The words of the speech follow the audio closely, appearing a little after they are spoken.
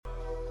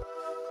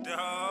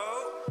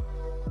Dog.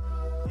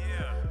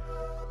 Yeah.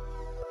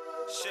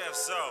 Chef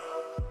Zo.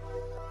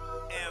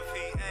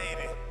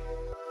 MP80.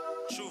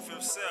 Truth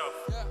himself.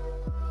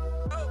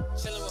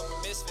 Chillin' with my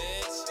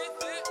misfits,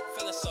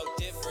 feeling so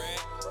different.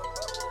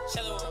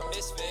 Chillin' with my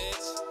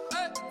misfits,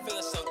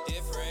 feeling so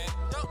different.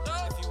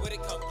 If you with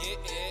it, come get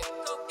it.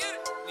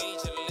 Need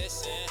you to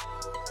listen.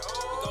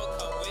 We gon'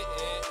 come with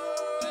it.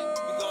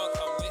 We gon'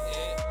 come with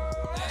it.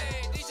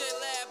 Hey, DJ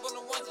Lab on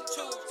the ones and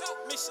twos.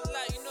 Mix a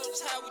lot, you know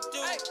just how we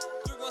do.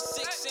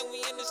 316 and we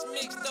in this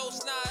mix. Though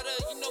Snyder,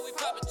 you know we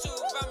poppin' too.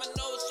 By my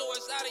nose, so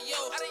it's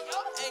adios.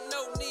 Ain't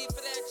no need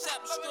for that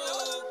chop screw.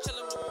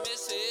 Chillin' with my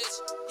misfits.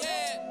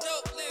 Yeah,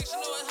 dope lyrics,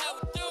 you know how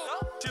we do.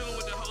 Chillin'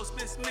 with the host,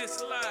 Miss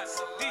a lot.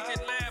 DJ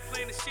Lab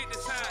playing the shit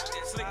that's hot.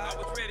 Slick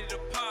always ready to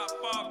pop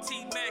off.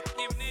 T-Mac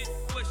giving it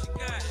what you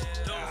got.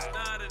 Don't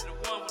start at the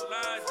one with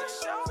Logic.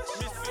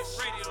 Misfit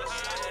Radio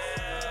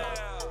high.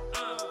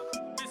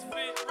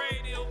 Misfit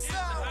Radio is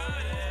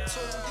high.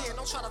 Tuned in,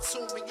 don't try to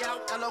tune me out.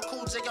 LL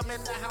Cool J, I'm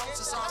in the house.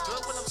 It's all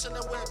good when I'm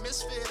chillin' with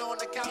Misfit on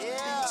the couch.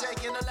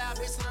 DJ in the lab,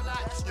 mixing a lot.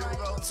 You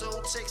wrote 2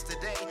 chicks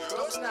today.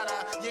 Those not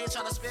you ain't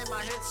tryna spin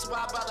my hits, so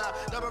I bought a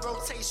double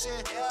rotation.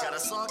 Got a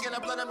song in a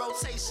blood and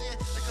rotation.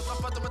 Because I'm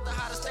fucking with the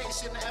hottest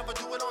station to ever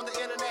do it on the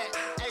internet.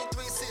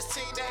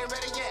 8316, they ain't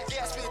ready yet.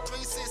 Spit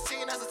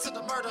 316, as to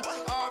the murder.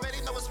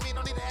 Already know it's me,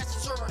 don't need to ask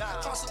the juror.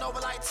 Crossing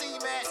over like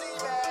T-Mac.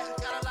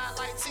 Got a lot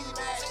like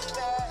T-Mac.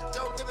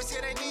 Dope lyrics,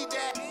 yeah, they need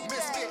that.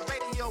 Misfit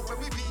Radio, where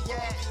we be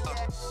at.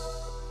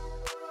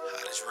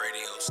 Hottest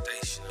radio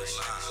station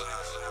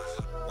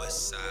alive.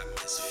 Westside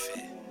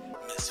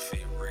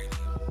Misfit Radio.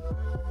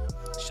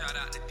 Shout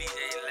out to DJ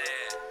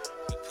Lad.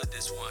 We put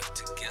this one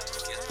together.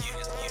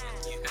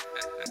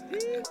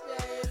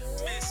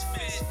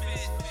 Misfit.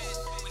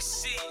 We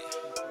see it.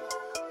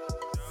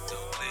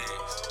 Dope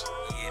lyrics.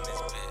 We in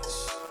this bitch.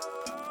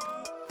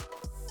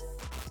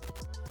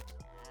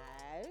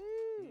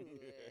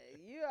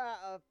 You are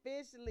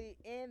officially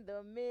in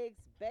the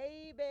mix,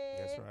 baby.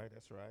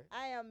 That's right.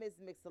 I am Miss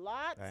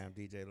Mix-a-Lot. I am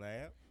DJ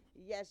Lab.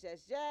 Yes.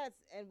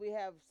 And we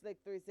have Slick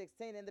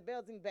 316 in the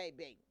building,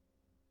 baby.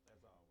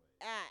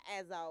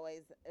 As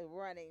always,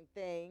 running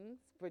things,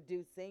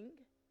 producing,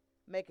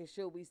 making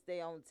sure we stay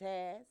on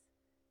task.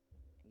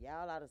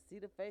 Y'all ought to see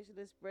the facial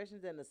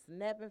expressions and the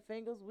snapping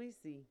fingers we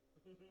see.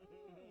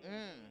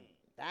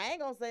 I ain't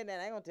gonna say that.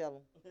 I ain't gonna tell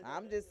them.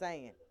 I'm just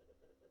saying.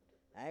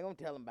 I ain't gonna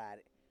tell them about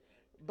it.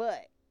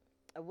 But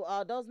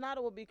Dos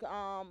Nada will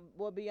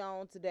be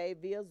on today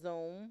via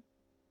Zoom.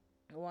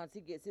 Once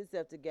he gets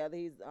himself together,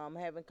 he's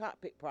having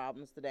cockpit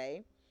problems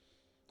today.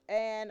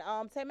 And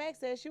Tay-Mac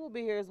says she will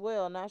be here as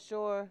well. Not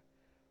sure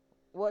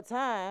what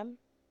time,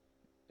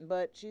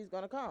 but she's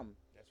gonna come.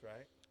 That's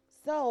right.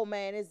 So,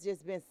 man, it's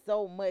just been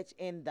so much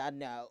in the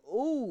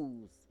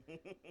news.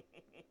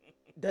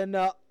 The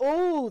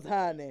news,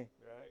 honey.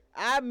 Right.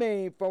 I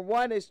mean, from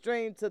one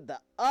extreme to the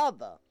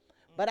other.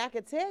 But I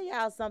can tell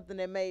y'all something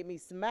that made me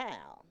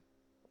smile.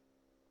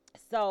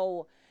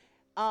 So,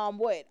 on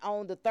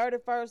the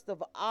 31st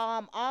of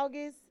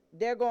August,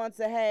 they're going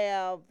to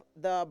have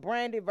the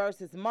Brandy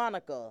versus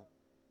Monica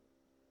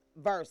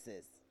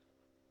versus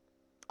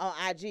on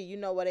IG. You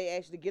know where they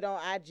actually get on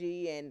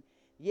IG, and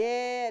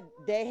yeah,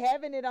 they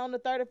having it on the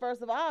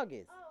 31st of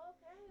August. Oh,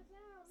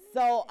 okay.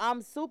 So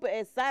I'm super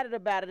excited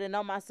about it. And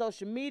on my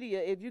social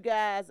media, if you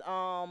guys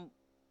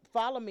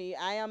follow me,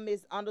 I am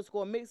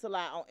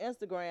Miss_Mix-a-Lot on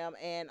Instagram,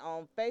 and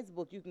on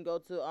Facebook you can go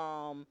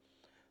to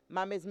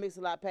my Miss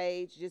Mix-a-Lot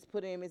page. Just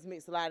put in Miss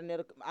Mix-a-Lot,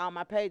 and all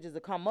my pages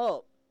will come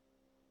up.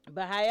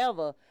 But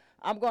however,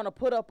 I'm gonna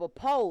put up a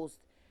post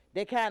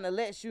that kind of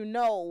lets you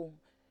know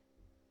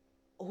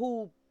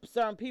who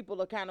certain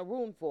people are kind of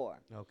rooting for.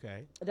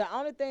 Okay. The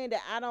only thing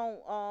that I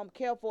don't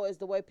care for is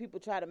the way people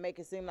try to make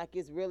it seem like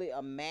it's really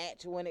a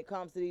match when it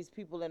comes to these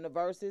people in the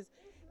verses.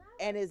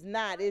 And it's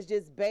not. It's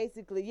just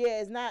basically,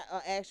 it's not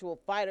an actual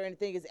fight or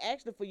anything. It's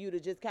actually for you to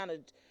just kind of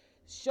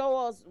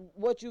show us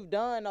what you've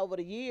done over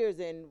the years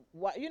and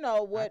what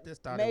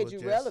made you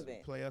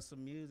relevant. Play us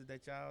some music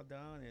that y'all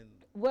done, and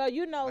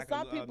like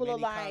some people are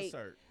like,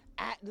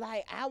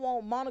 I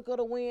want Monica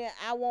to win.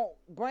 I want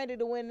Brandy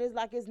to win. It's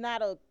like it's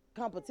not a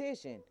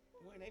competition.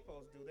 When they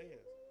supposed to do theirs?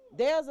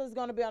 Theirs is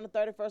going to be on the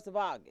 31st of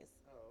August.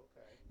 Oh,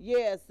 okay.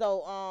 Yeah,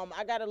 so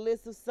I got a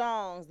list of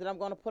songs that I'm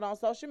going to put on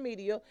social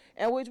media,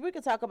 and which we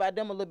could talk about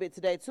them a little bit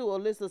today too. A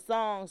list of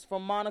songs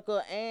from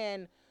Monica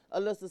and a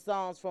list of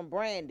songs from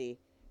Brandy.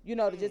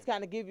 To just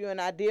kind of give you an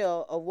idea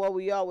of where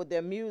we are with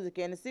their music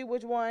and to see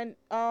which one,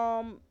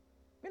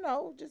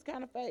 just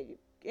kind of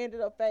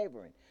ended up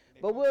favoring.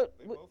 They both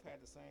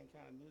had the same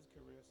kind of music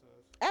career, so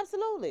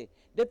absolutely.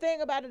 The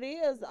thing about it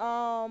is,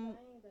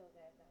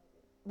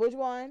 which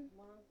one?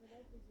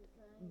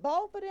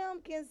 Both of them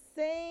can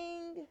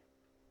sing.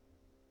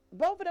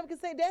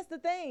 That's the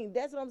thing.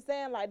 That's what I'm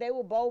saying. Like, they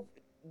were both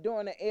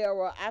during the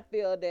era, I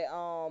feel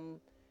that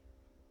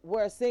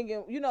where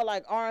singing,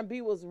 like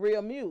R&B was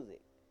real music.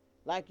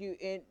 Like you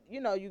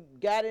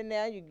got in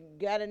there, you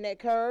got in that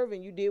curve,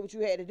 and you did what you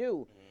had to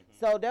do. Mm-hmm.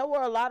 So there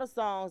were a lot of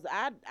songs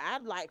I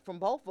liked from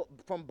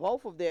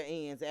both of their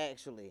ends,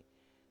 actually.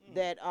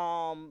 that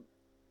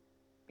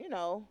you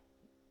know,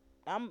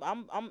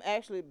 I'm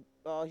actually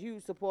a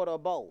huge supporter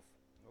of both.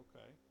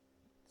 Okay.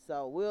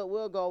 So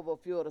we'll go over a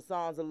few of the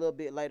songs a little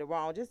bit later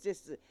on. This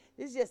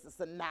is just a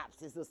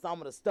synopsis of some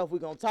of the stuff we're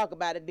gonna talk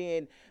about. And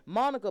then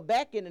Monica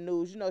back in the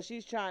news. You know,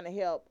 she's trying to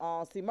help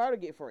C Murder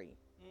get free.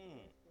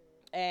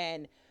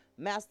 And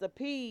Master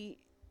P,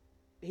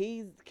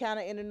 he's kind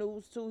of in the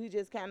news too. He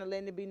just kind of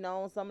letting it be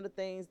known some of the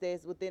things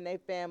that's within their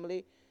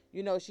family.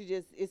 You know,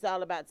 it's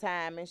all about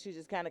time, and she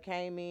just kind of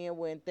came in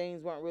when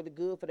things weren't really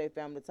good for their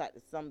family, type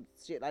some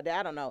shit like that.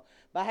 I don't know.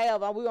 But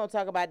however, we're going to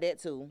talk about that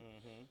too.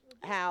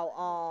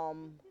 How,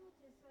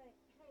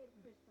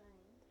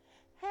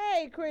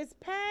 hey, Chris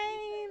Payne.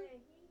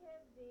 He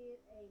has did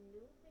a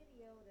new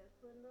video that's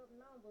putting up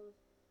numbers,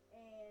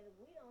 and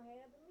we don't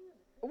have the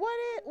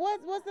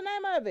music. What's the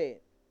name of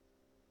it?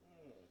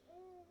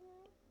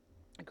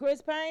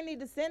 Chris Payne need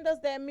to send us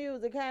that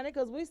music, honey,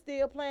 because we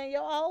still playing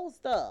your old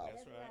stuff.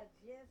 That's right. What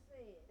I just said.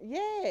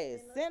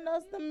 Yes, send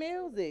us the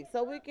music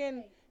so we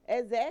can,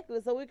 exactly,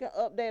 so we can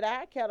update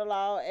our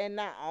catalog. And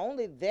not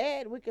only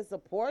that, we can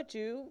support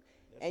you.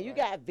 And you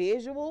got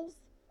visuals.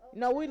 You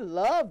know, we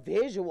love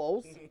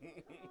visuals.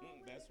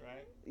 That's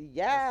right.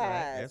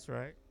 Yes. That's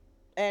right.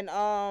 And,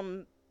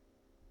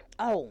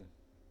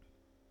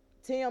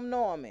 Tim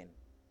Norman,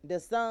 the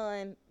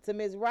son to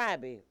Miss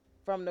Robbie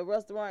from the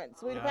restaurant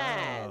Sweetie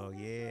Pies. Oh,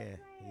 yeah.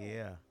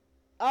 Yeah.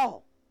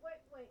 Oh. Wait,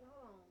 hold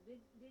on. Did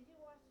you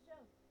watch the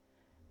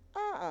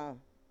show?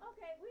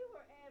 Okay, we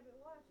were avid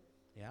watchers.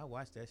 Yeah, I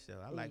watched that show.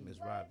 I like Miss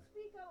Robbie.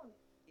 Speak on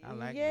it. I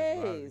like yes,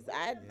 Miss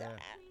Robbie. Tim,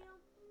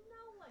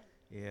 no way.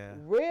 Yeah.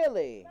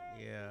 Really?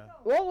 Yeah.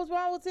 What was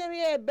wrong with him? He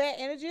had bad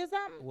energy or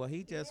something? Well,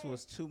 he just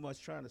was too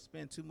much trying to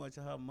spend too much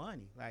of her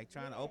money, like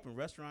trying to open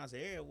restaurants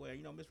everywhere.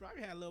 You know, Miss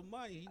Robbie had a little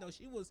money. You know,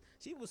 she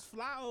was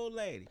fly old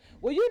lady.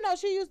 Well, you know,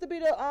 she used to be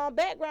the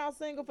background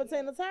singer for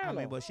Tina Turner. I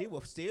mean, but she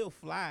was still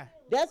fly.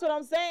 That's what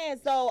I'm saying.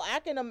 So I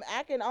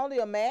can only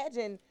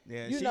imagine.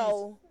 Yeah, you she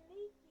know.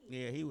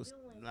 Yeah, he was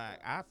like,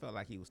 I felt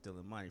like he was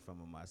stealing money from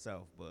her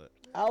myself, but.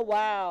 Oh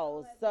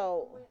wow!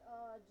 So. With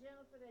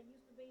Jennifer that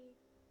used to be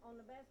on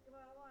the Basketball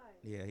Wives.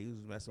 Yeah, he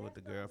was messing with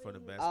the girl from the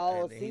best.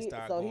 Oh, and then see,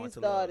 started he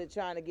started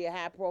trying to get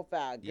high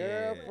profile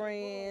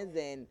girlfriends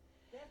and.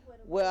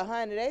 Well,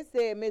 honey, they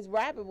said Miss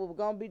Robbie was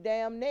gonna be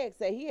damn next.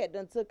 Say he had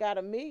done took out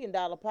 $1 million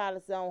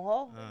policy on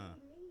her.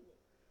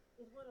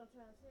 Is what I'm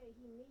trying to say.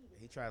 He needed.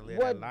 He tried to live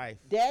Well, that life.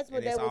 that's what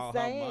and they it's were all her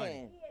money.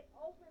 saying. He had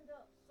opened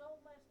up so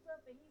much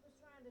stuff, and he was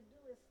trying to do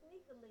it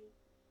sneakily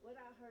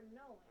without her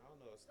knowing. I don't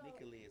know if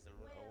sneakily is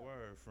a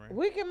word, friend.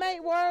 We can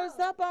make words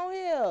up on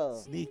here.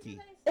 Sneaky.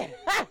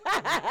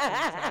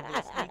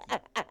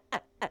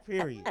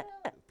 Period.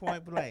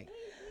 Point blank.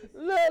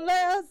 Look,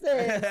 Lil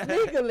said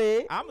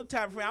sneakily. I'm the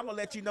type of friend. I'm gonna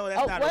let you know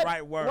that's not wait- the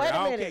right word. wait a I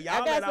don't minute. care. I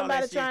Y'all got let all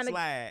somebody that shit trying to-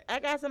 slide. I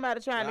got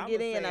somebody trying to I'ma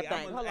get in. say- I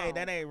think. Hold hey, on.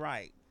 that ain't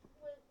right.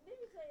 Well, let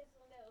me tell you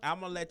something else. I'm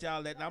gonna let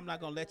y'all. I'm not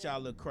gonna let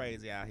y'all look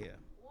crazy out here.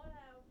 One of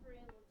our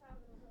friends was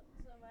talking to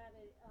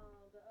somebody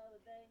the other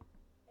day,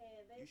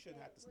 and they You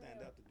shouldn't have to said, stand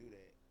well, up to do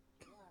that.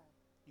 Why?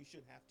 You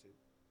shouldn't have to.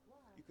 Why?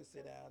 You can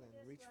sit down and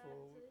Just reach slide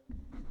forward. to you.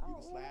 You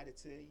can slide it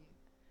to you.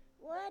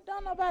 Well,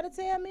 don't nobody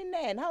tell me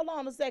that. Hold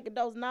on a second,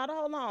 Doznada.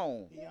 Hold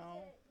on. He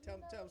on. Tell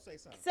him say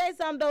something. Say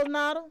something,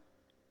 Doznada.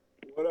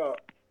 What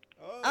up?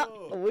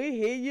 Oh. We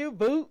hear you,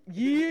 boot.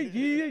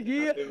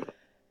 Yeah.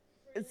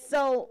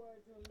 So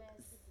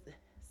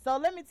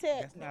let me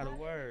tell. That's not a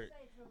word.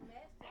 Say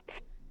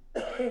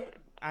dramatically.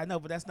 I know,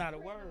 but that's not a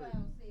word.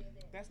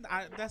 Said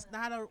that. That's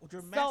not a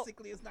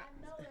dramatically. It's not.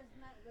 I know that's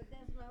not, but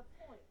that's my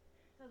point.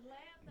 'Cause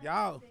last night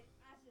Y'all.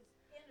 I should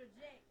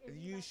interject. and be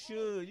You like,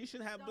 should. hey, You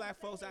should have don't black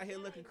say folks out that here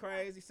that looking ain't right.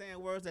 crazy, saying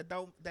words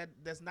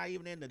that's not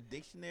even in the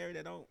dictionary.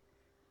 That don't.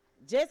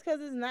 Just because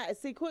it's not.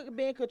 See, quit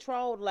being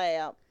controlled,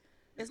 Lab.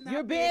 It's not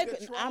You're being.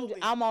 controlling.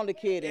 I'm only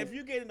kidding. If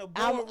you get in a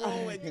I'm-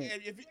 boardroom,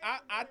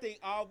 I think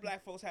all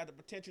black folks have the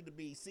potential to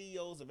be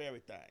CEOs of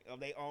everything,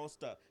 of their own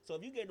stuff. So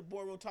if you get in the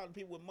boardroom talking to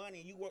people with money,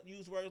 and you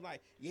use words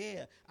like,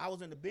 "Yeah, I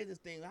was in the business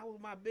thing. I was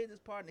with my business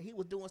partner. He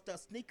was doing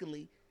stuff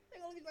sneakily." They're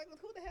gonna be like,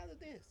 "Who the hell is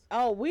this?"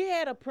 Oh, we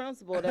had a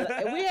principal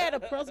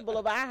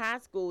of our high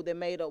school that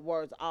made up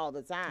words all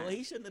the time. Well,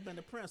 he shouldn't have been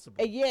the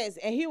principal, And yes,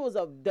 and he was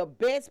the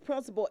best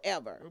principal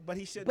ever. but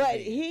he shouldn't. But have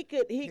been. he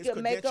could His make up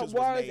credentials was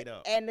words, made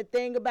up. and the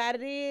thing about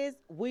it is,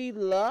 we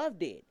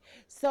loved it.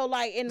 So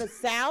like in the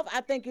South,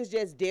 I think it's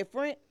just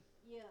different.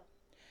 Yeah.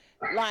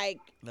 Like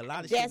A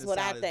lot of shit that's in what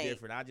the I South is think.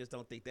 different. I just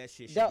don't think that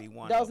shit should be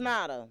one. Those of them.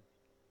 nada.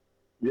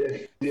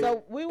 Yeah.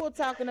 So we were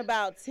talking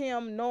about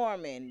Tim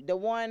Norman, the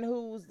one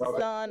who's the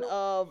son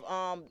of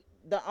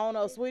the owner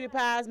of Sweetie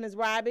Pies, Miss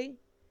Robbie.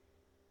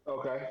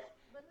 Okay.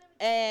 But let me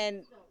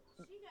And tell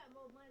you, she got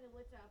more money than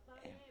what y'all thought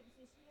she had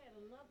because she had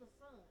another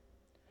son.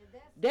 And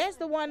that's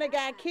the one that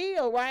got died.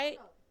 killed, right?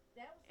 No,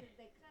 that was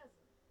their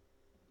cousin.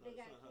 They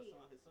got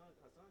killed.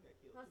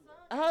 Her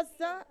son Her got son.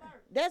 killed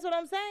first. That's what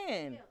I'm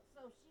saying. Yeah,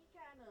 so she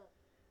kind of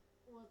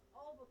was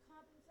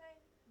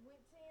overcompensating with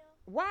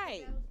Tim.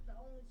 Right. That was the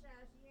only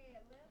child she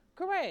had left.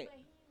 Correct. But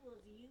he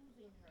was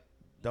using her.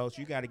 Dose,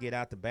 you got to get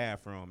out the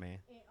bathroom, man.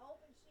 And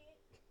open shit.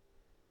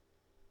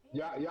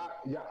 Yeah.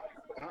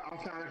 I'm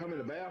trying to come in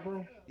the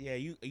bathroom. Yeah,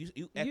 you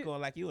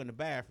echoing like you in the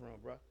bathroom,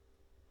 bro.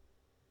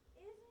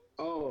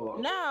 Oh,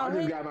 No, I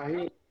just got my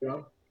head.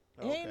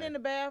 he ain't in the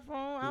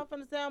bathroom. I'm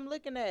finna say I'm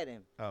looking at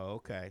him. Oh,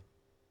 okay.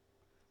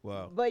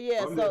 Well, But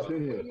yeah, I'm so just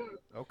in here.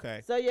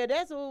 okay. so yeah,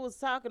 that's what we was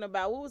talking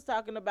about. We was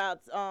talking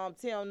about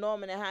Tim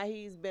Norman and how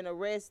he's been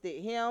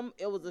arrested. Him,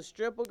 it was a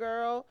stripper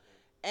girl,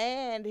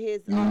 and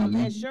his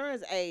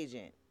insurance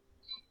agent.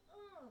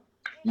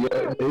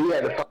 Yeah, he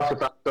had to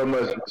falsify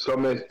so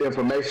much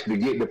information to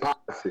get the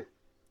policy.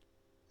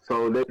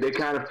 So they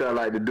kind of felt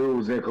like the dude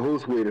was in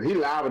cahoots with him. He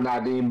lied or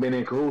not even been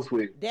in cahoots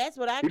with him. That's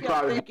what I He kept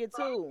probably thinking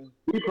too.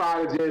 he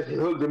probably just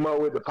hooked him up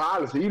with the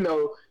policy. You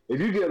know,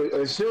 if you get an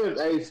insurance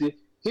agency,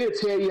 he'll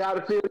tell you how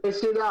to fill that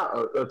shit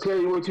out, or tell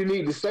you what you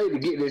need to say to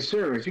get the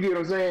insurance. You get what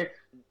I'm saying?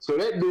 So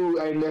that dude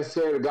ain't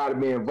necessarily got to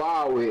be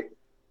involved with.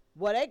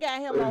 Well, they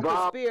got him on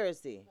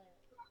conspiracy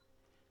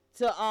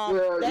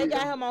to they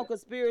got him on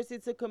conspiracy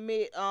to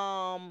commit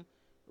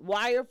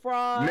wire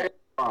fraud.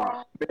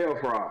 Mail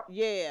fraud.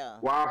 Yeah.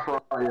 Wire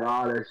fraud, yeah,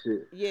 all that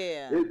shit.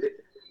 Yeah.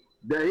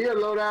 That he a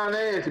low down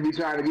ass to be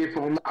trying to get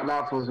from knocked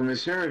out for some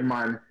insurance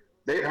money.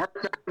 Her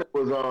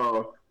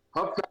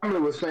family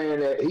was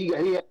saying that he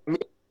had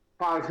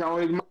policy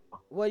on his mom.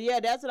 Well, yeah,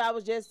 that's what I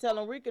was just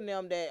telling Rick and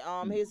them, that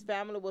his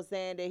family was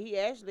saying that he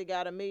actually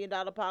got $1 million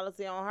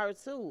policy on her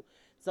too.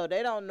 So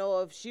they don't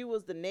know if she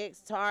was the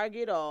next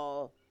target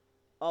or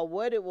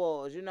what it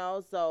was, you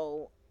know.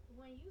 So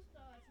When you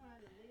start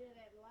trying to live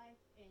that life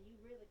and you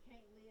really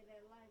can't live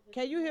that life.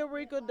 can you hear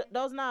Rika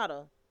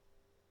Dosnada?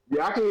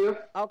 Yeah, I can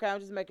hear. Okay, I'm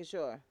just making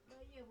sure.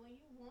 But yeah, when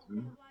you want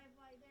that life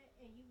like that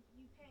and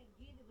you can't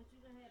get it, but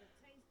you done had a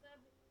taste of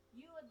it,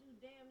 you'll do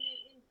damn near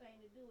anything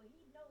to do it.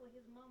 He know when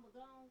his mama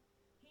gone,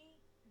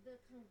 the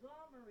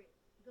conglomerate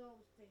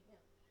goes to him.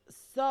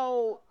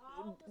 So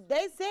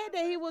they said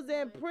that he was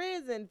in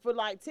prison for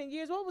like 10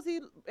 years. What was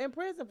he in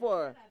prison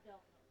for?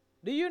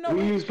 Do you know?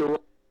 He used to.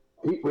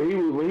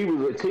 When he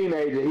was a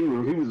teenager, he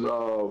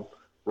was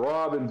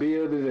robbing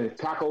buildings and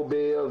Taco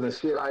Bells and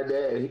shit like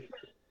that.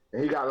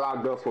 And he got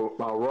locked up for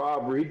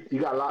robbery. He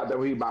got locked up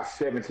when he was about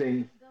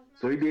 17.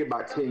 So he did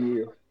about 10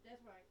 years.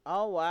 That's right.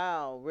 Oh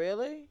wow,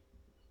 really?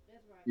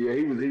 That's right. Yeah,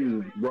 he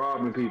was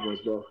robbing people and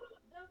stuff.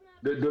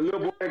 The little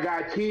boy that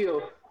got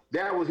killed,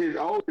 that was his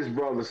oldest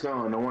brother's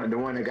son, the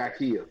one that got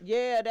killed.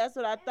 Yeah, that's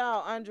what I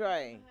thought,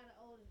 Andre.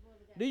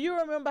 Do you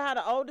remember how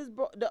the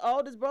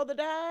oldest brother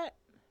died?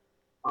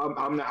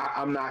 I'm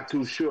not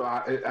too sure.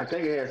 I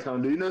think it had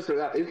something to do. You know,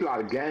 so it's a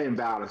lot of gang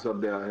violence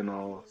up there in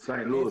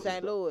St. Louis. In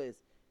St. Louis.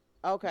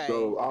 Okay.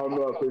 So I don't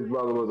know if his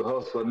brother was a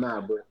hustler or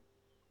not, but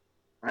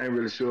I ain't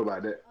really sure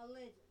about that.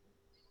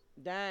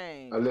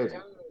 Dang.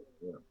 Allegedly.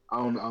 Yeah. I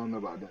don't know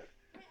about that.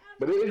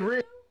 But it's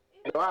real.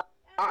 You know,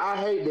 I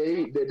hate that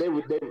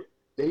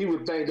he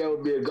would think that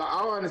would be a god.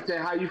 I don't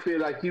understand how you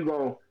feel like you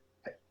gonna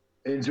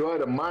enjoy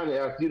the money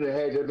after you done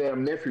had your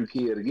damn nephew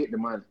killed to get the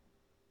money.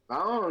 I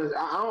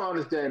don't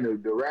understand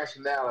the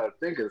rationale of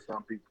thinking of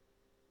some people.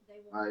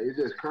 It's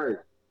just crazy.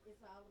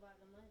 It's all about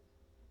the money.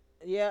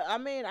 Yeah, I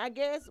mean, I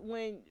guess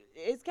when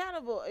it's kind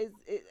of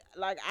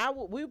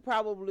we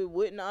probably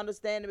wouldn't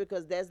understand it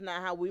because that's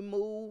not how we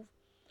move.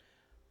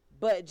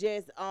 But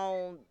just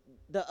on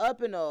the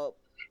up and up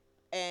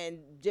and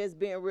just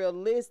being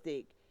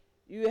realistic,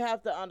 you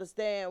have to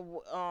understand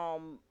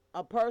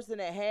a person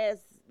that has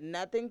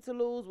nothing to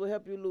lose will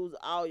help you lose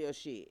all your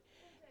shit.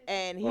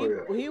 And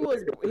he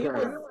was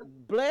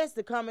blessed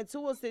to come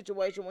into a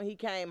situation when he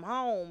came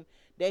home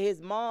that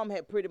his mom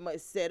had pretty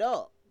much set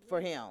up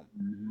for him.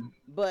 Mm-hmm.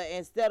 But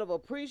instead of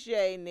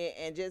appreciating it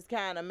and just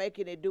kind of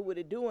making it do what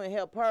it do and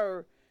help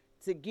her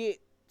to get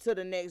to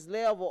the next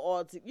level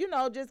or to,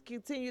 just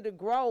continue to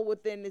grow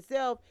within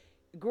itself,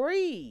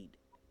 greed.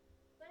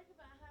 Think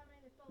about how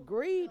many folks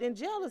Greed and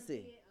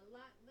jealousy. get a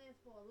lot less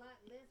for a lot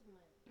less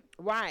money.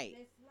 Right.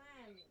 They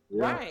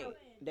slimy.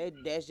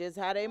 Right. That's just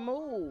how they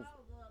move.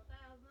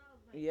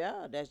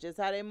 Yeah, that's just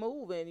how they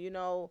move. And,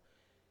 you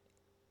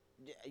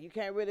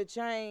can't really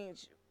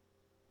change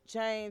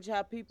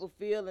how people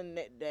feel and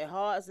their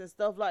hearts and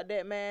stuff like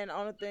that, man. The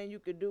only thing you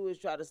could do is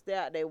try to stay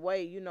out their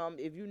way,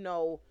 if you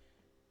know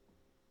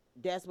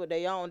that's what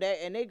they own.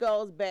 And it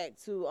goes back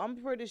to, I'm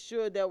pretty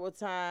sure there were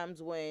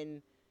times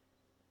when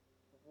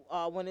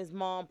his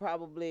mom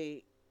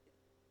probably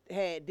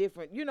had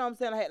different,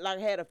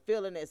 had a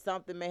feeling that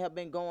something may have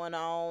been going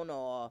on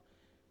or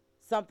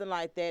something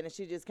like that, and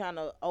she just kind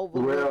of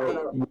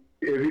overlooked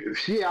it.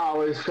 She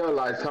always felt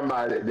like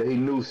somebody that he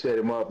knew set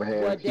him up and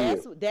had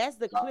killed. That's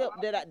the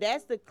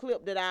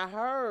clip that I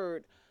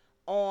heard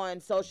on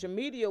social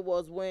media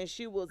was when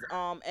she was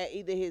at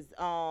either his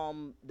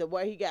the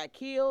where he got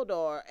killed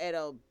or at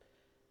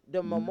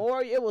the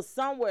memorial. It was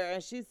somewhere,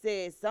 and she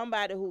said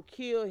somebody who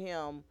killed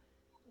him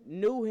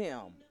knew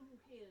him.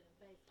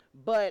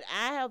 But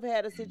I have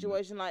had a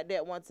situation like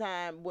that one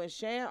time when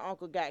Shan's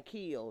uncle got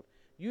killed.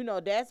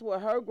 That's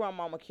what her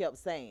grandmama kept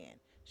saying.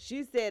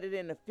 She said it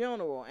in the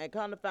funeral, and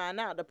come to find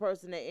out, the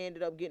person that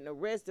ended up getting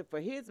arrested for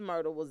his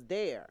murder was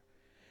there.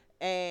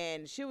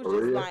 And she was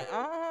just like,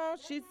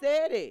 she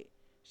said it.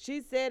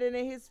 She said it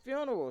in his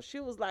funeral. She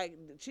was like,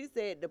 she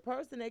said, the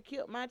person that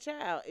killed my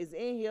child is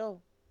in here.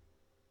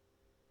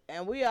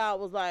 And we all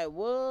was like,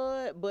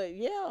 what? But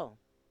yeah.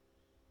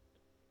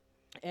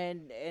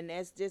 And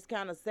that's just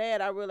kind of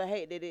sad. I really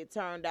hate that it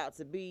turned out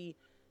to be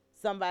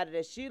somebody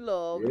that she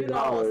loved, you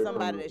know, or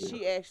somebody that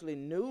she actually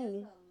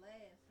knew.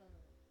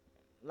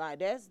 Like,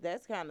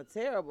 that's kind of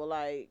terrible.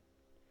 Like,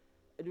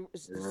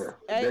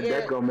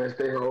 that's gonna mess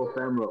their whole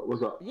family up.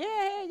 What's up? Yeah,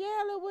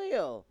 it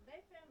will. They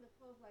family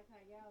close like how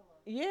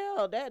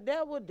y'all are. Yeah,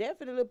 that would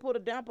definitely put a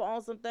damper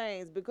on some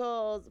things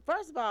because,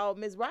 first of all,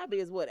 Miss Robbie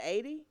is what,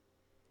 80?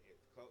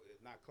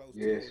 Not close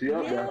Yeah, to she it.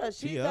 up there. Yeah,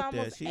 she's up there.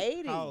 almost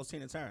 80. How old is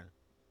Tina Turner?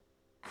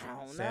 I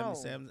don't know.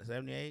 77,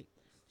 78?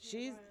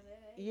 She's,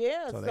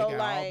 yeah, So so they gotta all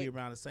like, be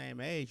around the same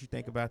age. You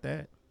think about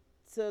that?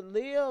 to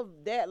live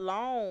that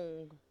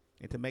long,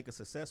 And to make a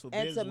successful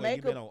And business to where make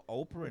you've been a- on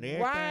Oprah and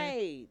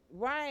everything.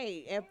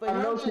 right. And for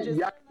I know him to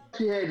just,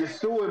 she had to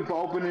sue him for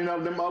opening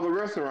up them other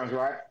restaurants,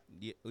 right?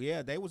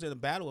 Yeah, they was in a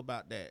battle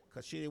about that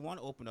because she didn't want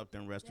to open up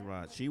them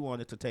restaurants. She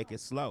wanted to take it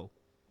slow.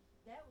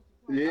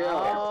 Yeah.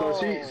 Oh.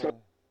 So she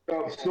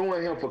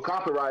suing him for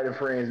copyright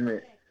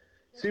infringement.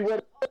 See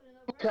what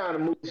kind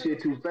of move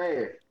shit too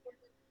fast.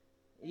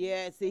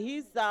 yeah, see,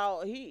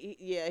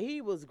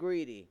 he was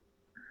greedy.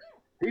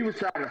 He was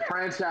trying to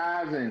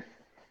franchise, and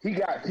he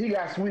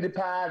got Sweetie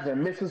Pies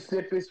and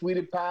Mississippi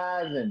Sweetie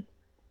Pies and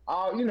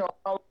all, you know,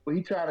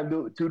 he trying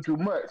to do too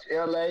much.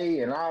 L.A.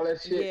 and all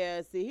that shit.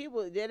 Yeah, see,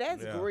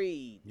 that's Yeah.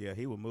 greed. Yeah,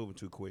 he was moving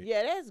too quick.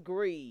 Yeah, that's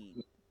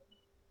greed.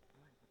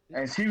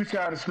 And she was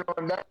trying to slow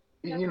him down,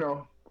 you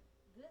know.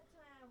 Good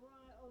time, Ron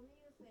O'Neal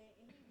said,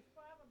 and he was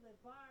probably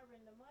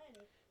borrowing the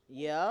money.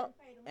 Yep,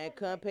 and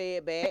couldn't pay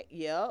it back.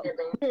 Yep.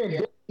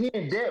 He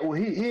in debt. Well,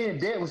 he in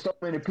debt with so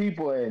many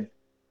people, and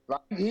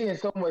like he in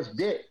so much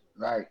debt.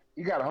 Like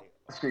he got a whole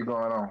shit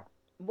going on.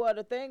 Well,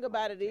 the thing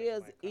about it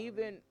is,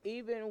 even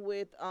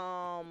with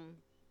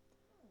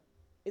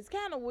it's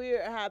kind of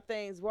weird how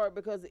things work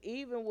because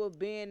even with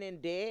being in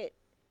debt,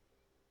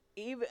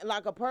 even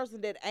like a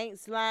person that ain't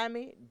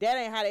slimy, that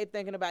ain't how they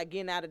thinking about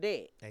getting out of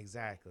debt.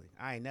 Exactly.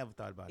 I ain't never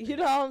thought about that. You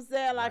know what I'm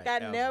saying? Like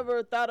Right, I ever.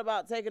 never thought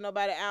about taking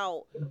nobody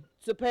out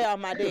to pay off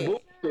my debt.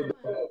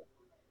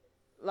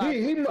 Like,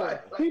 He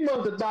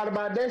must have thought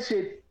about that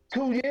shit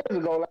 2 years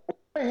ago. Like, what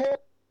the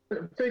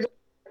hell? Figure,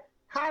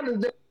 how does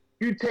that?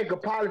 You take a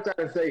policy out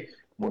and say,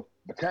 well,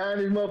 by the time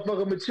this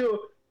motherfucker mature,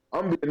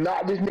 I'm gonna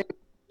knock this nigga.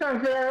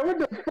 I'm saying, what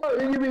the fuck?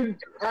 And you be,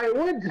 like,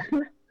 what?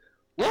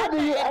 What do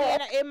you?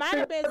 and it might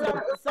have been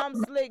some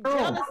slick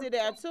jealousy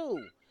there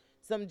too.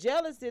 Some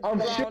jealousy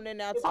thrown in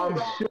there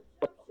too.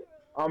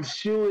 I'm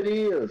sure it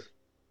is.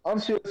 I'm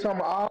sure some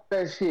of all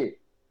that shit.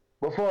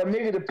 But for a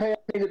nigga to pay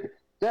a nigga,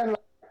 that's like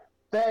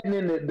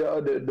fattening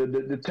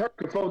the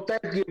turkey for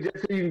Thanksgiving just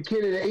so you can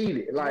kill it and eat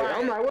it. Like,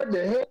 I'm like, what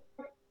the hell?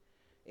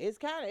 It's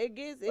kind of it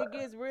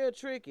gets real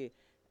tricky.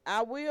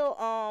 I will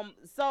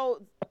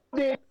so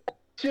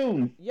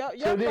Shooting. your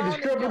So did the phone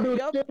stripper do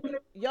the shooting?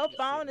 your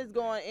phone is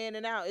going in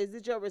and out. Is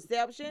it your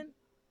reception?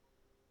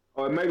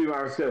 Or maybe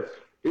myself.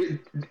 Did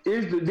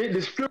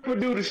the stripper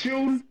do the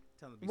shooting?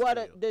 Tell him to be Well,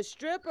 still. the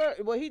stripper,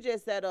 well, he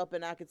just sat up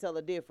and I could tell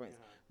a difference.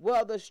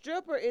 Well, the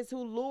stripper is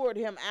who lured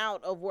him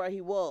out of where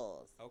he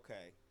was.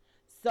 Okay.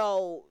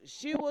 So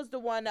she was the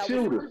one that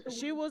Shooter.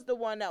 she was the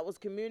one that was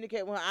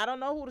communicating with him. I don't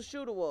know who the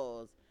shooter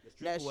was. The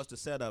stripper was the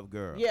setup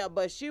girl. Yeah,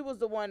 but she was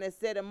the one that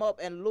set him up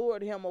and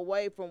lured him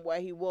away from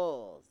where he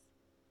was.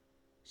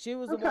 She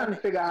was I'm the trying one.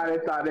 to figure out how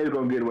they thought they were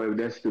gonna get away with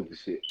that stupid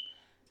shit.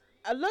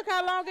 Look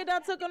how long it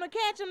done took him to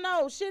catch him.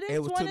 No, shit, it's It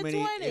was too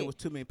 2020. many- it was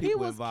too many He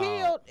people was involved.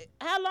 killed.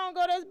 How long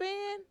ago that's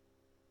been?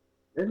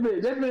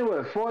 That's been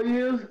what, 4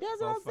 years? That's 4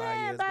 what or I'm 5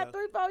 saying. years About ago.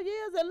 3-4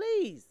 years at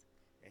least.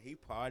 And he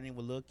partying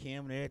with Lil'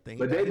 Kim and everything.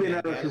 But they've been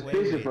under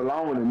suspicion for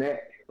longer than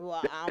that.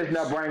 Well, That's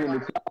not bringing the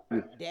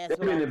charges. That's They've what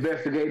been I'm-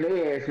 investigating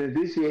their ass since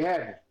this shit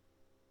happened.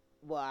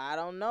 Well, I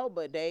don't know,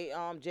 but they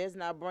just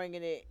not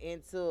bringing it.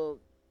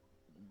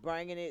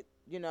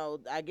 You know,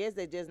 I guess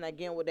they just not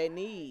getting what they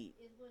need.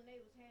 Is when they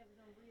was having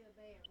them real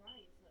bad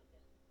riots up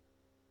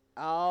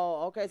there.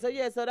 Oh, okay. So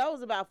yeah, so that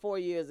was about 4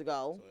 years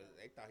ago. So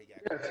they thought he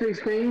got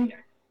 16?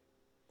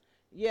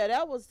 Yeah,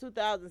 that was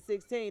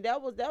 2016.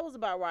 That was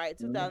about right,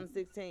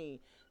 2016.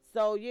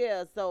 So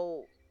yeah,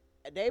 so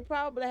they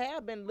probably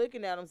have been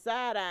looking at him,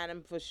 side-eyeing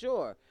him for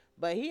sure.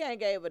 But he ain't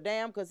gave a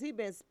damn because he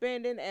been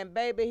spending and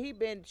baby, he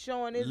been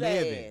showing his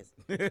ass.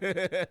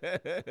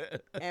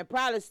 And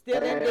probably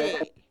still in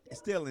debt.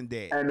 Still in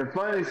debt. And the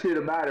funny shit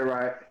about it,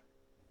 right?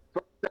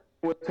 First time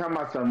we were talking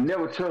about something,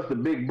 never trust a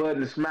big butt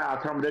and smile.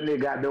 Talking about that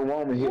nigga got them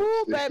woman hips.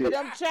 Ooh, and baby, shit.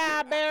 them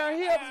childbearing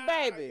hips,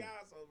 baby. Y'all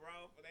so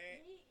wrong for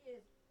that. He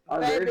is I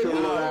was like, baby, it's a he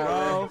little is man.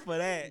 Wrong for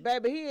that.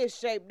 Baby, he is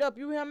shaped up.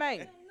 You him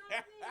ain't? not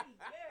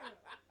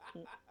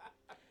me, girl.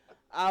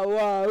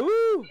 Oh,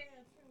 ooh. Damn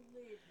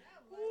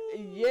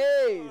true legend.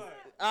 Yes.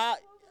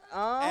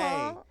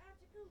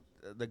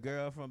 Hey, the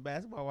girl from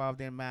Basketball Wives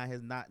didn't mind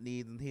his knock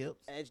knees and hips.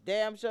 And it's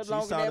damn sure She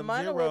long as saw that them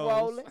money was zeros.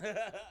 rolling. See,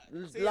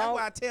 that's Long-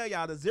 why I tell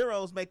y'all the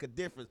zeros make a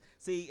difference.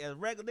 See, as a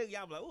regular nigga,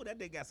 y'all be like, oh, that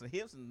nigga got some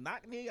hips and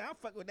knock knee. I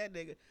don't fuck with that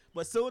nigga.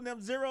 But soon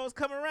them zeros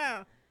come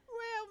around,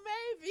 well,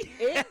 maybe.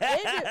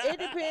 it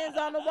depends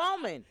on the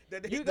woman.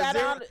 You got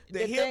all the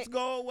hips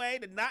go away,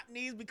 the knock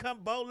knees become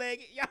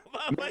bow-legged. Y'all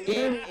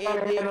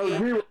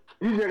motherfuckers.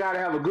 You just gotta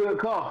have a good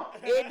car.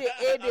 It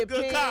A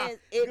good car.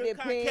 depends. It Good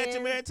car, catch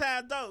him every depends.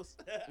 time dose.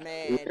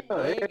 Man,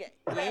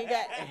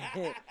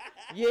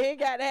 you ain't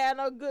got to have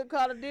no good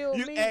car to deal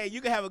with me. Hey, you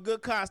can have a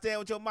good car, stay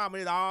with your mama,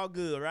 it's all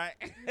good, right?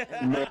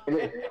 Man,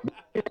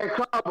 that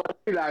car, but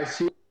he like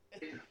shit.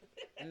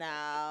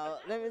 No,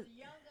 let me. When I was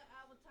younger,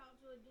 I would talk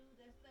to a dude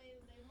that stayed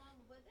with their mama,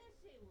 but that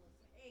shit was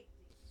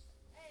hectic.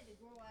 I had to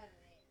grow out of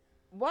that.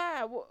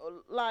 Why?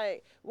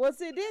 Like, well,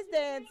 see, this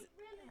dance. Can't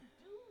really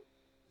do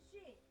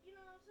shit. You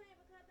know what I'm saying?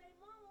 Because they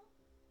mama is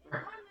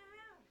in the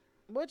house.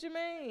 What you You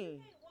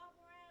mean? can't walk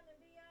around and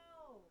be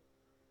all,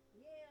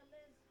 yeah,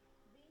 let's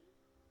be.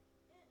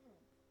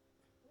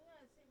 We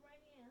gotta sit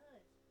right here and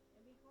hush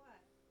and be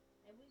quiet.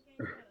 And we can't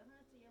try to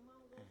hush till your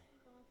mama go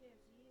sleep. I don't care if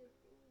she is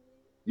cool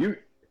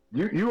with it.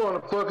 You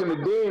want to fuck in the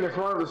den in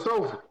front of the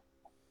sofa.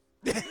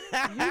 You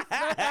snuck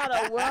out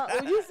of well,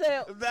 you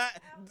said.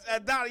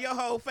 Donna, your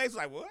whole face was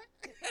like, what?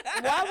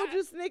 Why would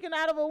you sneaking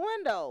out of a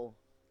window?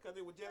 Because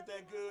it was just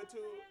that good, too.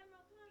 I had no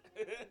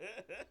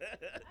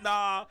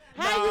Nah.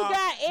 How you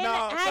got in?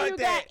 nah, How fuck you got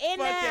that, in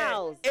the fuck that.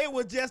 house? It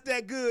was just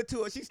that good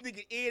to her. She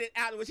sneaking in and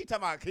out. When she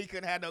talking about he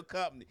couldn't have no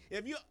company.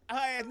 If her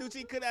ass knew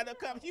she couldn't have no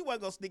company, she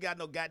wasn't gonna sneak out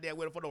no goddamn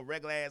window for no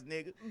regular ass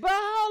nigga. But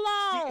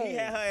hold on. He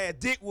had her ass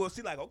dick whooped.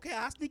 She like, okay,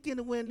 I'll sneak in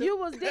the window. You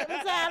was dipping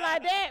time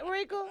like that,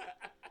 Rika?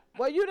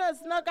 Well, you done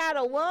snuck out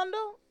a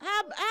window?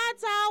 How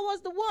tall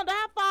was the window?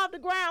 How far off the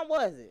ground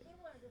was it? It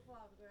wasn't the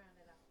fall of the ground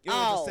at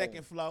all. It was Oh. the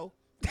second floor.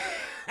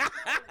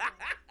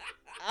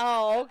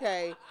 Oh,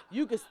 okay.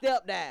 You could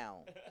step down.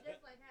 Just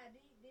like how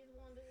this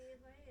window is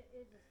right here,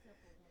 it's a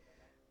simple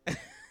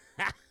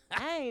window.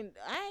 I ain't.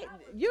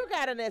 You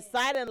got an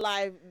exciting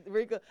life,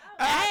 Rika.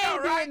 I I know,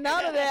 ain't right? doing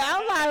none of that.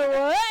 I'm like,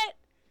 what?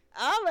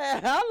 I'm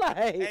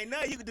like, Ain't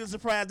nothing you can do to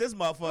surprise this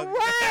motherfucker.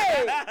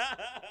 Right.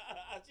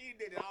 She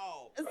did it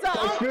all. So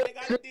I'm- Think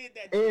I did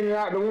that. In and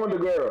out the window,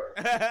 girl.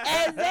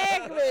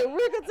 exactly.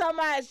 Rika talking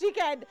about she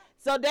can't.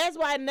 So that's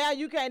why now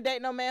you can't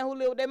date no man who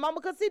live with their mama.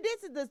 Cause see,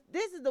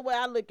 this is the way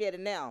I look at it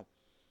now.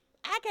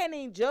 I can't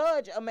even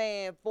judge a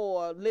man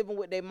for living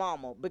with their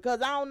mama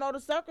because I don't know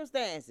the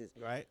circumstances.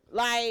 Right.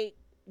 Like,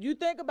 you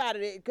think about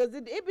it, because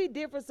it be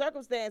different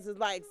circumstances.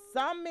 Like,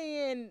 some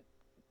men,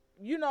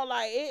 you know,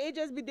 like, it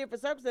just be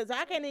different circumstances.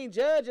 I can't even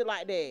judge it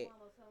like that. Mama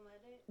or something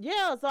like that.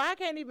 Yeah, so I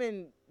can't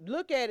even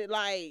look at it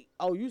like,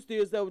 oh, you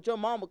still stay with your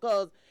mama,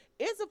 because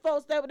it's a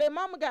folks stay with their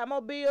mama got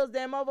more bills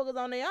than motherfuckers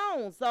on their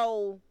own.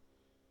 So,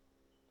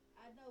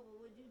 I know, but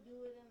would you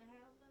do it in the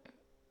house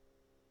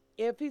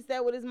though? if he stay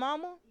with his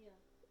mama,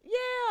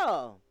 Yeah.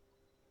 yeah.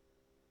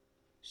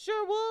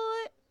 Sure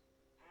would.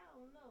 I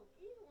don't know.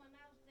 Even when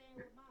I was staying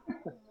with my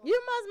own mama,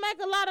 You must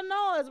make a lot of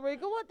noise,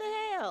 Rika. What the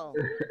hell?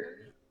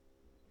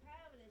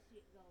 however that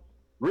shit go.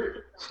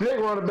 Slick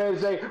on the bed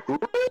and say, "Woo!"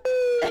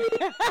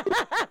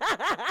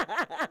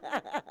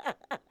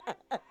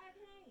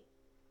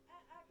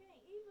 I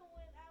can't. Even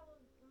when I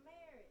was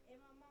married and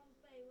my mom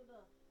stayed with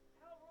us,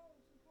 our room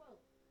was too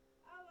close.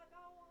 I was like, I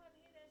don't want her to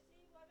hear that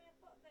shit. Well, man,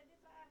 fuck that.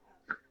 This our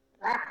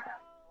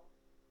house.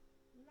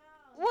 No.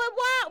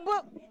 What?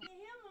 But And then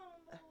him on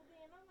moved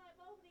in. I'm like,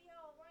 both of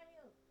y'all right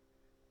here.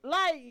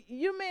 like,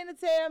 you mean to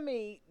tell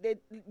me that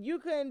you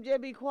couldn't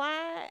just be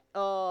quiet?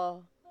 But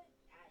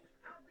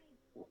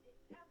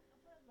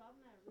first of all, I'm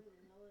not really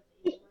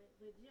noisy anyway.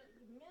 But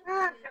mentally,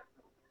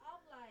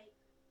 I'm like,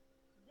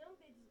 them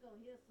bitches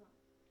gonna hear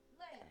something.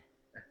 Like,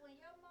 when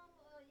your mama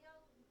or your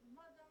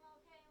mother-in-law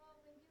came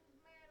over and you was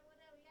married or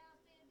whatever, y'all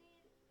still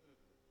did it?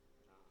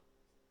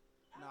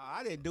 No,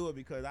 I didn't do it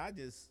because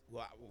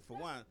well, for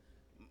one,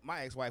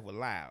 my ex-wife was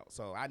loud,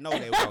 so I know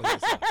they were gonna hear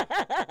something.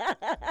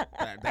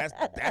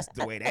 That's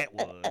the way that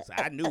was.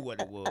 I knew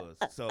what it was.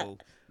 So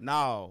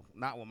no,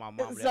 not with my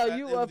mom. So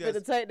you up for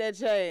to take that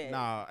chance?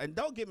 No, and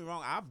don't get me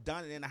wrong, I've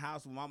done it in the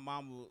house when my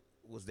mom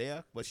was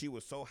there, but she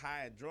was so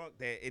high and drunk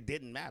that it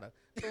didn't matter.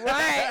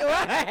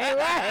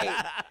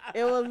 Right.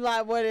 It was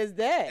like, what is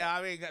that?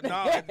 I mean,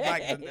 no, it's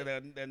like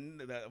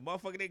the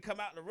motherfucker didn't come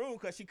out the room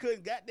because she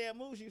couldn't goddamn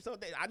move. She was so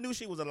I knew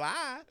she was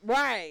alive,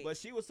 Right. but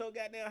she was so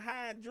goddamn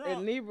high and drunk.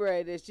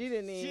 Inebriated. She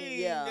didn't even.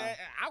 Yeah.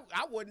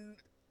 I wouldn't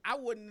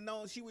have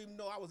known she would even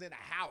know I was in the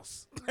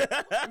house. But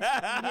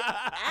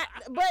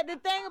the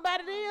thing about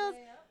it is,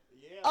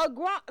 Yeah. a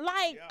grown,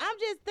 like, Yeah. I'm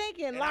just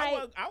thinking, And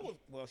like, I was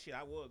well, shit.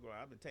 I was grown.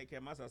 I've been taking care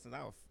of myself since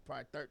I was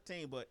probably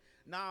 13. But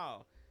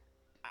no,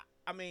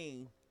 I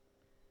mean,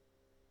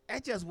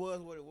 that just was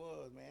what it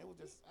was, man. It was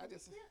just, It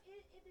didn't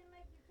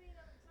make you feel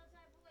some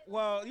type of way.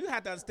 Well, you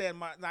have to understand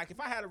like if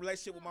I had a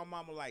relationship with my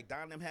mama like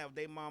Don them have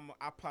their mama,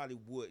 I probably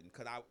wouldn't,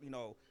 cause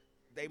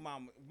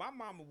my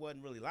mama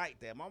wasn't really like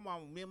that.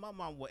 Me and my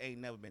mama ain't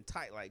never been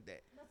tight like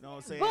that. You know what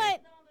I'm saying?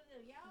 But-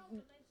 Y'all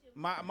relationship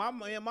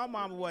me and my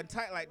mama wasn't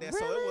tight like that,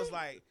 so it Really? was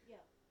like,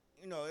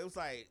 you know, it was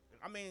like,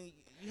 I mean,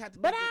 you had to.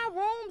 But our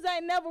rooms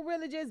ain't never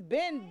really just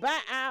been by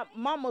our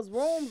mama's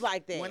rooms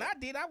like that. When I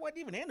did, I wasn't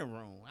even in the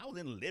room. I was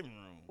in the living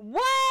room.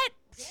 What?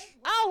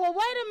 Oh, well,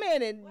 wait a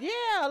minute.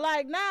 Yeah,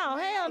 like, no,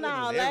 hell no,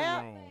 I was in the living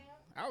lab. room.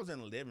 I was in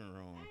the living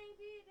room.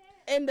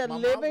 In the My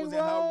mom living was in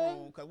her room?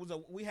 room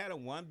because we had a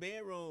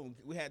 1-bedroom.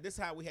 We had this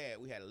how we had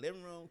a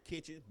living room,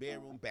 kitchen,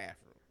 bedroom,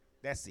 bathroom.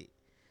 That's it.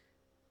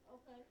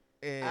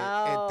 And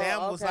Oh,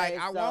 Tham was like,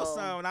 okay, I want so-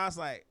 some, and I was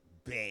like,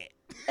 bet.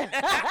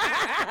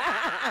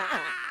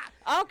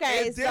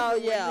 Okay, It's so different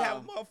when you yeah. have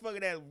a motherfucker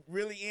that's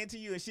really into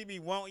you and she be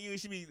wanting you and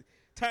she be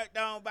turned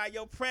on by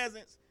your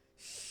presence.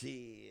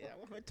 Shit, I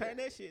want to turn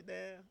that shit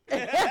down.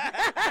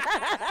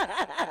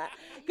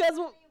 Because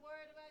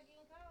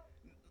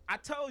I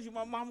told you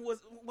my mama was,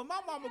 when my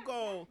mama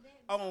go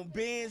on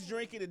binge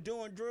drinking and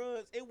doing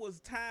drugs, it was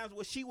times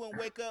where she wouldn't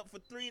wake up for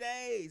 3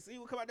 days. She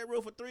would come out that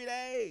room for 3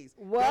 days.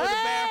 Go to the What?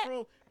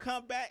 bathroom,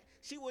 come back.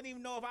 She wouldn't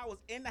even know if I was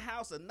in the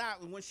house or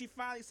not. When she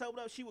finally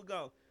sobered up, she would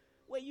go,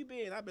 where you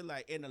been? I'd be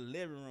like, in the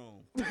living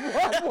room. what?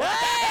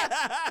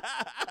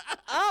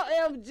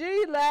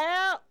 OMG,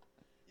 lab.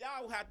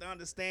 Y'all have to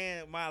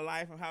understand my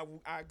life and how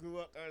I grew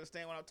up to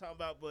understand what I'm talking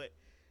about. But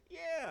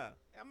yeah,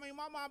 I mean,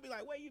 my mom be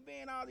like, where you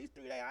been all these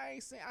 3 days? I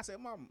ain't seen. I said,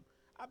 Mom,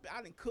 I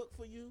done cook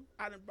for you.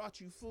 I done brought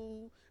you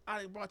food.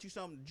 I done brought you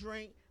something to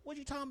drink. What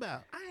you talking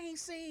about? I ain't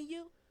seen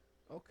you.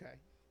 Okay.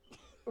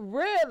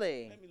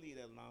 Really? Let me leave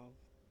that alone.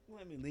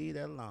 Let me leave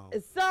that alone.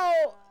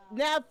 So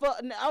now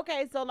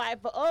so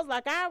like for us,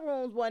 like our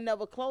rooms were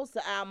never close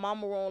to our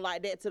mama room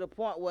like that to the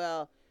point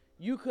where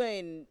you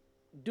couldn't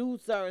do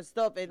certain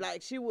stuff and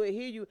like she would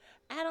hear you.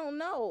 I don't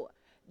know.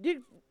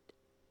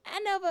 I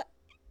never. Now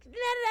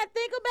that I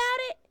think about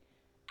it,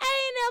 I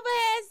ain't never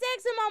had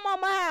sex in my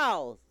mama's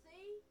house.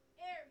 See,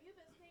 Eric, you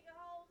been sneaking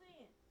holes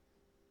in.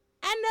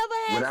 I never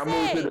When I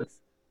had moved to sex.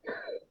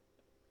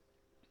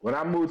 When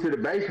I moved to the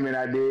basement,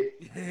 I did.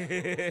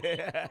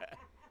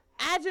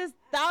 I just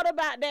thought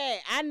about that.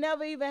 I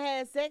never even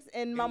had sex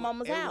in my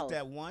mama's It house. was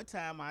that one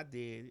time I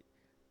did it.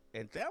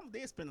 And Thelma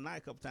did spend the night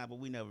a couple times, but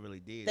we never really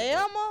did.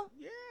 Thelma?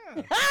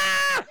 Yeah.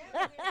 That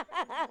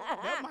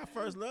was my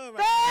first love.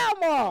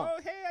 Thelma! Oh,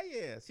 hell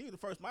yeah. She was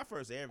my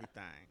first everything.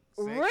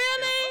 Sex, Really?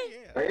 Oh,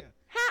 yeah.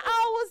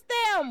 How old was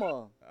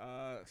Thelma?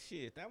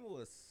 Shit, that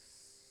was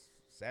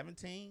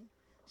 17.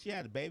 She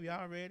had a baby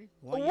already.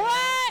 What?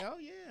 Oh,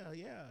 yeah.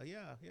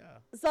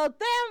 So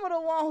Thelma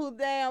the one who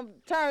damn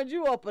turned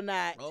you up a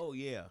notch. Oh,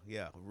 yeah.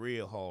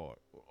 Real hard.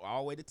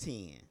 All the way to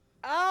 10.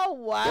 Oh,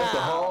 wow. That's a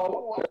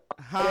hard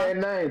that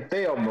name,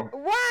 Thelma.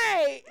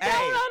 Right. Hey,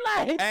 Don't look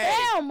like hey.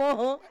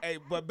 Thelma. Hey,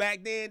 but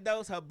back then,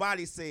 though, her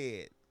body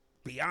said,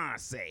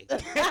 Beyonce.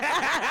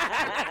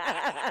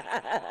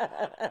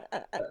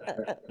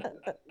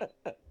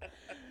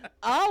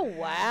 Oh,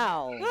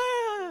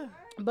 wow.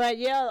 But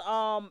yeah,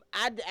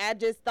 I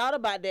just thought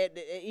about that.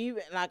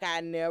 Even like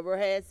I never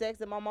had sex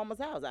in my mama's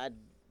house.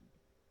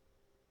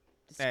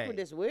 Hey.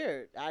 That's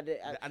weird.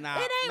 It ain't Nah,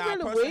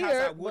 really personal house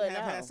I weird. wouldn't But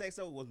have no. had sex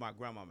over was my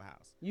grandmama's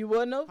house. You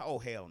wouldn't have? Oh,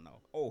 hell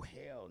no.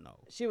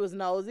 She was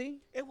nosy.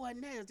 It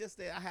wasn't that. It's just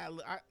that I had.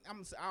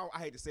 I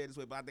hate to say it this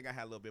way, but I think I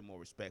had a little bit more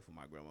respect for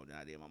my grandma than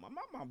I did my mom.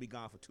 My mom be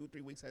gone for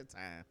 2-3 weeks at a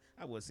time.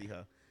 I wouldn't see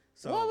her.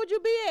 So What would you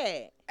be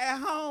at? at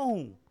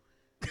home.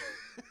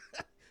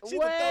 She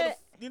would throw What?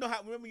 you know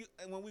how remember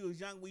when we was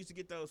young, we used to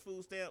get those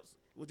food stamps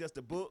with just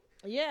a book.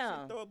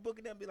 Yeah. She'd throw a book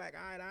at them, and be like,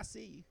 "All right, I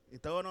see you,"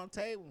 and throw it on the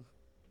table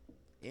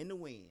in the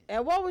wind.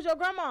 And what was your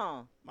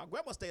grandma? My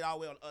grandma stayed all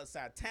the way on the other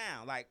side of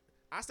town. Like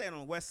I stayed on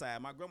the west side.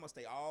 My grandma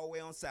stayed all the way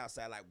on the south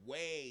side, like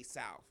way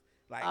south,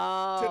 like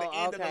to the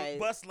end of okay. the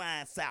bus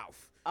line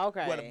south.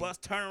 Okay. Where the bus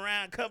turn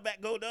around, come back,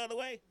 go the other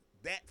way.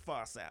 That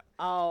far south.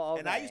 Oh, okay.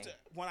 And I used to,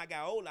 when I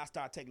got older, I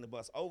started taking the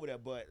bus over there.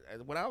 But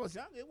when I was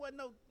young, it wasn't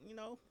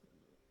no,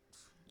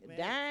 man,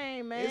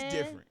 Dang, man. It's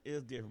different.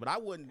 It's different. But I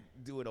wouldn't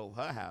do it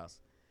over her house.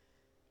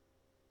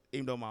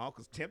 Even though my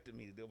uncles tempted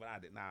me to do it, but I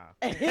did not.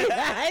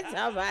 I ain't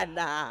talking about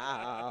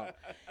no.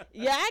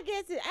 Yeah, I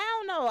guess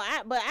I don't know.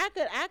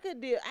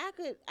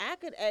 I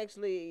could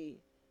actually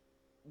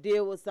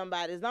deal with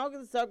somebody as long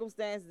as the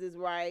circumstances is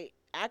right.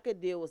 I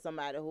could deal with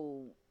somebody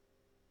who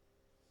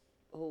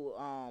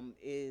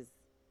is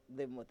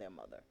living with their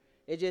mother.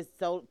 It just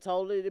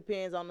totally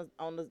depends on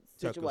the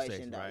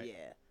situation, though. Right?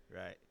 Yeah.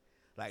 Right.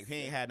 Like he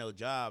ain't had no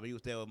job. He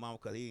was there with mom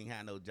because he ain't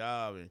had no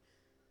job. And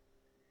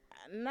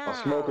No.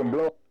 Smoking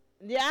blow.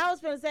 Yeah, I was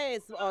gonna say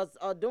it's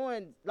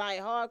doing like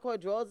hardcore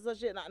drugs or some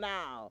shit.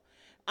 No,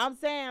 I'm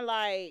saying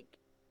like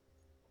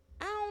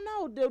I don't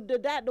know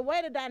the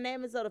way the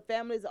dynamics of the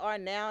families are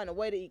now and the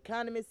way the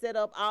economy set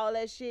up, all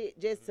that shit.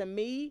 Just to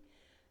me,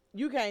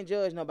 you can't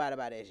judge nobody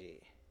by that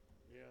shit.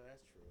 yeah,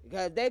 that's true.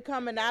 Because they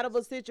coming out of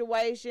a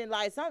situation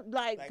like some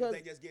Like cause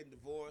if they just getting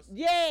divorced.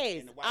 yes,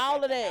 And the wife all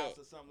got of the that. house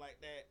or something like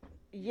that.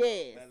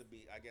 Yes.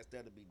 I guess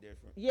that'll be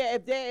different. Yeah,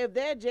 if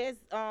they're just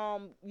I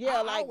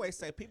like always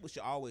say people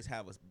should always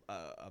have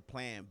a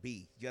plan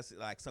B, just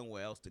like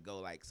somewhere else to go,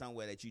 like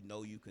somewhere that you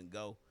know you can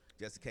go,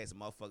 just in case a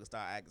motherfucker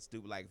start acting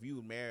stupid. Like if you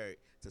were married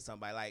to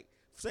somebody, like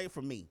say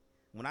for me,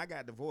 when I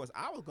got divorced,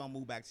 I was gonna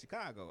move back to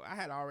Chicago. I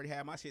had already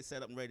had my shit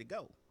set up and ready to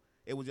go.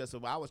 It was just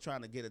I was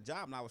trying to get a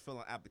job and I was filling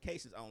out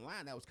applications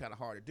online. That was kind of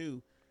hard to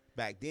do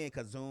back then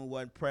because Zoom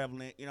wasn't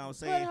prevalent. You know what I'm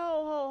saying? But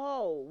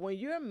ho. When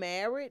you're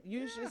married,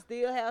 you should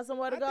still have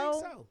somewhere to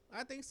go.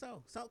 I think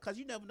so. So, because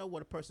you never know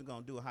what a person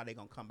gonna do or how they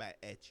gonna come back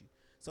at you.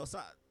 So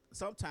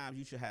sometimes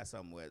you should have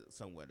somewhere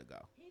to go.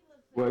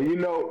 Well, you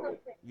know,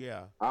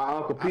 Yeah. our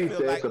Uncle I P feel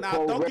said like,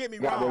 suppose don't get me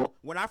got wrong.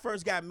 When I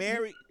first got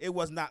married, it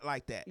was not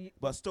like that.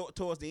 But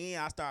towards the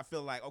end, I started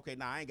feeling like, okay,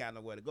 now I ain't got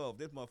nowhere to go. If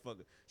this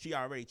motherfucker, she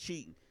already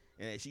cheating,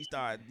 and she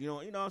started, you know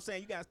what I'm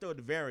saying? You got to throw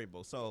the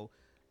variable. So,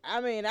 I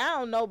mean, I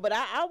don't know, but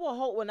I will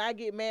hope when I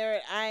get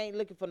married, I ain't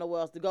looking for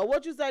nowhere else to go.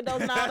 What you say,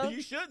 Donata?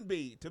 you shouldn't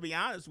be, to be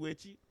honest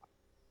with you.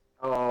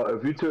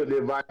 if you took the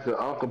advice of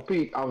Uncle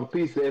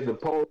P said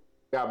suppose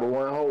got but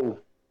one hole.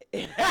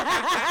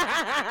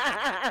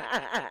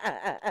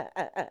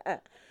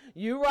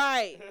 You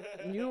right.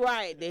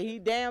 That he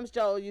damn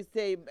sure you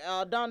say,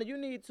 Donna, you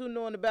need two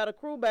new in the better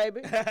crew,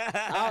 baby.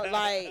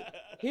 Like,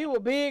 he was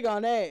big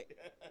on that.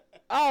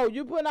 Oh,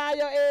 you putting all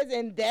your eggs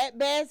in that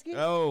basket?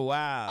 Oh,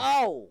 wow.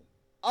 Oh,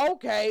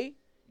 okay.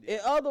 In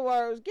other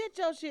words, get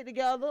your shit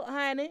together,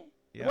 honey.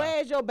 Yeah.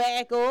 Where's your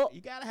backup?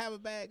 You got to have a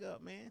bag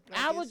up, man.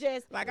 I was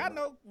just... Like, I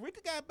know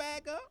Rika got a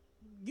bag up.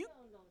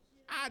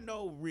 I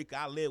know Rika.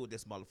 I live with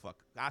this motherfucker.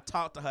 I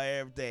talk to her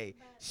every day.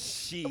 If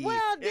she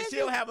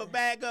don't have a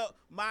bag up,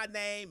 my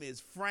name is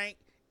Frank.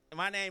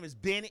 My name is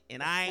Bennett,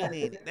 and I ain't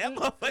in it. That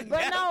motherfucker. But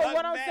got no,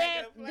 what I'm bag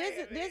saying, up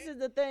playing, this is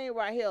the thing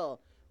right here.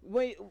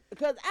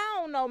 Because I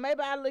don't know, maybe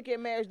I look at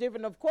marriage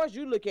different. Of course,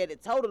 you look at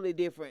it totally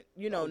different,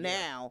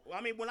 now. Well,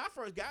 I mean, when I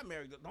first got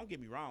married, don't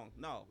get me wrong.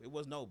 No, it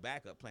was no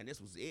backup plan.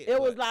 This was it. It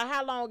was like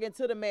how long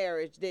into the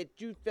marriage that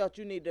you felt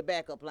you needed a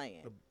backup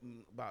plan?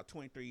 About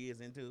 23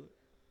 years into it.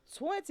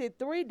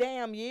 23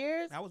 damn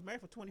years? I was married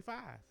for 25.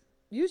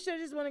 You should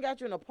just went and got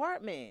you an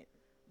apartment.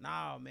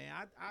 No, man.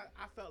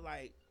 I felt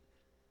like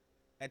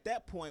at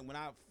that point when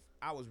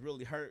I was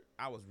really hurt,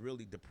 I was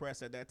really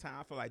depressed at that time.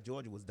 I felt like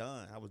Georgia was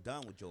done. I was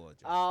done with Georgia.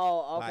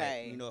 Oh,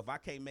 okay. Like, if I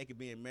can't make it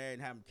being married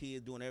and having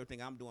kids, doing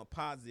everything I'm doing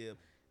positive,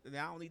 then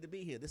I don't need to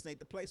be here. This ain't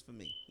the place for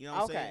me. You know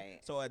what I'm saying?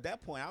 So at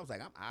that point, I was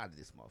like, I'm out of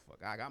this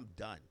motherfucker. Like, I'm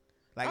done.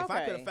 Like, if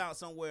I could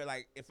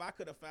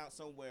have found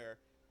somewhere,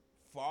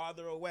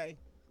 farther away,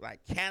 like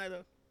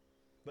Canada,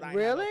 but I ain't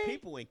have no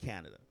people in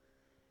Canada.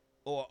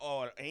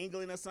 Or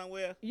England or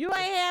somewhere. You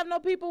ain't have no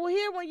people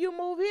here when you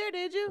moved here,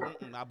 did you?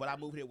 Nah, but I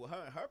moved here with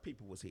her, and her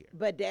people was here.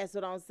 But that's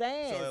what I'm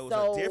saying. So it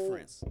was a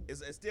difference.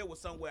 It still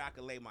was somewhere I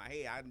could lay my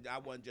head. I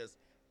wasn't just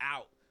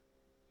out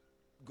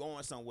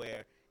going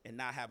somewhere and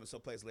not having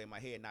some place to lay my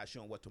head, not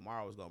showing what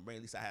tomorrow was going to bring.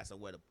 At least I had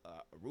somewhere a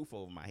roof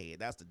over my head.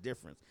 That's the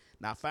difference.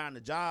 Now, finding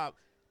a job,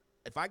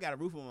 if I got a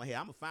roof over my head,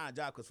 I'm going to find a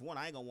job because, for one,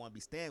 I ain't going to want to be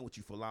staying with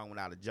you for long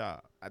without a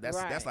job.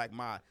 That's like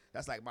my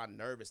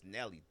nervous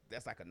Nelly.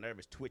 That's like a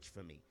nervous twitch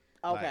for me.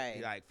 Okay.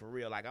 Like for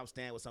real, like I'm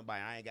staying with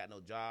somebody, I ain't got no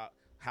job,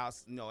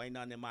 house, ain't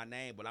nothing in my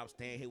name, but I'm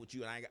staying here with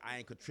you, and I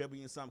ain't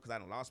contributing something because I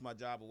done lost my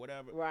job or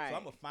whatever. Right. So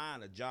I'm gonna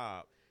find a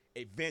job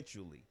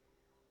eventually.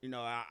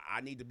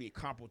 I need to be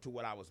comparable to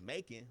what I was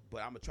making,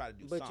 but I'm gonna try to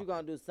do something. But you're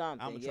gonna do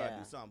something. I'm gonna try to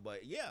do something.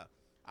 But yeah,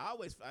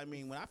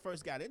 when I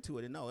first got into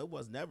it, it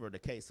was never the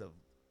case of,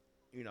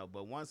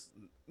 but once,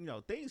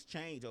 things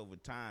change over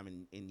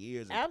time and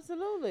years.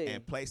 Absolutely.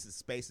 And places,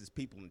 spaces,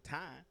 people, and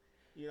time.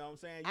 You know what I'm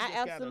saying?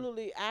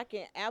 I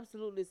can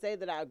absolutely say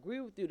that I agree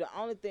with you. The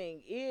only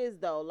thing is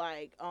though,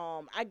 like,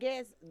 I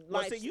guess,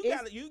 like, you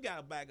got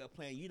a backup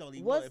plan. You don't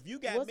even know if you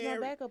got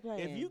married. My backup plan?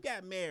 If you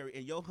got married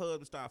and your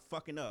husband start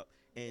fucking up,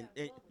 and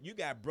you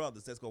got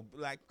brothers that's gonna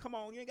like, come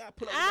on, you ain't gotta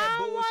put up with that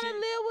bullshit. I don't want to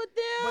live with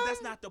them. But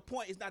that's not the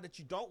point. It's not that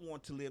you don't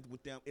want to live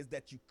with them. It's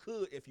that you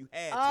could if you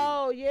had to.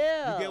 Oh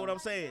yeah. You get what I'm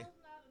saying?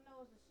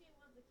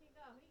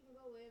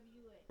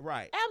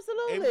 Right.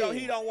 Absolutely. Even though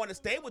he don't want to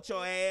stay with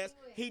your ass,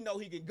 he know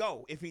he can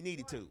go if he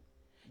needed to.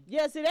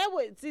 Yeah, that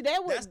would That's the they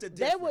would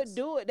difference.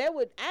 do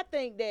it. I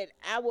think that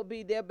I would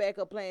be their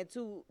backup plan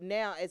too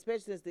now,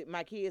 especially since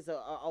my kids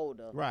are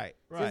older. Right.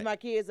 Since my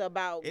kids are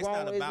about it's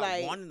grown, not it's about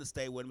like wanting to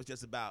stay with him. It's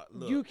just about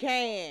look. You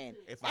can.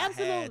 If I had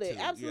to,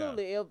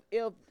 absolutely. Yeah.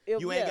 If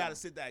you ain't gotta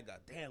sit there and go,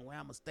 damn, where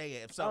I'm gonna stay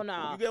at? If so, oh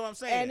no. You get what I'm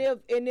saying?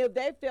 And if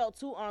they felt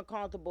too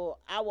uncomfortable,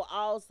 I would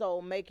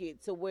also make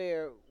it to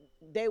where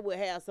they would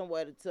have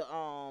somewhere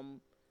to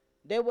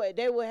They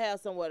would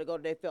have somewhere to go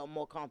that they felt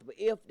more comfortable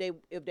if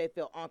they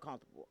felt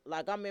uncomfortable.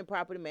 Like, I'm in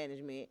property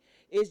management.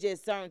 It's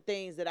just certain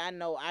things that I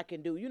know I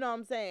can do. You know what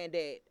I'm saying?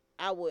 That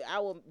I would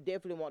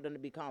definitely want them to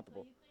be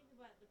comfortable. So you think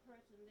about the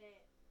person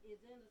that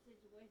is in a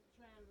situation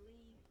trying to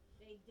leave,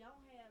 they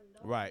don't have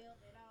no right.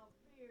 help at all,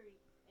 period.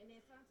 And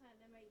then sometimes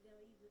they make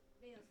them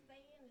they'll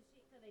stay in the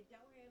shit because they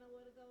don't have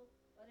nowhere to go,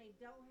 or they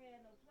don't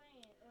have no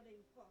plan, or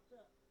they fucked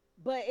up.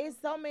 But it's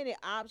so many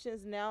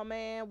options now,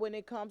 man, when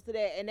it comes to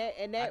that. And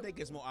that I think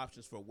it's more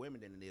options for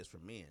women than it is for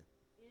men.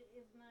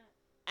 It's not.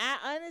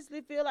 I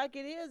honestly feel like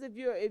it is if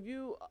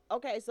you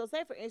okay, so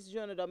say for instance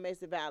you're in a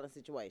domestic violence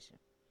situation.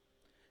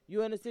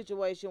 You're in a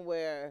situation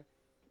where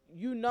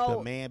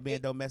the man being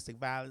domestic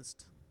violence.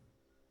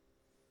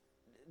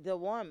 The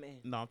woman.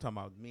 No, I'm talking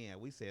about men.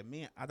 We said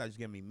men. I thought you was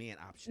giving me men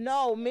options.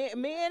 No,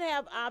 men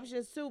have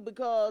options too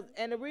because,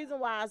 and the reason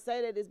why I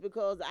say that is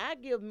because I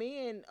give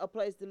men a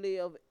place to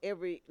live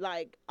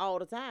all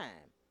the time.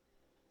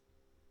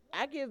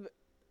 I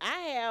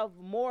have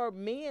more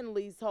men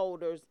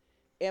leaseholders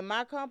in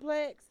my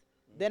complex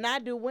than I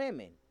do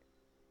women.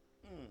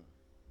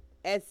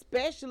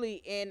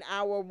 Especially in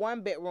our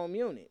 1-bedroom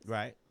units.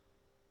 Right.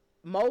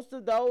 Most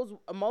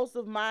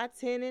of my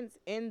tenants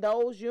in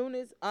those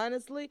units,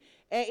 honestly,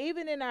 and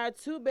even in our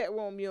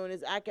 2-bedroom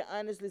units, I can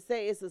honestly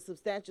say it's a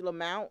substantial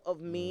amount of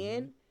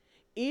men.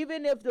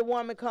 Even if the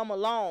woman come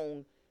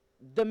along,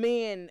 the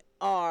men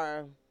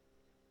are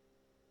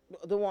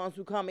the ones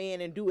who come in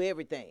and do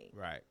everything.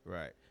 Right.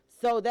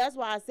 So that's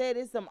why I said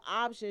it's some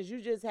options.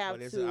 You just have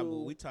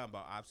to. We talking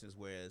about options,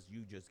 whereas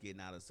you just getting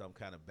out of some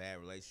kind of bad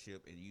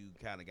relationship and you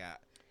kind of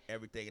got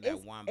everything in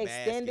that one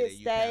basket. And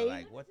you kind of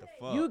like, what the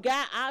fuck? You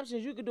got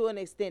options. You could do an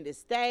extended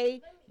stay.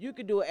 You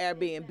could do an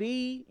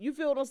Airbnb. You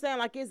feel what I'm saying?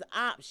 Like it's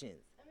options.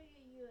 Let me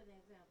give you an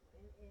example.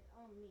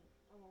 On me,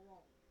 I'm a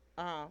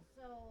woman.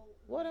 So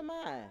what am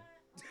I?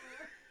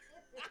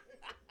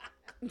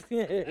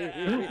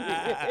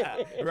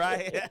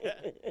 Right. So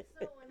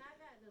when I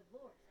got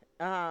divorced,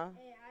 and I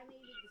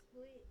needed to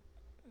split,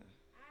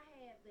 I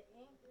had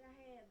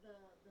the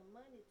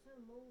money to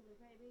move and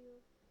pay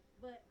bills,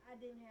 but I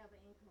didn't have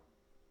an income.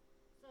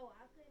 So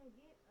I couldn't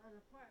get an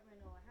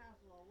apartment or a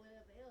house or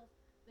whatever else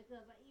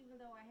because even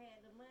though I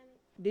had the money.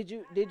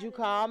 Did you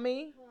call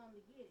me?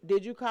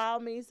 Did you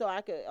call me so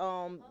I could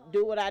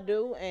do what I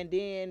do and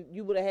then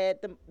you would have had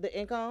the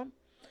income?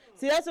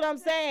 See, that's what I'm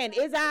saying.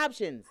 It's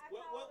options.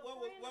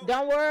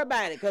 Don't worry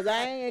about it, because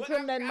I ain't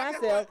incriminating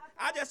myself.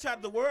 I just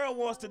tried. The world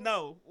wants to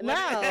know. No.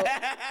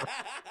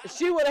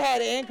 She would have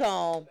had an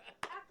income.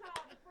 I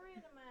called a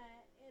friend of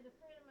mine, and the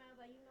friend of mine was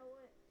like, you know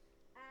what?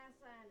 I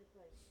signed it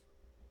for you.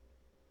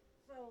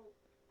 So,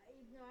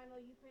 even though I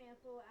know you paying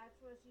for it, I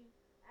trust you.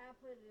 I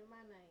put it in my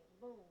name.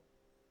 Boom.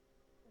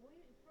 We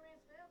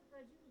friends forever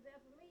because you was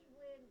there for me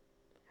when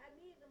I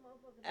needed the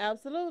motherfucker.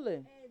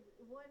 Absolutely. And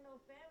wasn't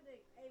no family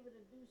able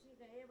to do shit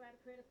because everybody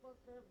credit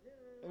fucked up.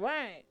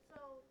 Right.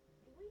 So,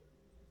 we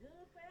good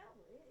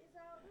forever. It's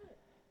all good.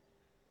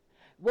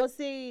 Well,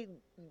 see,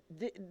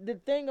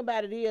 the thing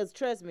about it is,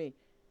 trust me,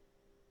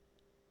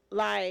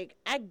 like,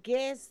 I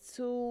guess,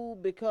 too,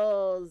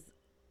 because,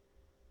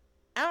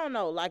 I don't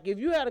know, like, if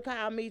you had to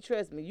call me,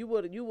 trust me, it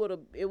would have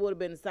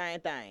been the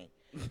same thing.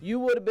 You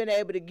would have been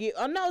able to get,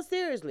 oh, no,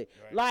 seriously.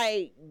 Right.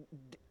 Like,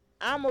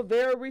 I'm a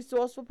very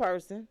resourceful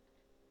person,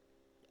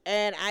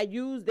 and I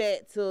use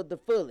that to the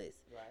fullest.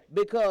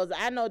 Because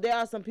I know there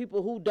are some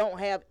people who don't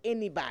have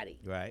anybody.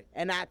 Right.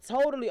 And I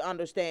totally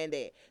understand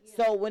that. Yeah.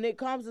 So when it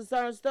comes to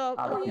certain stuff,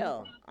 I'm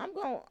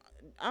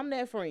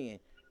that friend.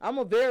 I'm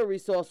a very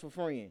resourceful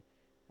friend.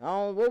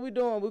 What we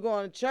doing? We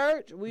going to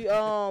church. We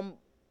going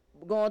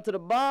to the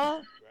bar.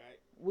 Right.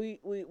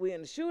 We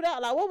in the shootout.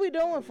 Like, what we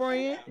doing,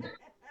 friend?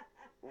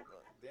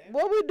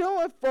 What we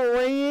doing,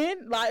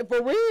 friend? Like,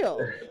 for real.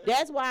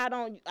 That's why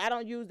I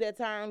don't use that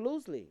term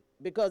loosely.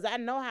 Because I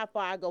know how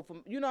far I go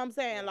from, you know what I'm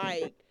saying?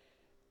 Like,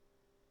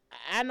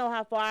 I know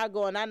how far I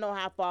go, and I know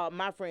how far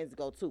my friends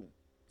go, too.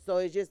 So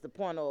it's just the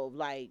point of,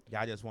 like...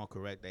 Y'all just won't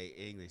correct their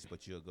English,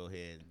 but you'll go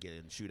ahead and get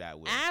in the shootout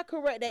with I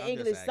correct their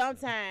English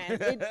sometimes,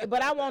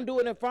 but I won't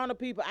do it in front of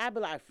people. I be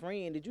like,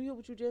 friend, did you hear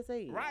what you just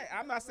said? Right.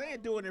 I'm not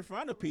saying do it in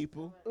front of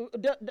people.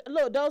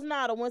 Look, those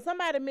not when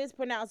somebody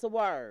mispronounce a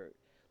word,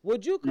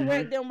 would you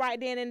correct them right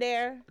then and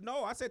there?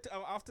 No, I said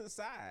off to the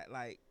side,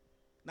 like,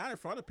 not in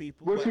front of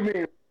people. What you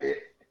mean?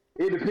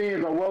 It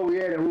depends on what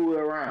we at and who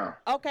we're around.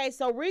 Okay,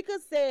 so Rika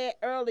said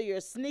earlier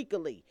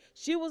sneakily.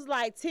 She was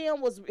like Tim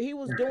was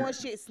doing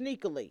shit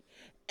sneakily.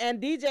 And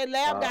DJ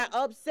Lab got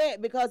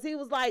upset because he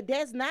was like,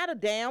 that's not a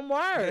damn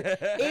word.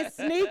 It's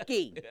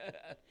sneaky.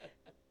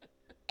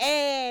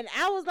 And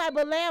I was like,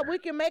 but Lab, we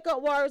can make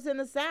up words in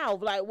the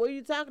South. Like, what are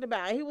you talking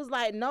about? And he was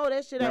like, no,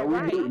 that shit ain't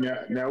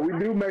right. Now, we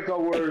do make up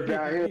words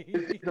down here.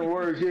 It's the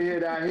words you hear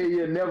down here,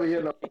 you'll never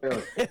hear no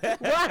else.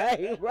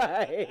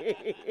 Right.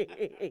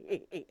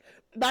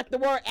 Like the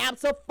word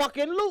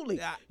abso-fucking-lutely.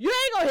 You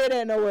ain't gonna hear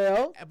that nowhere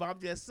else. But I'm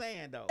just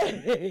saying, though.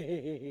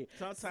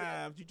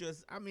 Sometimes you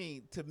just,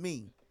 to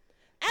me,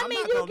 I'm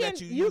not gonna let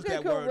you use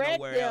that word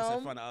nowhere else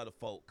in front of other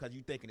folk because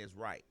you thinking it's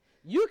right.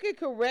 You can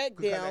correct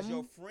them. Because as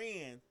your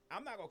friend,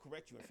 I'm not going to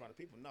correct you in front of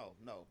people. No.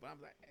 But I'm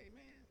like, hey,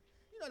 man,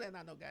 you know that's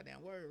not no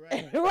goddamn word,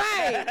 right?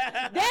 Right.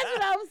 That's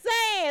what I'm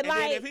saying. And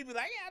like, then if people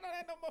like, yeah, I know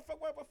that no motherfucker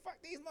word, but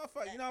fuck these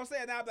motherfuckers. You know what I'm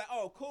saying? Now I'm like,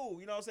 oh,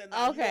 cool. You know what I'm saying?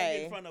 Now you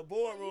get in front of the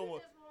boardroom. You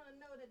just want to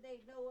know that they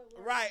know what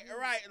we're right.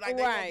 Like,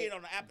 they going to get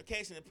on the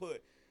application and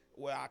put,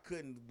 well, I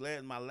couldn't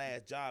land my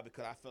last job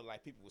because I felt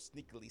like people were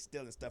sneakily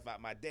stealing stuff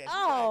out my desk.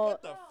 Oh,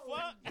 like, what the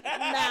fuck?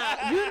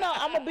 Nah, you know,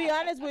 I'm gonna be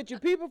honest with you.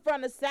 People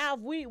from the South,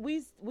 we're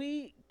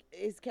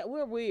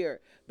weird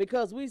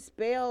because we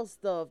spell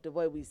stuff the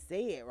way we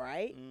say it,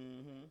 right?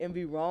 Mm-hmm. And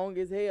be wrong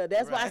as hell.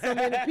 That's why so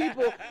many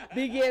people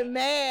be getting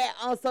mad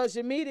on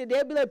social media.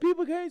 They'll be like,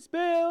 people can't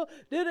spell.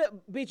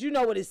 Bitch, you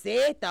know what it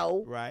said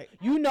though. Right.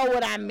 You know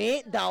what I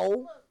meant though.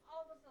 Look,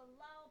 Officer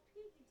Law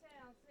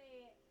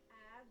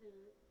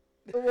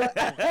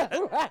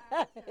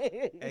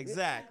Right.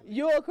 Exactly.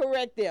 You'll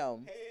correct them.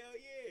 Hell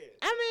yeah.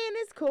 I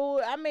mean, it's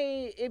cool. I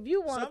mean, if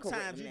you want to correct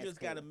Sometimes them, you that's just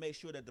got to cool. make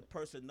sure that the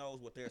person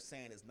knows what they're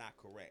saying is not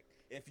correct.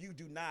 If you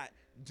do not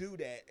do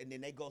that and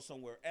then they go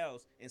somewhere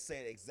else and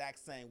say the exact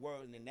same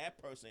word, and then that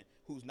person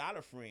who's not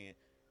a friend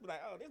be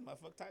like, oh, this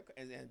motherfucker type,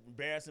 and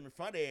embarrass him in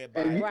front of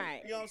everybody. And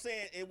Right. You know what I'm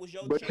saying? It was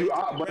your But chance you, to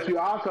but correct you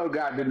also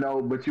got to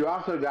know. But you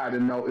also got to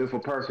know if a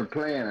person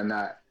playing or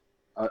not.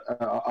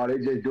 Are they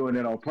just doing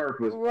it on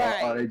purpose?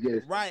 Right. Or are they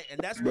just Right, and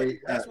that's They, where you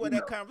that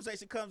know.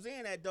 conversation comes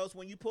in at, those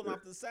when you pull them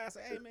off to the side, say,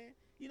 hey man,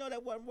 you know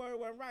that one word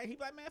wasn't right. He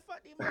be like, man,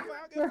 fuck these motherfuckers, I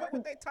don't give a fuck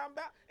what they talking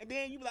about. And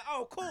then you be like,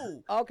 oh,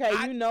 cool. Okay,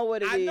 you know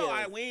what it is. I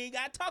know, we ain't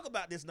gotta talk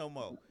about this no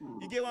more.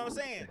 You get what I'm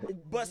saying?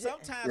 But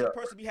sometimes Yeah. a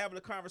person be having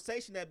a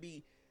conversation that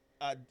be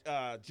a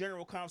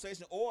general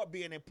conversation or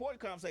be an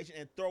important conversation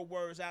and throw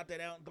words out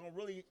that don't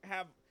really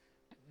have,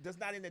 that's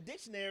not in the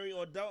dictionary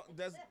or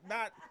does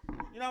not,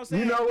 you know what I'm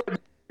saying? You know what?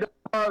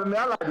 I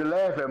like to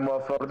laugh at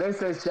motherfuckers. They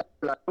say shit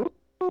like,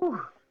 ooh,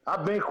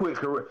 I've been quick.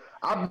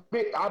 I've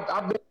been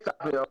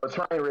stopping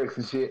train wrecks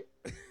and shit.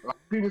 Like,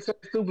 people say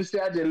stupid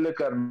shit, I just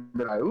look at them and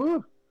be like,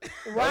 ooh.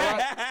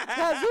 Right.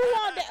 Cause who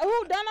want that?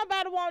 Who don't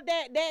nobody want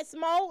that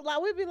smoke? Like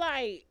we be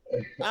like,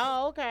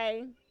 oh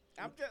okay.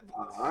 I'm just,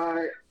 All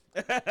right.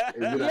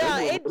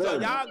 Yeah, so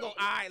y'all go, all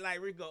right, like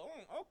Rico,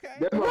 okay.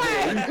 That's what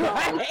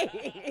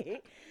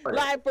Right.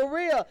 Like for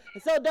real.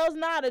 So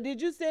Nada,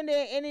 did you send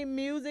in any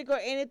music or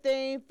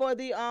anything for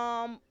the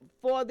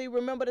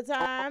Remember the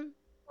Time?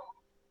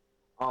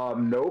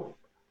 Nope.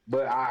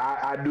 But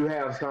I do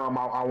have some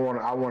I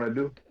wanna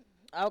do.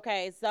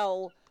 Okay,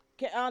 so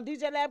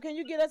DJ Lab, can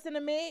you get us in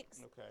the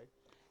mix? Okay.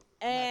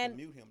 And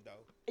mute him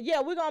though.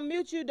 yeah, we're gonna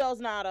mute you,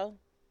 Nada.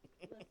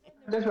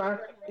 That's fine.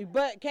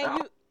 But can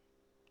you?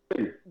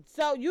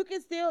 So you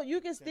can still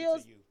stay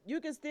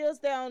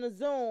on the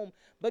Zoom,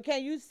 but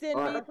can you send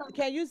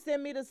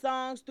me the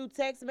songs through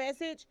text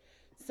message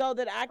so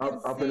that I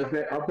can see?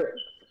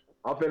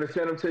 I'm finna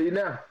send them to you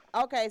now.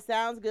 Okay,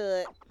 sounds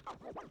good.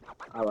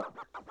 All right.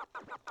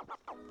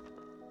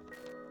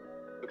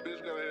 The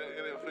bitch got an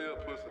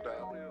NFL pussy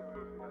down.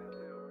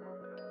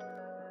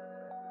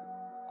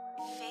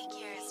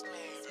 Figures,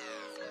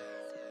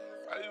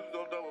 I used to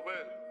go double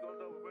back.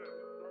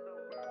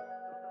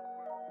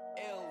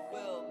 Ill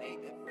will make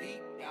the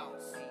beat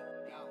bounce.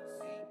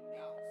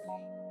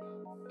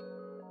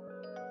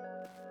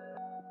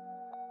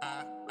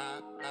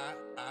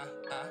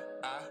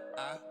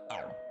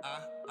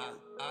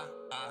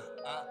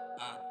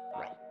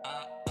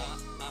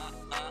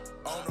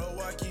 I don't know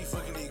why I keep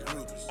fucking these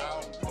groupies.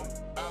 I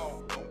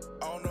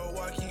don't know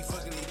why I keep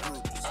fucking these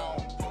groupies. I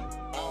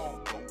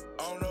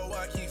don't know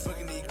why I keep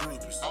fucking these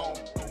groupies. I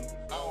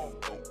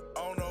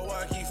don't know why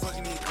I keep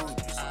fucking these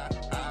groupies.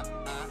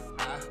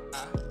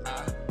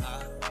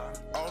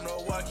 I don't know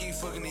why I keep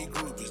fucking these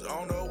groupies. I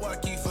don't know why I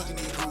keep fucking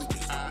these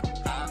groupies.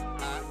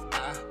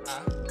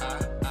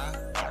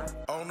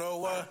 I don't know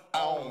why.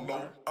 I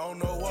don't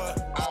know why.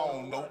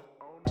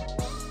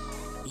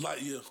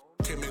 Lightyear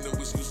came in with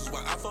excuses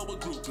why I fuck with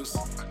groupies.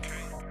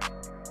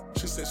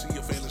 She said she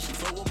a fan and she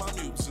fuck with my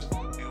music.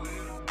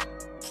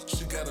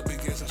 She got a big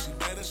ass and she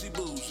bad and she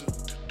bougie.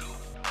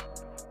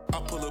 I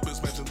pull up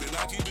his match and then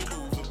I keep it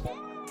moving.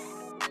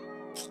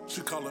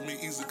 She calling me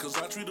easy cause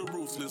I treat her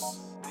ruthless.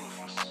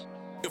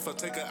 If I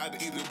take her out to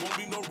eat, it won't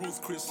be no Ruth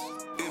Chris.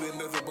 It ain't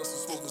nothing but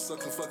some smoking,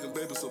 sucking, fucking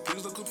baby, so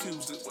please don't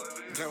confuse it.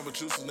 Got my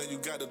juices, now you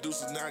got the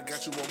deuces, now I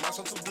got you on my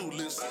to-do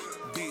list.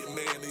 Big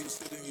man, and you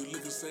sitting, you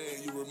looking sad,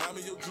 you remind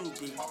me of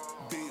drooping.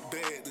 Big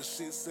bad, the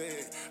shit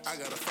sad, I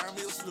gotta find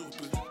me a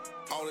Snoopy.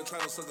 All they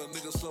trying to suck a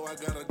nigga slow, I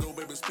gotta go,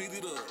 baby, speed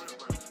it up.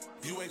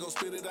 You ain't gon'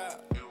 spit it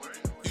out,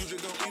 you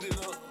just gon' eat it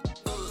up.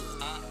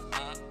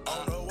 I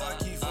don't know why I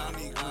keep fucking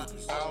these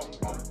groupies. I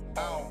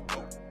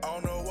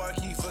don't know why I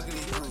keep fucking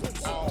these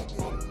groupies. I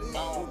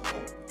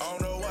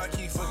don't know why I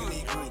keep fucking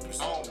these groupies.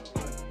 I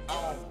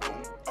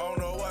don't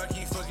know why I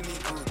keep fucking these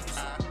groupies. I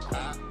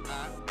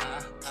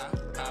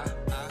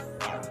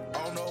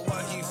don't know why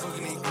I keep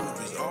fucking these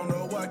groupies. I don't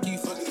know why I keep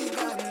fucking these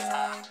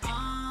groupies.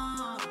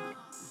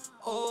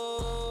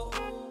 Oh,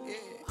 yeah.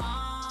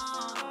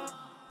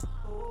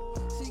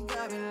 She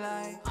got me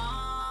like,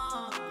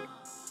 oh,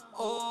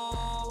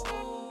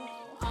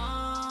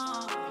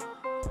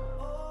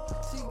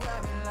 she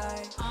got me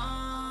like,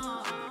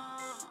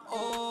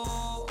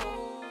 oh,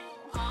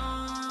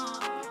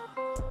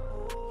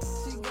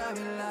 she got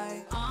me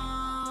like,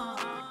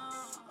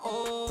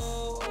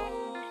 oh,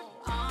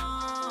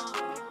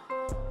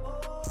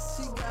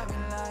 she got me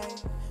like,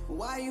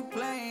 why you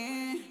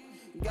playing?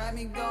 Got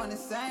me going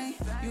insane.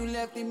 You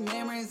left the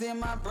memories in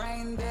my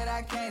brain that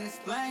I can't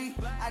explain.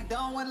 I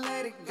don't wanna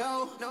let it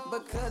go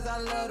because I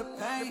love the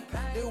pain.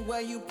 The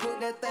way you put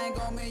that thing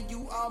on me,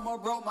 you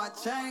almost broke my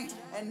chain.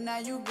 And now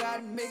you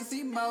got mixed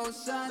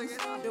emotions.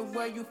 The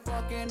way you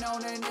fucking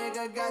on a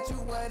nigga got you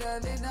wetter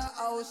than the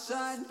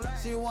ocean.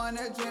 She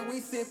wanna drink,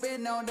 we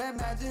sipping on that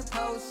magic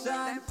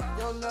potion.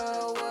 Your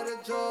love, what a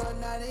joy,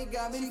 now they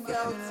got me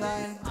going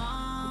like,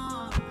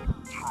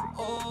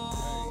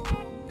 oh.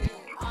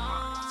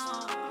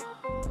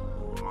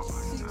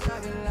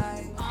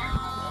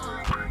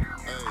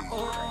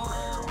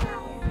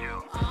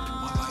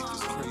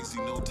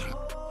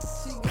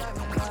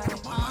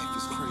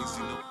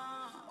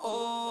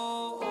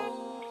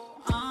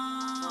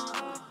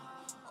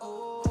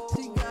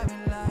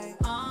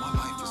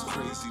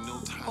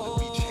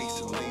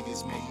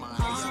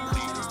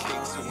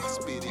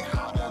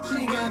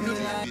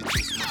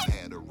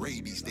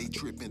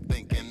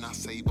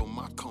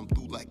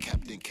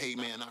 K,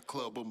 man, I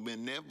club them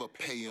and never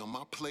pay them.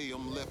 I play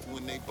them left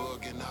when they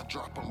bug and I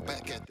drop them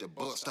back at the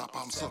bus stop.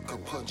 I'm sucker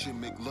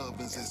punching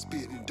McLovins and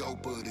spitting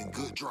doper than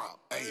good drop.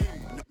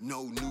 Ayy,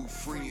 no new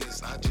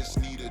friends, I just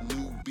need a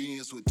new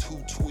Benz with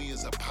 2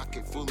 twins, a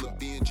pocket full of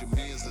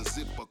Benjamins, a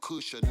zipper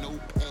cush, a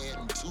notepad,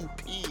 and 2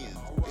 pens.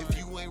 If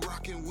you ain't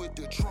rocking with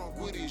the trunk,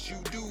 what is you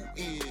doing?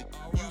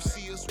 You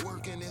see us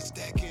working and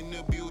stacking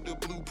to build a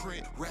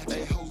blueprint.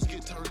 Ratchet hoes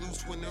get turned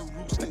loose when the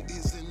rooster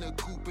is in the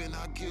coop, and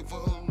I give her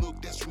a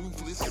look that's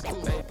ruthless.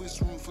 Pull up,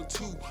 it's room for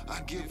 2. I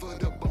give her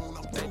the bone,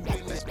 I'm through,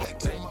 then it's back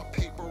to my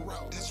paper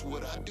route. That's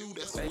what I do,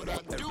 that's what I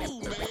do,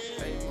 man.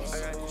 I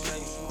got the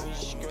chase, we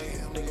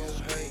straight, they gon'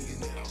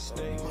 hate.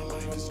 Stay, my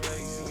life is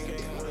lazy, we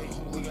can't wait,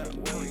 we gotta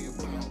wait.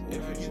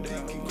 If it's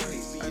down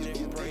crazy, I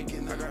just break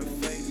it, I got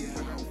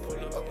faith.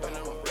 Pull up and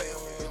I'm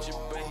with your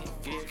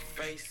bait, get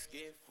face.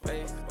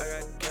 Hey, I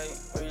got cake,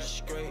 we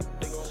straight,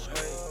 they gon'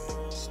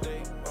 hate.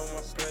 Stay on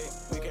my plate,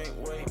 we can't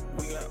wait,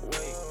 we got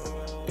wait.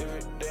 If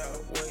it down,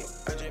 wait,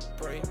 I just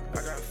break, I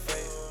got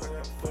faith.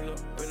 Pull up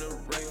in a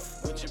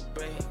Wraith with your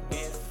bait,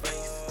 get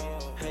face.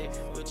 Hey,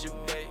 with your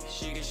bait,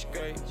 she get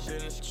straight,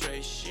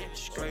 straight shit,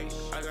 straight.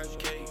 I got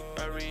cake,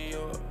 I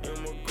re-up,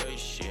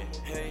 immigration.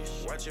 Hey,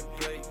 watch it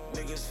play,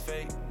 niggas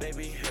fake, they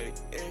be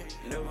hating.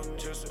 Never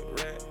trust a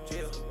rat,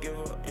 yeah, give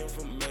her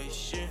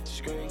information.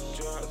 Straight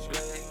drop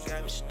black,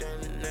 got me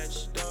standing at the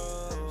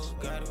stove.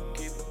 Gotta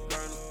keep it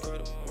burning,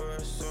 cause the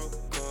world so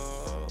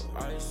cold.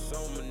 Ice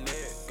on my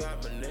neck,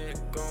 got my neck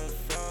on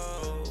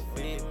flow.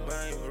 Big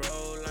bang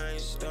roll, I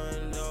ain't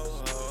stunning no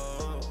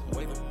hoe.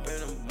 Wake up in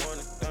the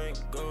morning, thank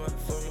God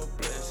for my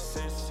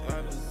blessings.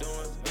 I've been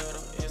doing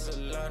better, it's a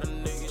lot of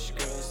niggas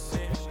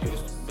stressing.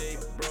 Used to be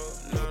broke,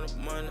 now the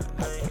money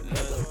ain't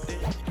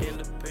nothing.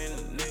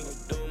 Independent nigga,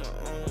 do my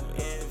own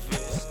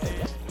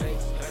investing. I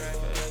got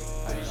hate,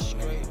 I be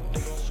straight,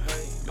 they gon'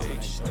 hate.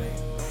 Bitch, stay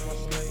on my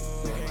plate,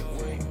 we can't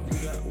wait, we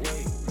got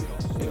wait.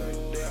 Every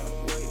day I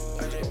wait,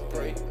 I just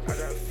break, I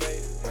got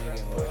faith.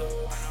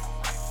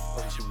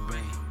 What you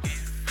mean?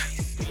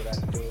 Do what I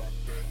do.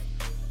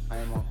 I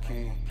am on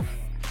king,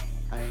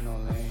 I ain't no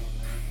lame.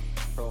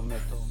 Pro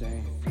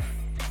Methazine,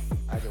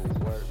 I just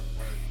work,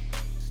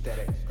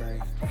 static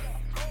green.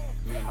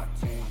 Me and my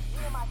team,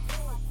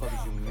 what do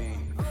you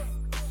mean?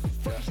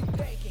 Fuck is you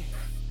thinking?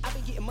 I've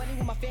been getting money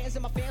with my fans,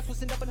 and my fans will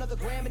send up another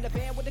gram in the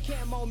van with a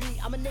cam on me.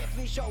 I'm a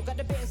Netflix show, got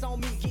the bands on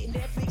me. Getting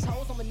Netflix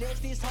hoes, I'm a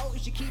Netflix hoe. You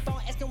should keep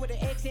on asking where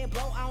the X and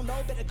blow. I don't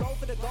know, better go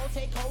for the goal.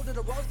 Take hold of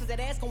the ropes, cause that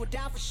ass going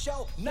down for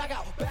show. Knock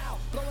out, bow,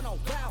 blowing on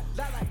wow.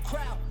 Loud like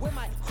crowd, with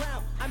my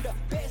crown. I'm the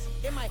best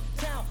in my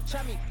town.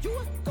 Try me, you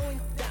are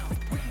going down.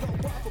 We can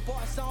go bar for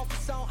bar, song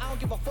for song. I don't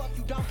give a fuck,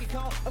 you Donkey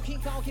Kong. I'm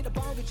King Kong, hit a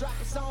bong and drop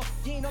a song.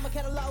 You ain't know my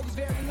catalog is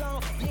very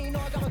long. You ain't know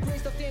I got my green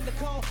stuff in the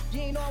cone.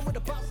 You ain't know I'm with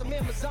the boss, I'm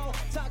in my zone.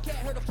 Talk cat,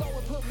 heard the flow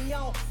and put me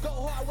on. Go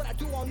hard, what I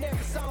do on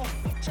every song.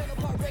 Trailer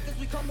Park Records,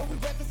 we come when we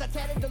records. I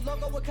tatted the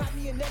logo, it caught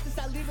me a necklace.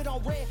 I leave it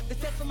on red. The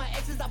text for my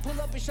exes, I pull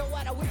up and show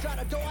out. I withdraw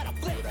the door, I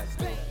flip.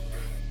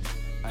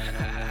 I ain't no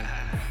lame.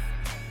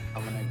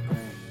 I'm on that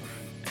green.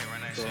 Hey,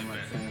 run that Throw shit my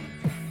back. team.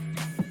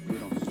 We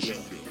don't slip.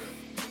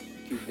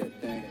 Keep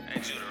that thing. Hey,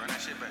 Judah, run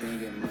that shit back. We ain't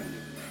get money.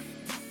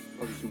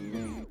 What do you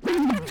mean?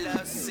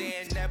 Love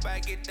saying that I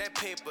get that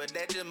paper,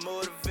 that just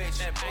motivation.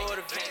 That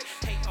motivation.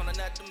 Hate on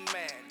another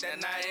man, that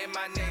not in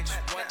my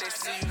nature. Once they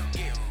see you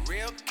get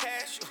real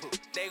cash,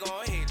 they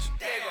gon' hit you.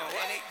 They gon'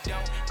 and they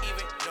don't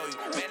even know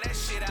you. Man, that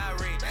shit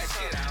outrageous. That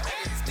shit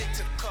outrageous. Stick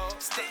to the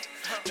code, stick.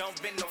 Don't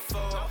bend no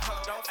fold.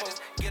 Don't fold.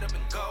 Get up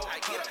and go.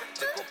 I get up,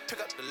 just go pick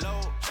up the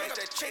load.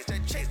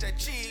 Chase that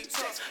cheese.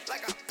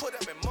 Like I put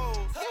up in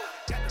moves.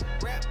 Got the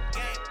rap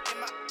game in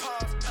my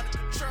paws under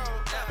control.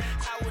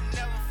 I would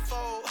never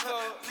fold.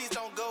 Please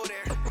don't go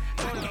there.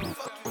 Don't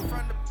fuck you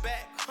from the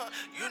back.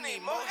 You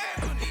need more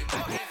hair.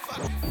 Fuck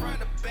you from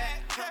the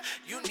back.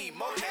 You need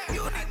more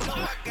hair. I know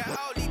I got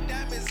all these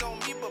diamonds on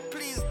me, but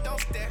please don't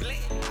stare.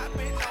 I've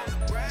been on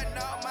the grind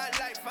all my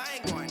life. I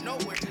ain't going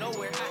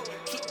nowhere. I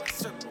keep my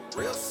circle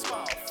real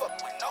small.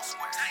 Fuck with no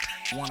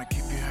square. Wanna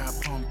keep your heart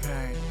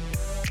pumping,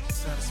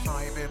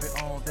 satisfy you, baby,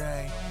 all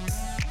day.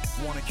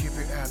 Wanna keep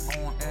it at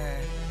on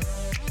air,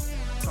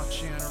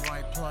 touch you in the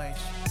right place,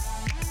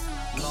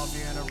 love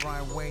you in the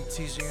right way,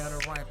 tease you in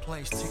the right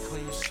place, tickle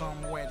you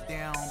somewhere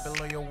down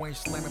below your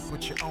waist limit,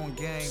 put your own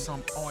game.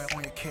 Some oil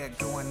on your kick,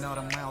 do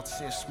another mouth,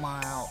 see a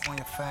smile on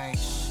your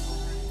face.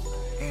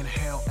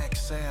 Inhale,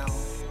 exhale,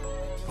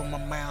 put my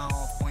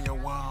mouth on your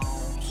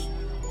walls.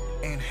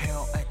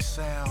 Inhale,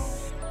 exhale.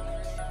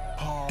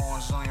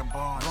 Pause on your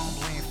bar.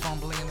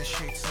 Fumbling the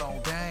sheets all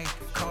day.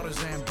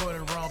 Cutters and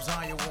butter rubs,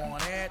 how you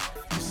want it.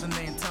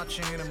 Listening,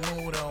 touching in the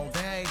mood all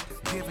day.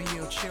 Giving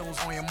you chills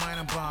on your mind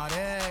and body.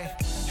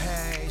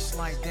 Hey,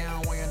 slide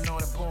down when you're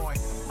not a boy.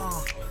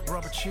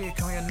 Rub a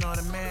cheek on your not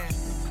a man.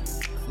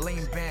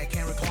 Lean back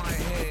and recline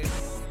your head.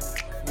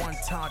 One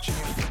touch and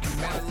you're freaking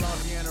mad.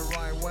 Love you in the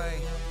right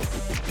way.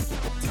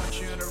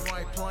 Touch you in the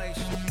right place.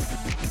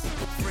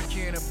 Freak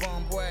you in a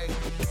bum way.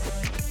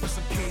 Put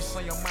some peace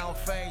on your mouth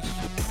face.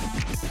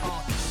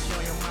 Kiss you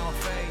on your mouth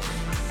face.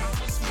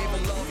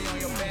 Even love you on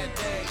your bad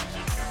day.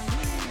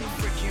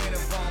 Freak you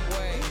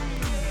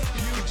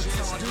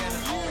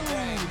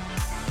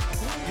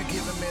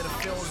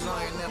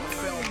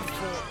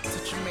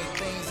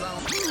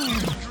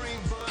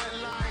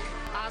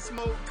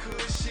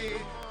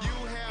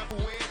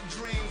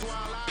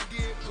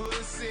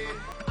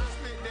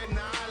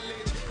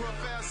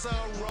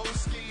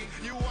Swarovski.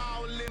 You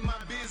all in my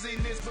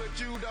business, but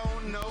you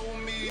don't know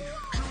me.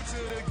 True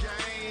to the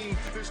game,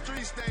 the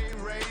streets they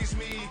raise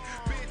me.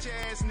 Bitch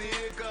ass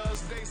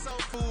niggas, they so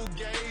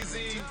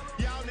fugazi.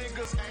 Y'all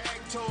niggas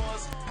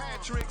actors,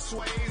 Patrick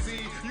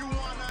Swayze. You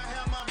wanna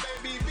have my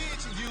baby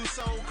bitch, you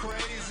so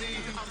crazy.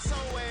 I'm so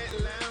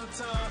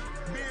Atlanta,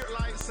 beard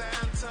like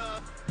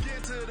Santa.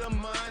 Get to the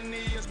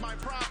money, it's my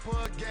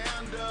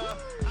propaganda.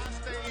 I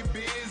stay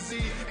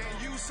busy,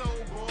 and you so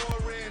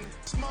boring.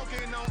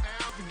 Smoking on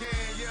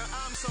Afghan, yeah,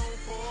 I'm so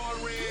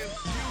foreign.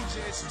 You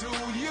just do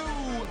you,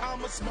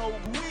 I'ma smoke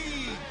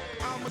weed.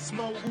 I'ma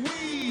smoke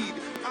weed,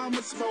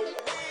 I'ma smoke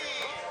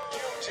weed.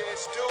 You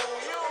just do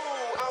you,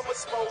 I'ma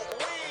smoke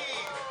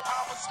weed.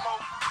 I'ma smoke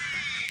weed.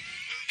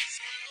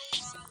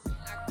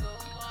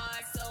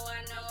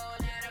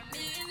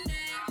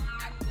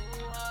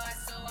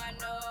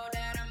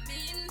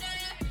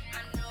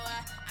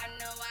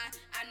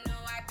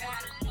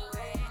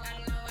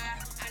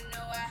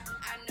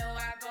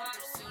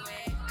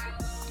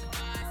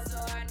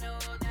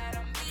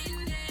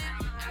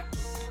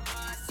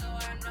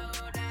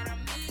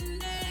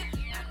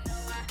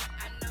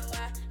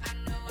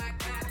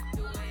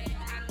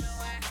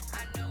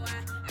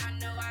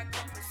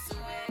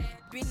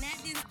 Been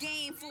at this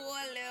game for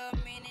a little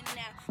minute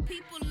now.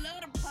 People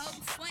love to poke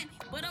fun,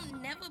 but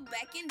I'm never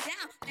backing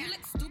down. You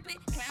look stupid,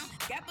 clown.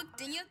 Got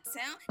booked in your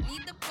town.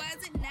 Need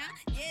deposit now.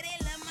 Yeah,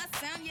 they love my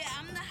sound. Yeah,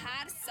 I'm the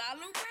hottest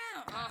all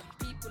around.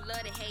 People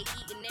love to hate,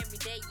 eating every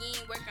day. You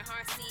ain't working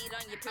hard, see it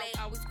on your plate.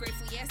 Always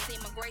grateful, yes, say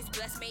my grace.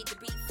 Bless made the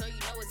beat, so you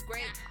know it's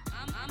great.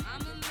 I'ma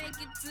make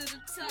it to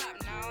the top.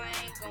 No, I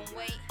ain't gon'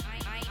 wait.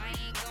 I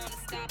ain't gonna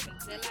stop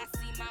until I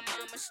see my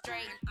mama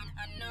straight.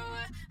 I know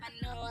I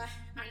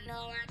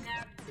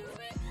gotta do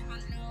it. I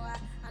know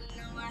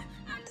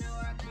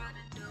I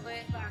gotta do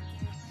it.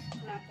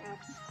 Black out.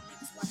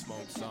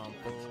 Smoke some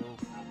food.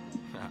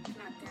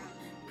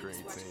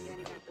 Great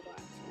team.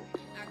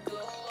 I go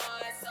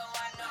hard, so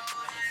I know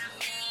what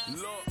I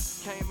mean. Look,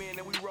 came in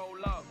and we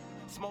roll up.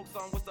 Smoke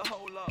some, what's the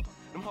hold up?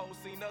 Them hoes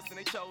seen us and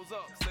they chose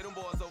up. Say them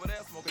boys over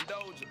there smoking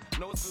Doja.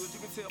 Know it's good, you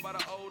can tell by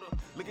the odor.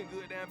 Looking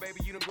good, damn baby,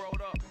 you done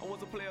growed up. I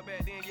was a player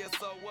back then, yes,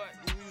 so what?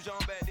 You was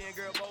young back then,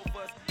 girl, both of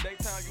us.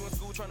 Daytime, you in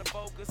school trying to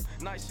focus.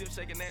 Night shift,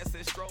 shaking ass,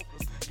 said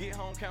strokers. Get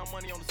home, count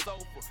money on the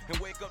sofa. And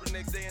wake up the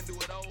next day and do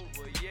it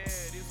over. Yeah,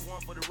 this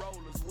one for the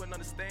rollers. Wouldn't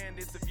understand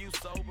this if you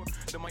sober.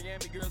 The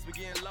Miami girls be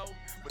getting low,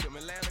 but them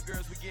Atlanta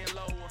girls be getting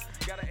lower.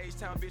 Got an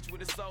H-Town bitch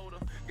with a soda.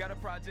 Got a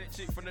project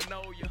chick from the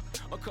Noya.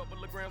 A couple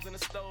of grams in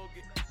the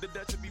stogie. The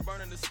Dutch will be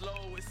burning the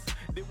slowest.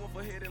 Did one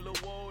for head and Lil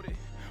Woody.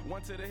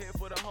 One to the head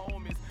for the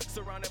homies.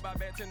 Surrounded by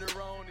bad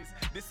tenderonis.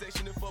 This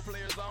section is for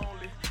players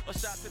only. A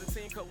shot to the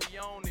team cause we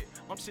own it.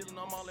 I'm chillin',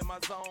 I'm all in my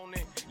zone.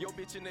 Yo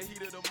bitch in the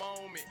heat of the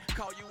moment.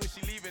 Call you when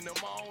she leave in the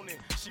morning.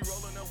 She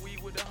rollin' up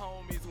weed with the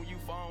homies. When you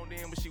phoned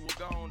in, but she was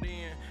gone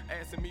then.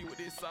 Asking me what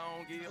this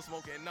song is.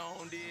 Smoking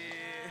on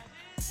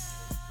this.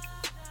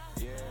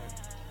 Yeah.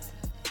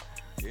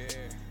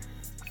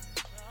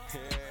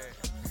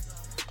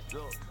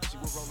 Look, she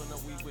was rolling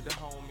up weed with the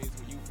homies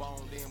when you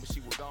phoned in, but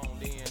she was gone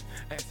then.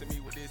 Asking me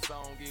what this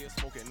song is,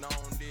 smoking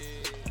on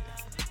this.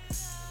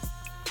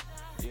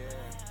 Yeah.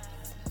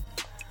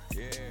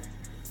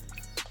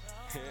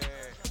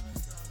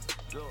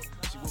 Look,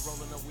 she was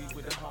rolling up weed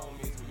with the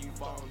homies when you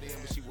phoned in,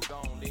 but she was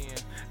gone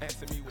then.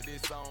 Asking me what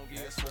this song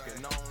is,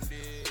 smoking on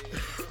this.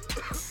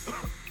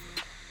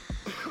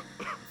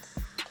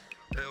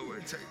 Hell,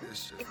 wait, take this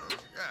shit, man.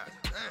 God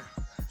damn.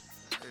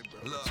 Hey, bro,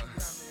 look. You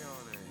got me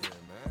on in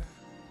here, man.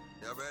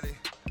 Y'all ready?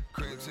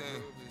 Cream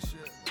team.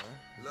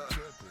 Look.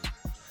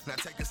 Now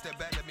take a step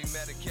back, let me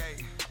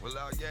medicate. Well,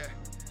 oh yeah.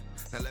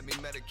 Now let me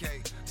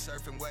medicate,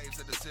 surfing waves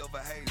of the silver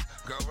haze.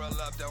 Girl, roll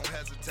up, don't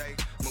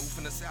hesitate. Move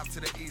from the south to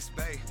the east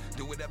bay.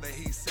 Do whatever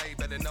he say,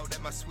 better know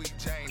that my sweet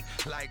Jane.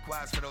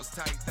 Likewise for those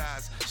tight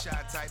thighs. Shy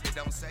type that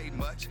don't say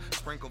much.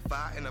 Sprinkle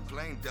fire in a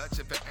plain Dutch.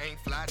 If it ain't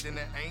fly, then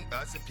it ain't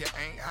us. If you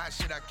ain't hot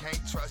shit, I can't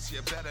trust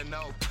you. Better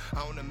know.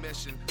 On a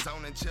mission,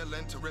 zoning,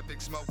 chillin',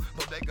 terrific smoke.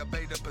 Bodega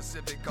Bay, the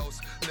Pacific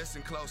Coast.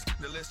 Listen close,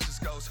 the list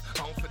just goes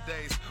on for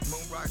days.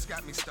 Moon rocks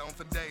got me stoned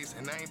for days,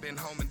 and I ain't been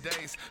home in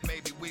days.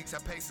 Maybe weeks. I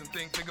pace and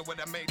think, figure what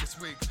I made this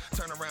week.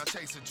 Turn around,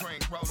 chase a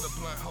drink, roll a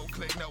blunt, whole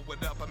click, know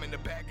what up. I'm in the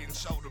bag and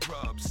shoulder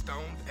rub,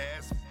 stoned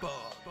as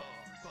fuck.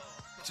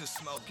 Just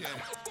smoking,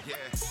 yeah.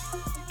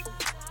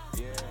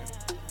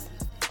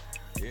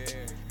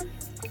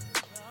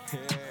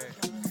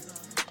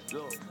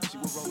 Look, she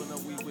was rolling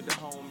up weed with the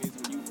homies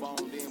when you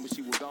phoned in, but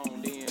she was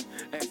gone then.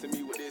 Asking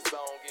me what this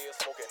song is,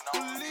 smoking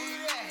on.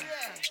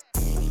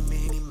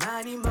 Many,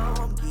 mighty, mo,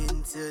 I'm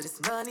getting to this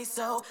money,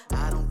 so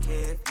I don't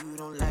care if you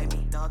don't like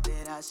me. Thought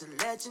that I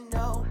should let you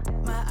know.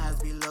 My eyes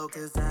be low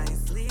cause I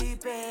ain't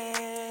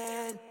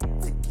sleeping.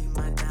 To keep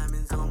my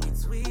diamonds on me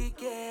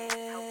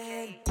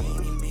tweaking.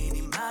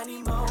 Many,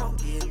 mighty, mo, I'm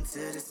getting to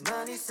this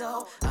money,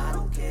 so I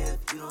don't care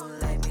if you don't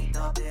like me.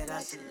 Thought that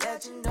I should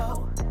let you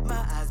know.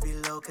 My eyes be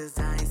low cause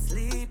I ain't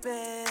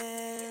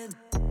sleeping.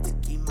 To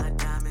keep my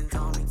diamonds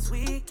on me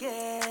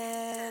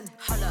tweaking.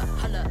 Holla,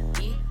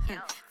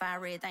 yeah. fry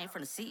everything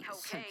from the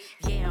seats.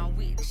 Yeah, I'm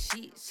with the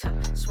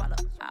shits. Swallow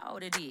all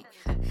the dick.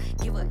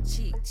 Give a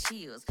chick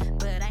chills,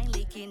 but I ain't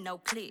licking no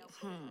clip.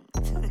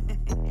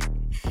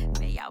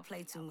 Man, y'all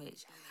play too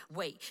much.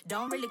 Wait,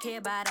 don't really care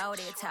about all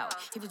that talk.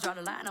 If you draw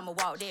the line, I'ma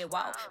walk that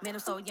walk. Man, I'm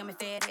so yummy,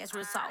 fat ass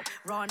real salt.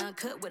 Raw and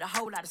uncut with a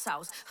whole lot of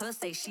sauce. Her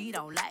say she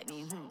don't like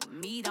me,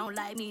 me don't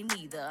like me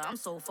neither. I'm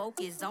so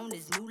focused on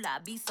this new lie.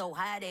 Be so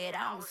high that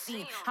I don't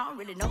see 'em. I don't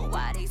really know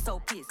why they so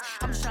pissed.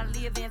 I'm just trying to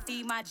live and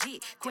feed my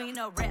jit. Queen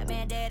of rap,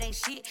 man, that ain't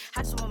shit.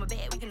 I just want my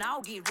bag, we can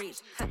all get rich.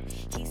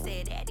 He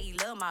said that he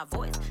love my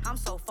voice. I'm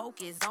so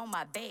focused on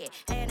my bag.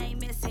 And ain't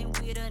messing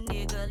with a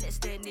nigga, let's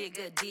that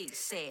nigga dick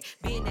sad.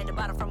 Being at the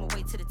bottom from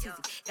away to the tizzy.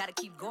 Gotta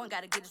keep going,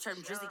 gotta get the church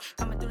and drizzy.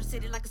 Coming through the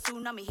city like a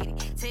tsunami hit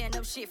it. Tearing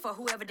up shit for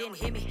whoever didn't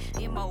hit me.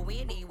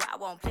 M-O-N-E, I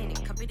want plenty.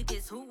 Compete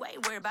against who,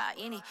 ain't worried about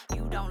any.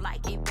 You don't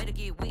like it, better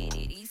get with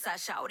it. Eastside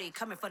shawty,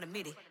 coming from the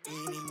midi.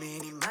 Eeny,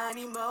 meeny,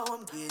 miny, mo,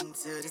 I'm getting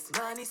to this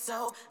money,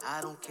 so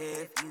I don't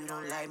care if you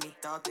don't like me.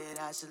 Thought that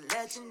I should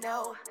let you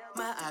know.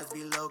 My eyes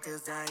be low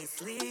cause I ain't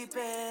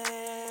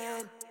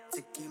sleeping.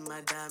 To keep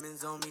my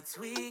diamonds on me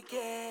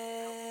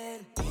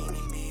tweaking.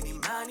 Eeny, meeny,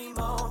 miny,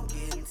 mo, I'm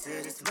getting to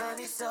this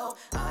money, so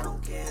I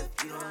don't care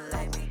if you don't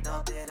like me.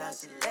 Thought that I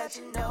should let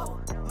you know.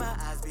 My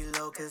eyes be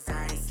low cause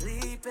I ain't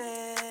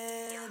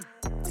sleeping.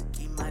 To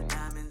keep my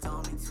diamonds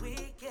on me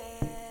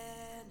tweaking.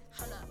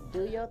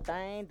 Do your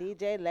thing,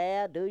 DJ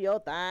Lab, do your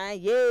thing,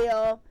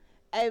 yeah.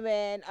 Hey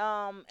man,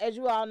 as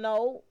you all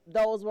know,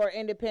 those were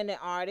independent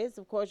artists.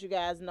 Of course, you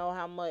guys know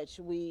how much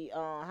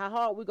how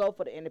hard we go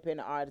for the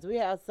independent artists. We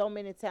have so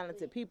many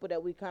talented people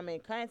that we come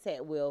in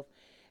contact with,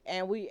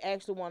 and we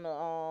actually want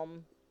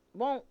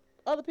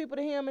other people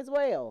to hear them as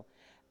well.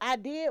 I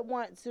did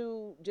want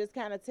to just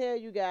kind of tell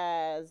you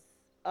guys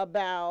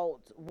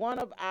about one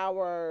of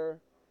our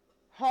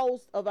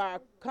hosts of our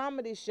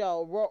comedy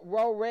show,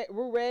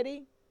 Rue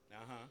Ready.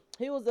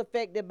 He was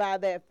affected by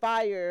that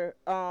fire.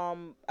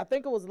 I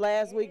think it was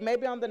last week,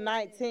 maybe on the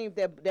 19th,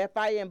 that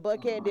fire in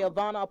Buckhead, the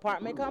Havana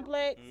apartment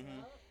complex.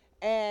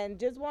 And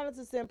just wanted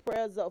to send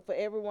prayers up for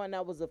everyone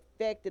that was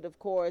affected, of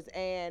course,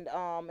 and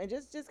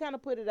just kind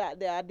of put it out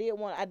there. I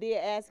did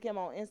ask him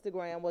on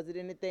Instagram, was it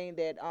anything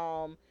that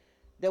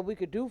that we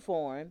could do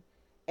for him,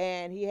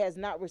 and he has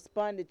not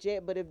responded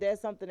yet. But if there's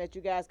something that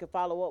you guys could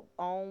follow up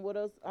on with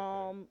us,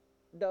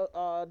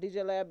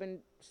 DJ Lab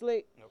and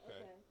Slick. Okay.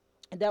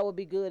 That would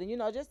be good.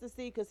 And, just to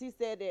see, because he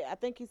said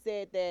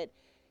that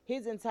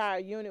his entire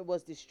unit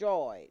was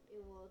destroyed.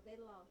 They lost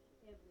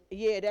everything.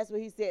 Yeah, that's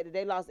what he said, that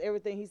they lost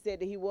everything. He said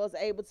that he was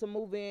able to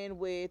move in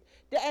with,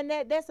 and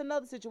that's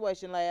another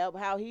situation, Lab,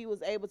 how he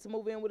was able to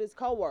move in with his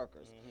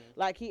coworkers.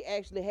 Like he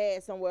actually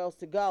had somewhere else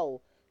to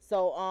go.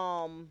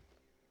 So,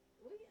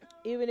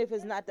 even if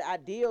it's not the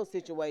ideal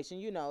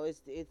situation,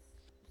 it's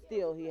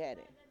still he had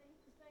it.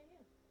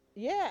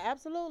 Yeah,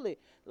 absolutely.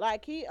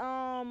 Like he,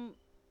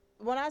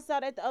 when I saw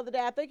that the other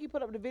day, I think he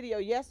put up the video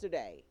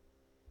yesterday.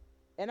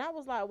 And I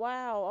was like,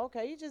 wow,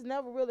 okay, you just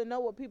never really know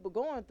what people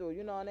going through,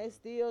 and they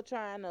still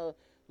trying to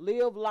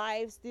live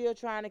life, still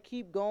trying to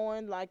keep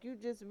going. Like, you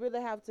just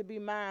really have to be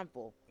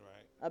mindful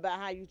about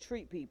how you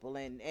treat people.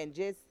 And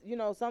just,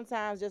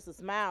 sometimes just a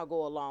smile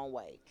go a long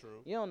way. True.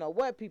 You don't know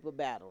what people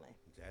battling.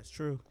 That's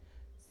true.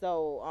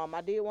 So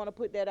I did want to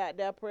put that out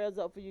there. Prayers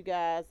up for you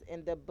guys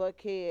in the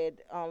Buckhead,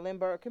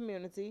 Lindbergh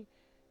community.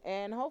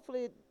 And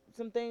hopefully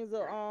some things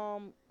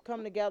will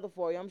come together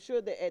for you. I'm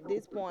sure that at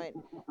this point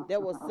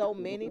there were so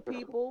many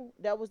people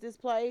that was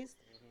displaced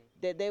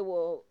that they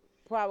will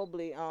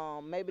probably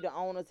maybe the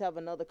owners have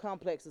another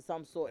complex of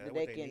some sort that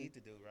they can need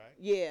to do, right?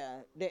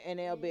 Yeah, and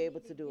they'll be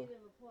able to do it.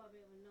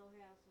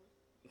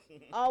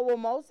 Oh, well,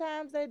 most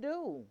times they do.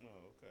 Oh,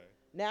 okay.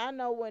 Now I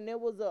know when there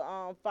was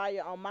a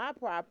fire on my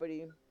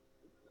property.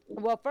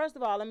 Well, first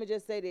of all, let me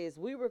just say this: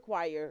 we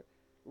require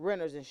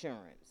renter's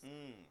insurance,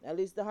 at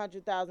least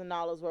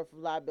 $100,000 worth of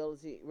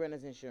liability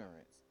renter's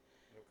insurance.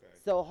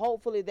 So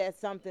hopefully that's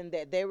something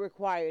that they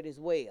required as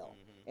well.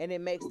 And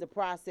it makes the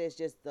process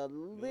just a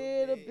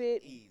little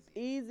bit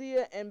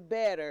easier and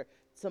better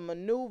to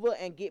maneuver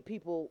and get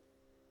people,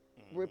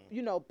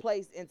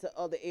 placed into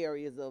other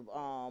areas of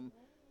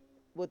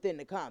within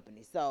the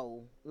company.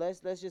 So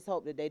let's just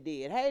hope that they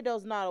did. Hey,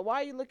 Dosnada,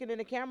 why are you looking in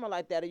the camera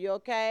like that? Are you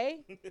okay?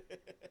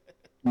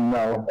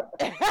 No.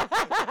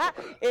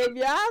 If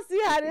y'all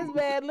see how this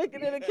man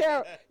looking in the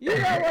camera, you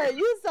know what?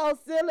 You so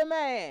silly,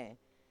 man.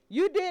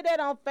 You did that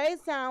on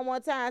FaceTime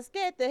one time,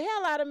 scared the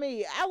hell out of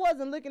me. I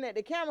wasn't looking at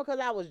the camera because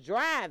I was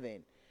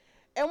driving.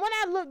 And when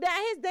I looked down,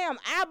 his damn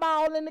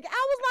eyeball in the,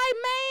 I was like,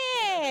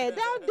 man,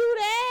 don't do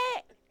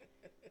that.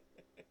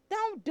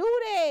 Don't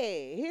do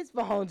that. His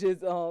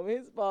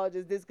phone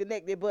just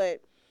disconnected,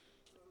 but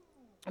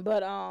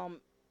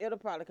it'll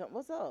probably come.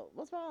 What's up?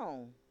 What's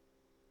wrong?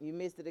 You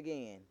missed it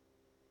again.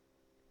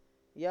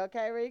 You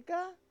okay, Rika?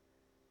 Man.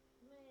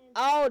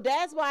 Oh,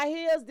 that's why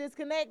his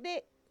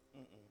disconnected?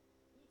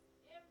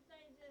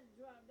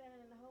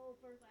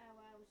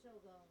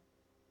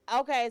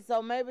 Okay,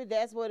 so maybe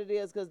that's what it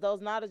is, because those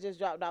Nada just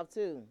dropped off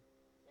too.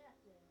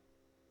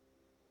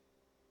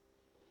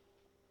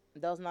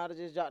 Those Nada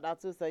just dropped off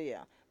too, so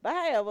yeah. But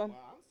however, Well,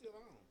 I'm still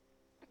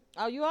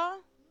on. oh, you are?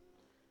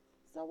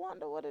 So I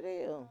wonder what it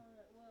is. Well,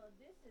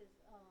 this is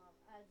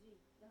IG.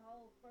 The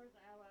whole first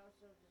hour I was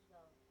just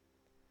gone.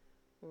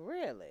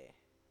 Really?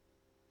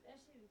 That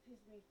shit would piss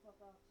me the fuck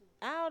off too.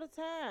 All the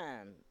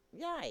time.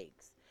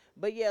 Yikes.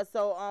 But yeah,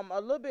 so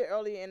a little bit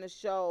earlier in the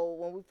show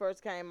when we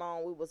first came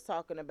on, we was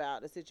talking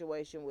about the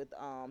situation with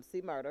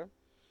C Murder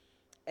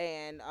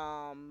and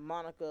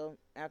Monica.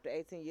 After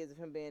 18 years of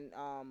him being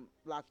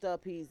locked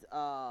up,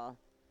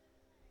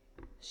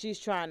 she's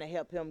trying to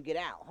help him get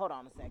out. Hold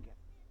on a second.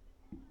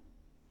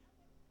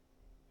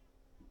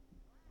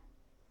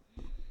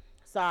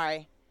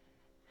 Sorry.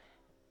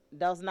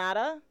 Dos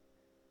nada?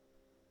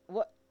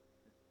 What?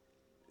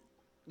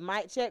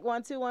 Mic check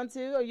 1 2 1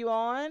 2. Are you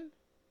on?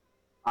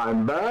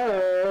 I'm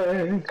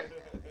back.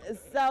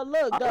 So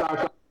look, I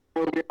thought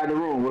you were in the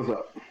room. What's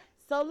up?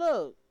 So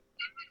look.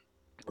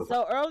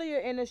 So earlier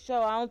in the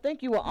show, I don't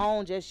think you were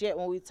on just yet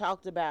when we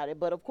talked about it,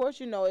 but of course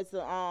you know it's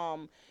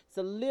a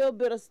little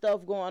bit of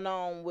stuff going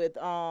on with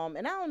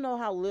and I don't know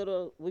how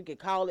little we could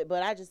call it,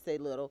 but I just say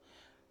little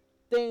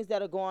things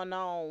that are going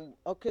on.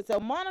 Okay, so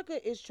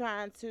Monica is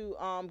trying to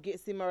get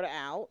C Murder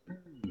out.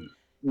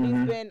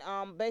 He's been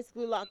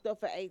basically locked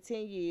up for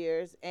 18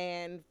 years,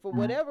 and for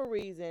whatever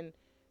reason,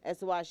 as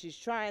to why she's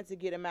trying to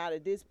get him out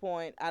at this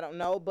point, I don't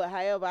know. But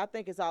however, I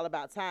think it's all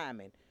about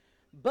timing.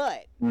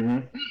 But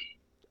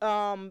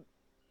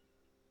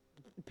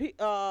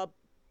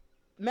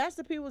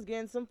Master P was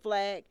getting some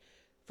flack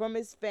from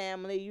his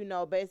family, you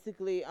know,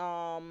 basically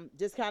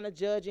just kind of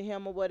judging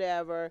him or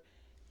whatever.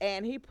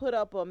 And he put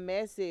up a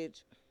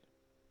message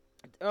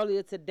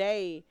earlier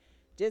today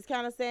just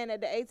kind of saying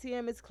that the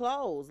ATM is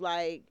closed.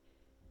 Like,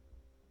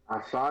 I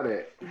saw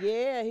that.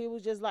 Yeah, he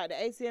was just like, the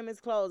ATM is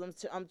closed.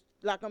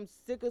 I'm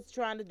sick of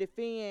trying to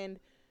defend,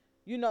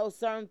 you know,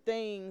 certain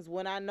things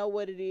when I know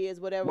what it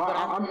is, whatever. Well, but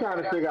I'm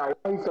trying to figure out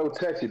why he's so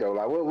touchy though.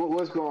 Like,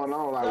 what's going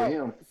on like with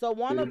him? So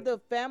one of the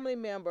family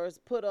members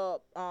put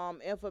up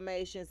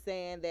information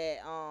saying that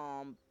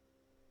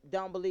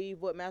don't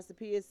believe what Master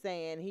P is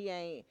saying. He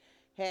ain't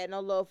had no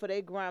love for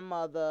their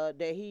grandmother,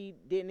 that he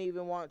didn't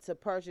even want to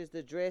purchase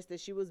the dress that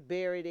she was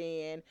buried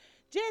in.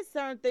 Just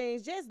certain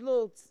things, just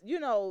little, you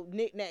know,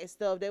 knick-knack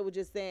stuff. They were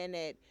just saying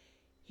that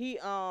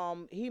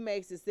he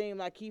makes it seem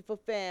like he for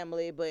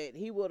family, but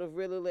he would have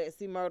really let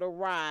C Murder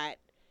rot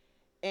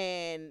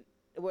and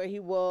where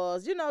he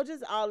was, you know,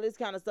 just all this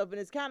kind of stuff.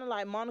 And it's kind of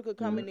like Monica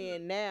coming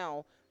in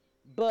now,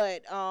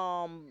 but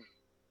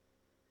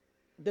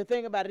the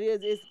thing about it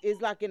is,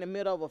 it's like in the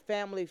middle of a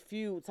family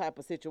feud type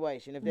of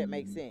situation, if that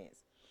makes sense.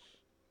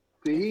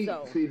 See,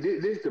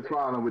 this is the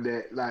problem with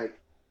that. Like,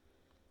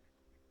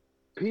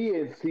 P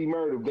and C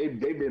Murder,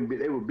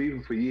 they were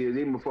beefing for years,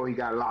 even before he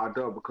got locked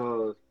up,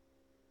 because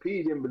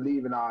P didn't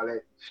believe in all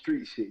that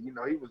street shit. You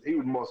know, he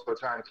was more so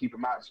trying to keep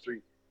him out the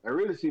street. And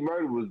really, C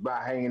Murder was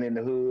about hanging in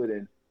the hood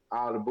and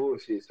all the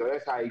bullshit. So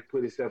that's how he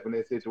put himself in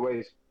that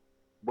situation.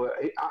 But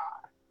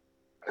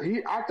I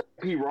think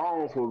he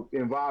wrong for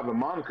involving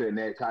Monica in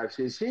that type of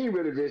shit. She ain't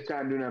really just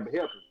trying to do nothing but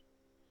help him.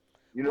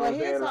 You know what I'm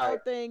saying? His whole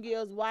thing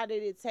is, why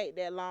did it take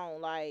that long?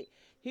 Like,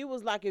 he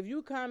was like, if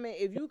you come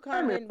in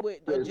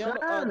with the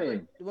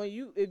gentleman,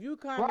 if you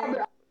come in,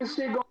 this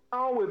shit going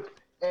on with,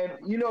 and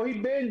you know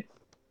they've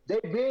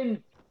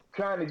been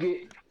trying to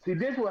get. See,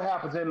 this is what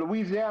happens in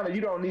Louisiana.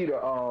 You don't need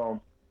a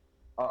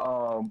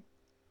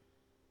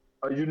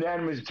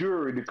unanimous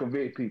jury to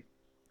convict people.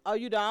 Oh,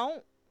 you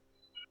don't?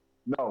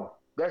 No,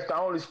 that's the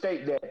only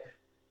state that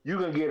you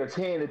can get a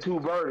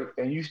 10-2 verdict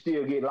and you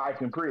still get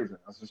life in prison.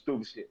 That's some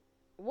stupid shit.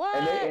 What?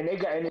 And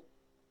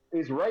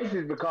it's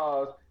racist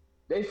because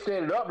they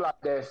set it up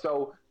like that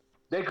so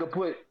they could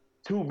put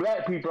 2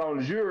 black people on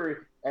the jury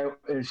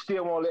and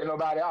still won't let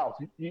nobody off.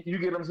 You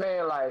get what I'm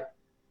saying? Like,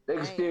 they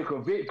can still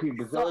convict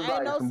people. So it's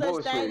ain't like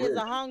no such thing as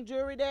a hung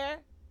jury there?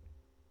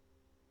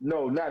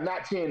 No, not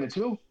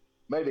 10-2.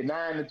 Maybe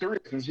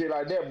 9-3, some shit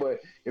like that.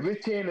 But if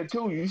it's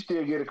 10-2, you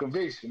still get a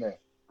conviction there.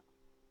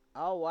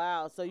 Oh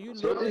wow! So you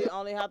literally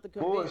only have to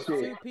convince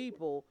 2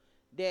 people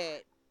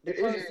that the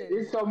person.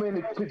 It's so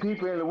many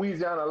people in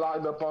Louisiana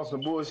locked up on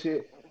some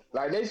bullshit.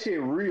 Like, that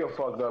shit real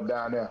fucked up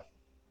down there.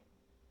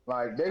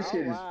 Like, that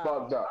shit is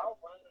fucked up.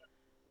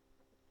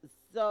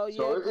 So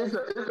yeah, it's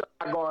a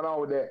lot going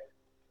on with that.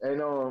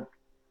 And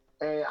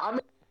I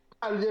mean,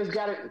 I just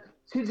got it.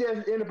 She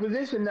just in a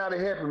position now to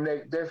help him.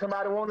 That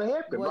somebody want to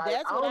help him. Well, like,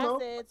 that's what I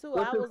said too.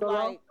 I was like,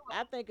 long?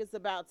 I think it's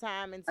about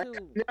timing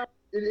too.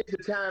 It's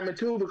a timing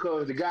too,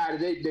 because the guy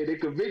that they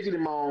convicted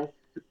him on,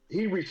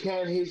 he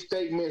recanted his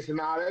statements and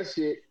all that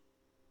shit.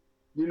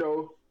 You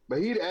know, but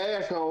he the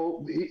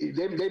asshole.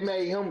 They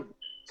made him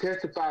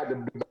testify. The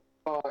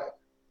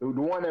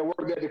one that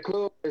worked at the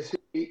club.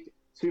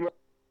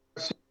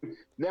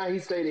 Now he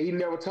say that he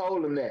never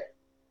told him that.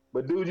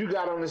 But dude, you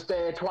got on the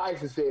stand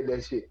twice and said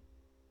that shit.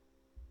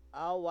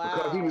 Oh wow!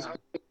 Because he was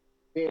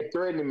being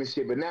threatening and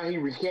shit. But now he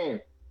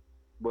recanted.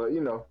 But you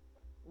know,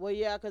 Well,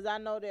 yeah, because I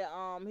know that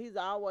he's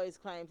always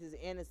claimed his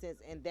innocence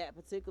in that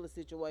particular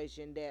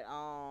situation that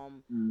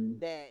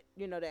that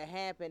that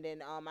happened,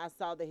 and I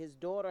saw that his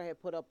daughter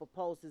had put up a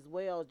post as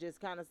well, just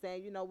kind of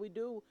saying, we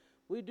do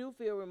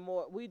feel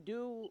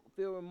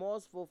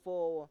remorseful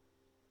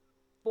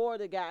for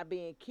the guy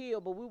being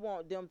killed, but we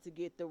want them to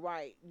get the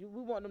right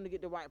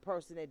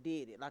person that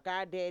did it. Like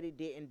our daddy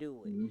didn't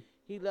do it.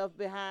 He left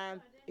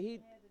behind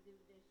he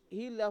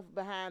left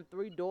behind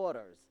 3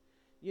 daughters,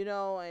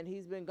 and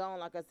he's been gone,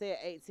 like I said,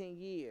 18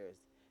 years.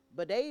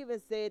 But they even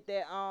said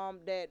that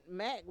that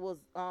Mac was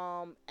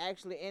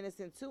actually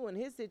innocent too in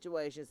his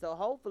situation. So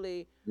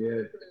hopefully,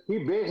 yeah,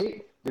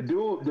 the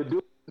dude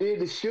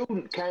did the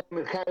shooting, came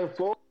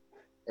forward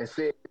and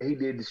said he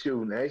did the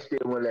shooting. They still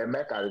won't let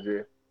Mac out of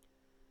jail.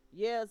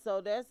 Yeah,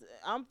 so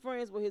I'm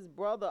friends with his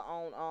brother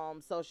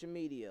on social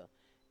media,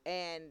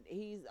 and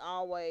he's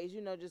always,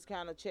 just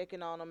kind of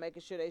checking on them,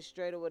 making sure they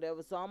straight or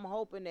whatever. So I'm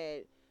hoping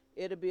that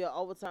it'll be an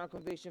overturned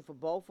conviction for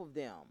both of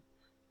them,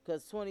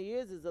 because 20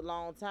 years is a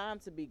long time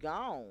to be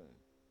gone.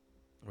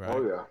 Right.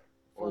 Oh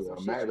yeah.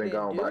 Mac been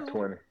gone by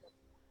 20.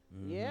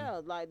 Yeah,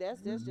 like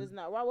that's just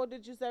not right. What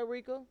did you say,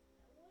 Rika?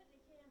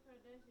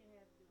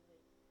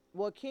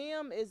 Well,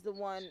 Kim is the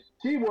one.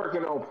 She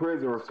working on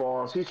prison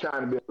reform. She's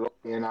trying to be a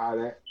lawyer and all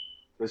that.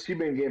 But she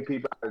been getting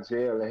people out of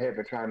jail and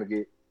helping trying to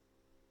get,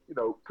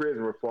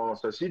 prison reform.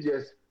 So she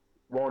just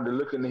wanted to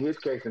look into his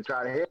case and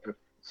try to help him.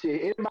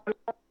 Shit, anybody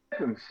help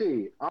him?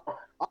 Shit.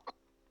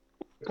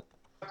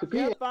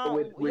 Your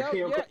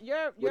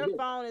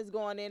phone is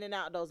going in and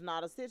out, those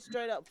Nada. Sit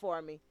straight up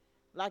for me,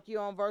 like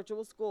you're on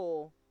virtual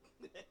school.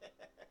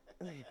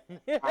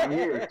 I'm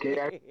here,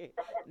 kid.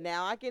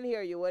 Now I can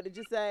hear you. What did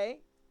you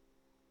say?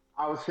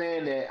 I was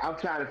saying that I'm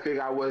trying to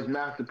figure out what's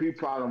Master P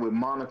problem with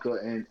Monica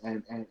and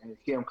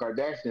Kim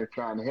Kardashian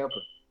trying to help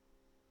her.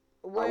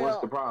 Well,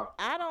 what's the problem?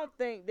 I don't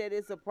think that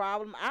it's a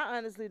problem. I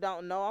honestly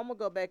don't know. I'm gonna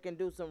go back and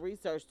do some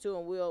research too,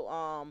 and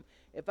we'll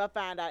if I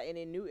find out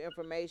any new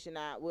information,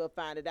 I will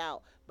find it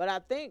out. But I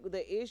think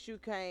the issue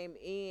came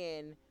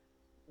in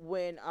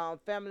when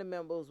family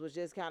members was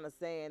just kind of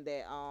saying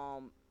that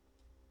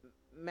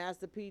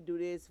Master P do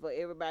this for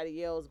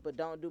everybody else, but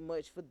don't do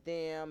much for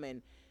them,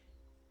 and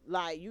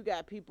like you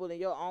got people in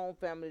your own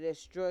family that's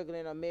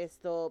struggling or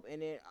messed up,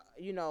 and then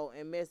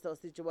in messed up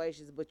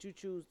situations, but you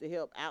choose to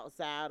help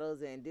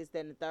outsiders and this,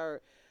 that, and the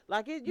third.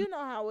 Like you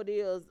know how it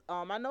is.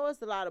 I know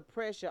it's a lot of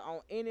pressure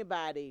on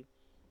anybody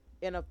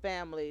in a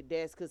family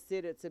that's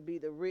considered to be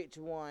the rich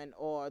one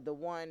or the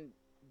one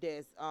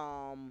that's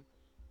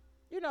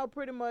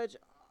pretty much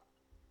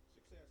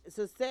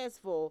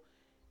successful.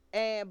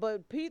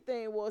 But Pete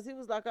thing was, he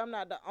was like, I'm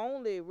not the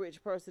only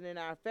rich person in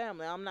our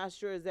family. I'm not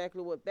sure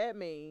exactly what that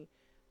means.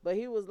 But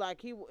he was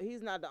like,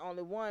 he's not the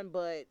only one,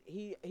 but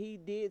he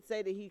did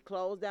say that he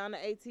closed down the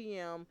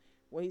ATM.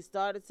 When he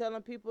started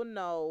telling people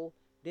no,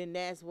 then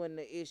that's when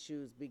the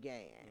issues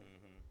began.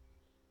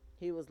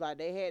 He was like,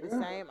 they had the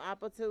same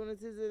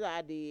opportunities as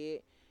I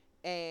did,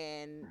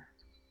 and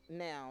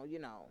now,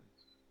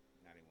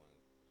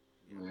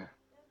 Yeah.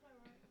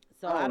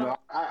 So I don't know.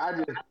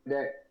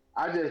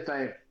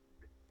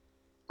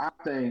 I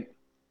think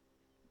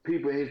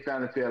people in his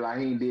family feel like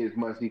he did as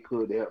much as he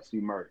could to help C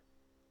Murder.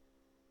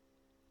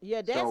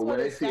 Yeah, that's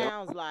what it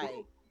sounds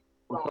like.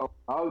 So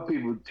other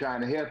people trying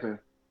to help him,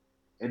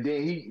 and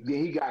then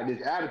he got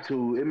this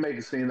attitude. It makes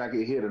it seem like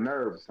it hit a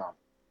nerve or something.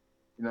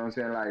 You know what I'm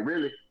saying? Like,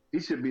 really,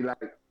 he should be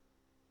like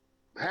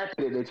happy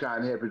that they're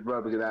trying to help his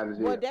brother get out of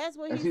jail. Well, that's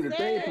what he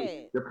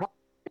said.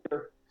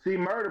 See,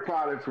 Murder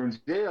probably from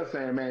jail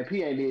saying, "Man,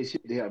 P ain't did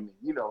shit to help me."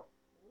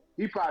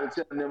 He probably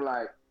telling them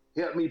like,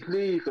 "Help me,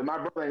 please, because my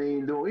brother ain't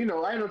even doing."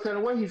 I ain't no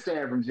telling what he's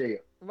saying from jail.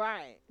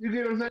 Right. You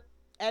get what I'm saying?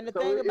 And the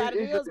thing about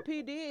it is,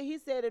 P did. He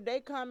said if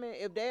they come in,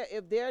 if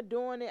they're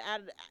doing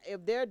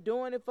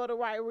it for the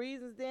right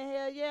reasons, then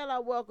hell yeah, I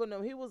welcome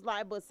them. He was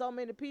like, but so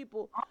many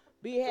people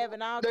be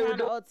having all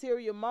kind of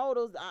ulterior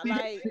motives.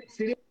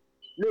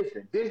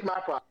 Listen, this is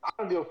my problem. I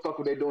don't give a fuck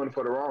if they're doing it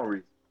for the wrong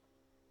reason.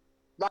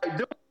 Like,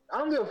 dude, I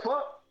don't give a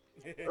fuck.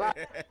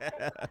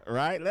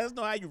 Right? Let us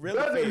know how you really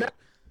feel.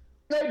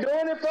 They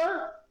doing it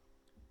for?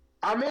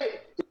 I mean,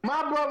 if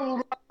my brother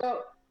was locked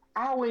up,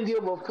 I wouldn't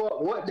give a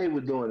fuck what they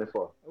were doing it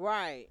for.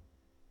 Right.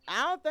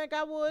 I don't think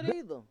I would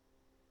either.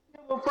 I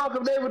don't give a fuck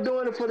if they were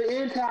doing it for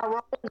the entire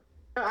wrong.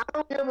 I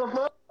don't give a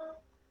fuck.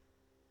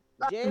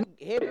 Just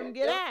help him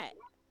get out.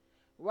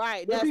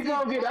 Right. If he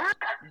gonna get out,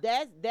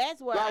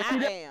 that's where I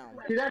am.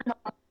 See, that's my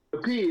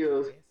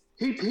appeals.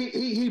 He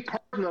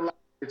personalized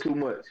it too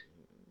much.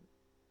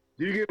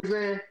 Do you get what I'm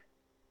saying?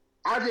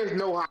 I just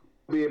know how to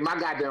be. My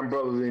goddamn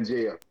brother's in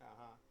jail.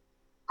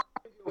 I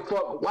don't give a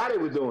fuck why they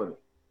were doing it.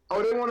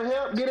 Oh, they want to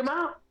help get him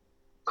out?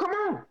 Come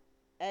on.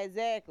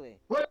 Exactly.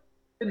 What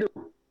they do?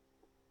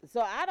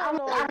 So I don't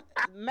know.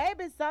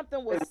 Maybe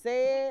something was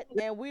said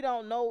and we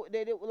don't know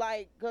that it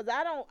because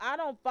I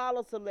don't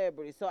follow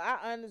celebrities, so I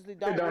honestly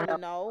don't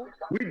really know.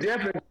 We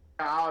definitely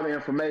got all the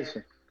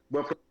information,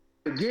 but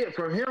to get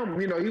from him,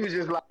 he was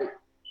just like,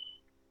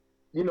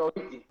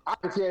 I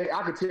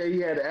could tell he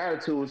had an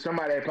attitude.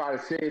 Somebody had probably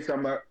said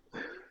something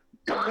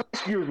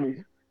Excuse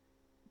me.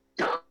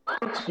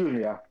 Excuse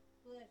me, y'all.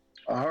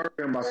 I heard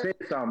him. I said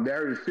something. That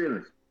hurt his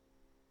feelings.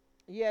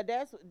 Yeah,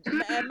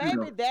 and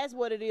maybe that's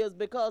what it is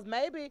because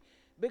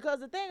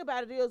the thing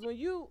about it is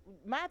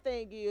my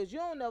thing is you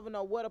don't never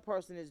know what a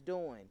person is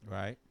doing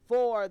Right.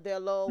 for their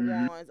loved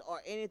ones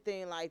or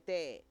anything like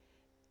that.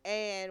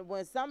 And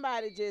when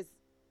somebody just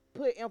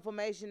put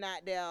information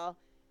out there,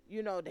 they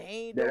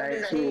ain't doing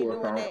this, they ain't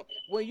doing that.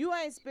 When you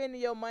ain't spending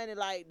your money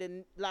like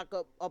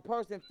a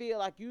person feel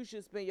like you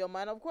should spend your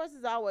money, of course,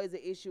 it's always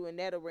an issue in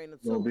that arena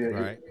too.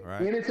 Right.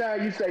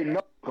 Anytime you say no,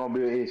 it's gonna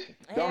be an issue.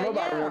 Don't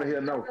nobody want to hear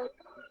no.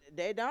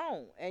 They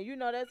don't.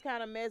 And that's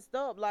kind of messed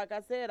up. Like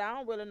I said, I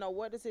don't really know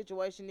what the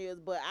situation is,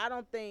 but I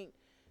don't think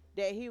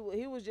that he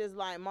was just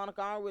like,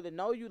 Monica, I don't really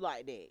know you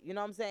like that. You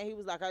know what I'm saying? He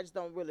was like, I just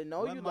don't really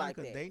know you Monica like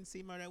that. dating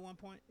C-Murder at one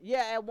point?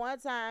 Yeah, at one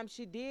time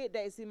she did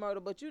date C-Murder,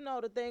 but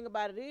the thing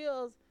about it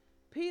is,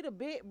 Peter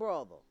big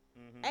brother.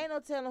 Ain't no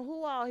telling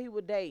who all he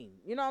was dating.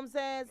 You know what I'm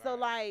saying? Right. So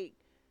like,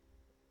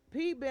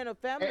 P been a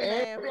family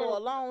man for a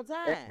long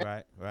time.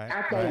 Right.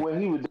 I think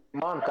when he was dating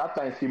Monica, I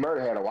think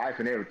C-Murder had a wife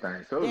and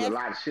everything. So there was a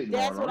lot of shit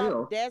going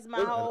on. That's my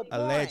whole point.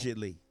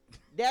 Allegedly.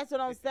 That's what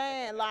I'm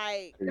saying.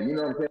 Like, you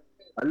know what I'm saying?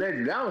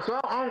 Allegedly. I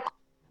don't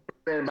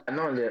understand about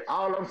none of that.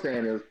 All I'm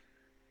saying is,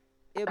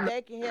 if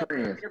they can help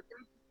friends.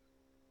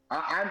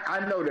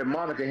 I know that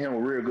Monica and him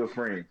were real good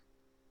friends.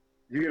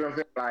 You get what I'm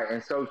saying? Like,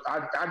 and so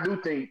I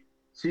do think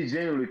she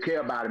genuinely care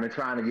about him and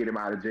trying to get him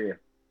out of jail.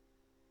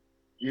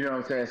 You know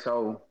what I'm saying?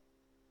 So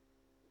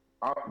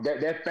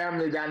that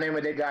family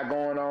dynamic they got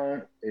going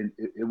on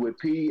with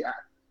P,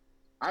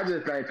 I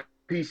just think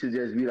P should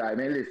just be like,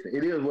 man, listen,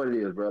 it is what it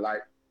is, bro.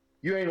 Like,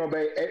 you ain't gonna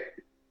be,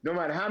 no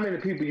matter how many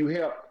people you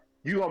help,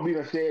 you gonna be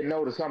done said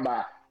no to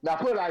somebody. Now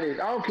put it like this,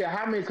 I don't care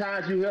how many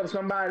times you help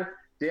somebody,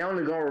 they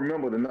only gonna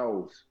remember the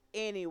no's.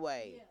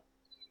 Anyway,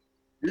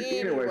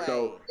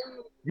 so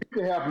you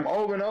can help him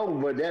over and over,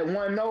 but that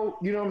one no,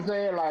 you know what I'm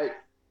saying? Like,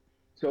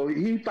 so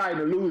he fighting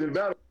a losing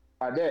battle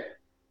like that.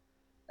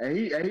 And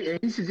he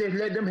should just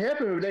let them help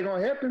him if they're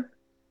gonna help him.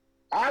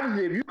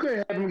 Obviously, if you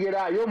couldn't help him get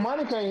out, your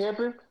money can't help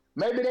him.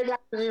 Maybe they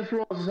got an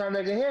influence or something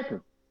that can help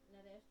him. No,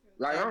 that's true.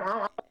 Like I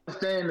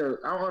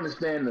don't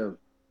understand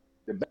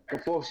the back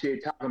and forth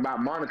shit talking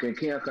about Monica and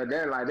Kim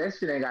Kardashian. Like that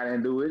shit ain't got nothing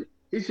to do with it.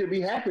 He should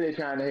be happy they're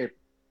trying to help him.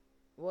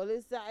 Well,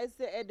 it's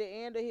at the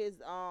end of his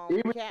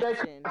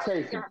caption.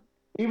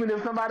 Even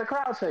if somebody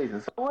crowd chasing,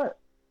 so what?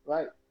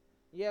 Like.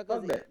 Yeah,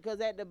 because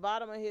at the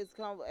bottom of his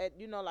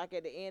like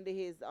at the end of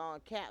his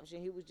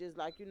caption, he was just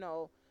like,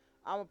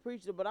 I'm a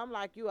preacher, but I'm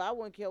like you. I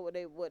wouldn't care what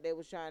they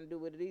was trying to do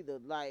with it either.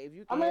 Like, if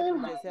you can help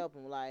him, just help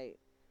him. Like,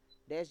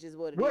 that's just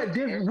what it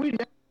is. We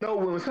never know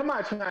when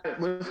somebody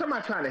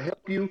trying to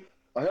help you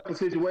or help a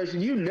situation,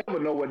 you never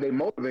know what they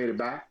motivated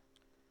by.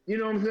 You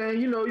know what I'm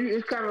saying?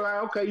 It's kind of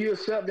like, okay, you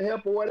accept the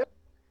help or whatever.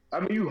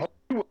 I mean, you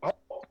would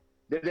hope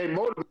that they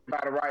motivated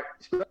by the right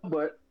stuff,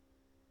 but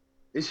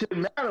it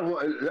shouldn't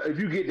matter if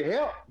you get the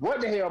help.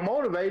 What the hell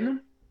motivating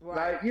them?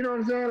 Right. Like, you know what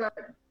I'm saying? Like,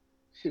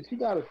 shit, you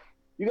gotta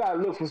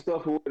look for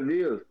stuff for what it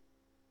is.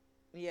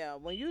 Yeah,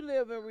 when you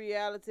live in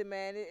reality,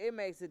 man, it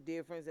makes a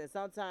difference. And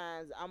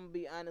sometimes I'm gonna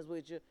be honest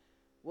with you,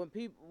 when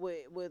people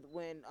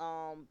when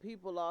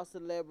people are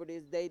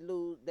celebrities, they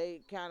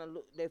kind of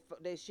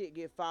they shit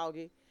get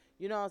foggy.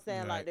 You know what I'm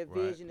saying? Like their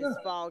vision is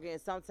foggy, and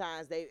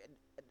sometimes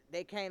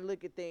they can't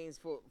look at things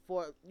for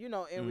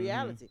in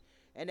reality.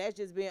 And that's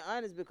just being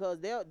honest, because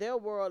their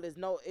world is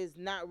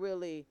not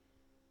really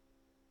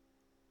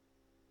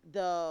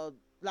their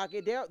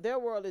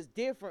world is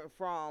different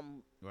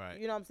from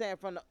you know what I'm saying,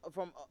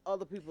 from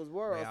other people's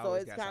world. So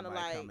it's kind of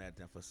like come at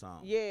them for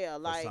some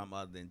like some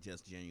other than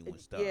just genuine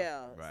stuff.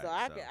 Yeah.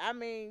 Right, I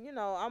mean,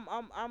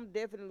 I'm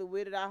definitely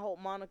with it. I hope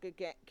Monica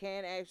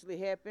can actually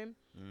help him.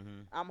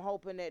 I'm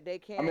hoping that they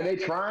can. I mean, they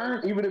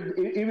trying, even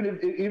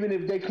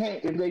if they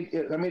can't.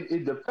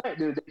 It's the fact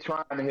that they're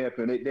trying to help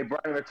him. They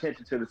bring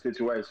attention to the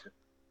situation.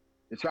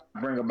 They try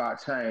to bring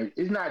about change.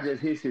 It's not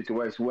just his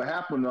situation. What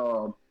happened?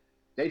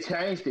 They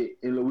changed it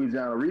in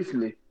Louisiana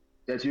recently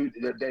that you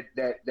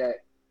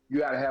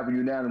got to have a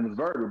unanimous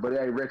verdict, but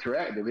it ain't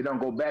retroactive. It don't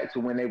go back to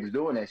when they was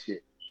doing that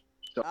shit.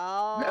 So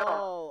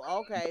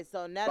okay.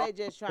 So now they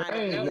just trying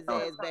to get his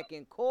ass back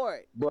in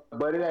court.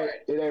 But it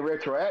ain't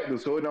retroactive,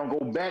 so it don't go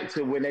back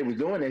to when they was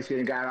doing that shit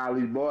and got all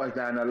these boys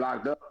down there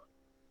locked up.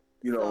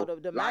 So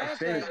the main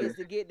thing is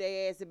to get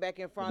their ass back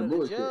in front of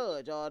the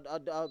judge, or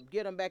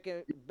get them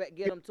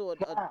get them to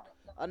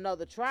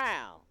another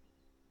trial.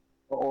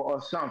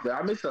 Or something.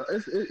 I mean,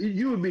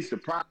 you would be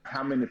surprised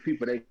how many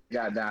people they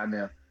got down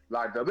there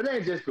locked up. It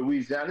ain't just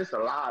Louisiana. It's a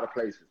lot of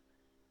places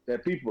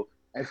that people.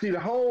 And see,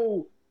 this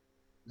whole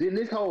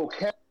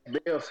cash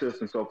bail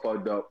system so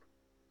fucked up.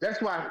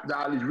 That's why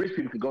all these rich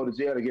people can go to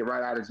jail to get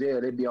right out of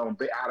jail. They be out on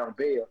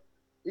bail.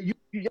 Y'all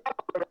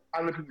know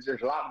how many people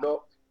just locked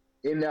up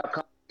in there,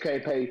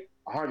 can't pay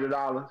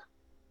 $100,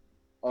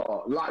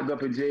 locked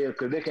up in jail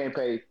because they can't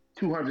pay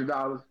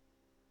 $200.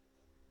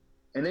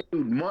 And they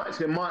do months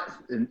and months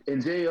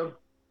in jail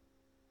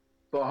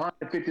for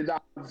 $150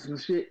 and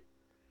shit.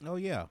 Oh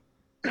yeah.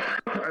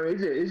 I mean,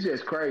 it's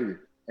just crazy.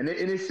 And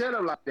it's set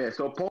up like that.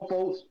 So poor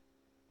folks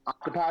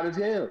occupied as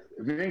hell.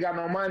 If you ain't got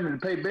no money to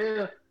pay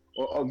bail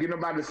or get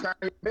nobody to sign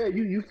your bail,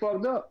 you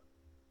fucked up.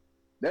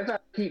 That's how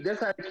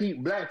to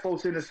keep black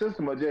folks in the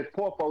system or just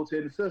poor folks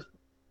in the system.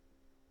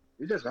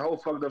 It's just a whole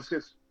fucked up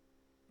system.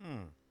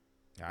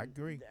 I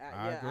agree.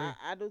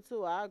 I do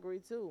too. I agree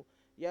too.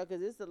 Yeah,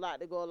 because it's a lot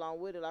to go along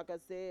with it. Like I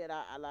said,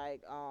 I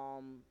like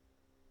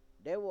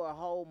there were a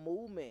whole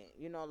movement.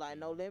 You know, like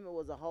No Limit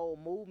was a whole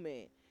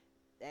movement,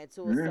 and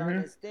to a certain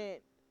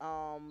extent,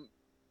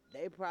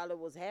 they probably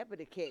was happy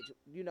to get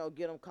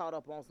them caught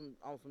up on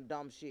some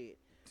dumb shit.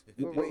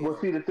 Well,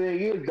 see, the thing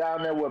is,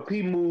 down there where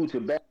P moved to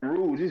Baton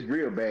Rouge, it's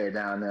real bad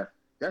down there.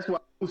 That's why I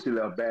used to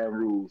love Baton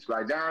Rouge.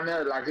 Like down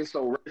there, like it's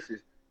so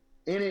racist.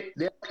 In it,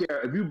 they don't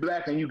care if you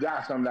black and you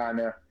got something down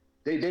there.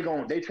 They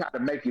try to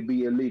make it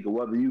be illegal,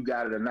 whether you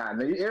got it or not.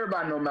 Now,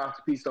 everybody know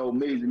Master P sold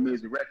millions and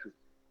millions of records,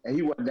 and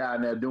he wasn't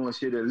down there doing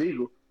shit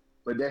illegal.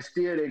 But that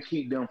still didn't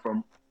keep them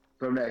from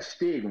that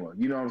stigma.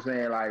 You know what I'm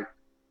saying? Like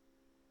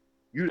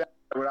you down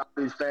there with all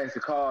these fancy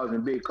cars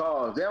and big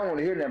cars, they don't want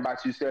to hear nothing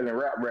about you selling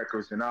rap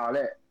records and all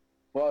that.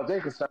 Well, they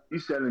concerned you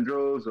selling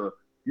drugs or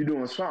you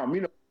doing something.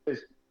 You know,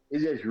 it's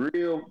just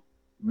real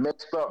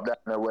messed up down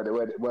there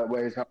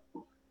where his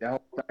whole, that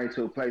whole thing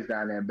took place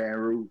down there in Baton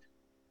Rouge.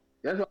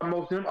 That's why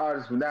most of them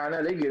artists from down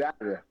there, they get out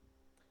of there.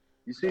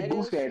 You see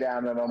Boots ain't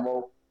down there no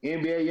more.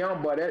 NBA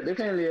Youngboy, they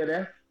can't live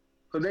there.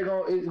 Because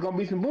it's going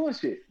to be some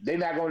bullshit. They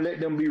not going to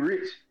let them be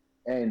rich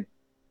and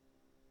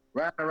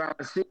ride around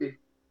the city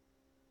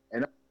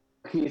and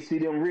kids see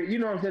them rich. You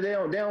know what I'm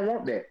saying? They don't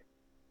want that.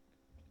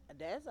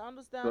 That's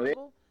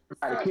understandable.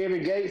 So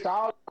Kevin Gates,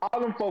 all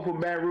them folks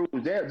from Baton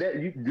Rouge,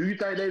 do you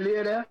think they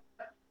live there?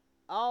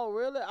 Oh,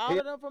 really? All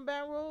of them from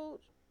Baton Rouge?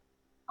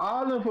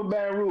 All of them from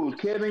Baton Rouge.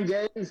 Kevin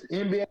Gates,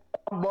 NBA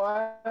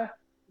Boy,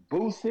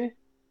 Boosie,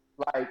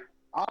 like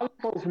all the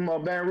folks from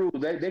Baton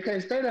Rouge, they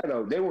can't stay there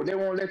though. They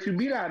won't let you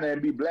be down there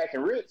and be black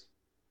and rich.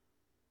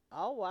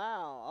 Oh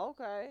wow,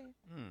 okay.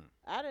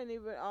 I didn't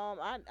even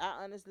I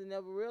honestly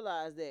never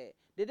realized that.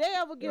 Did they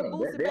ever give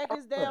Boosie back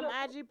his damn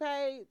IG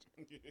page?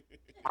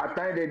 I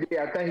think they did.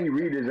 I think he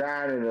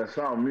redesigned it or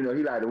something. You know,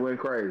 he like to went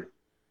crazy.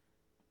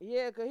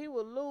 Yeah, because he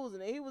was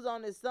losing it. He was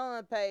on his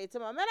son page. Tell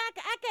me, man,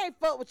 I can't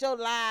fuck with your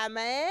lie,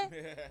 man.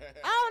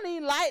 I don't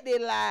even like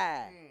that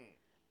lie.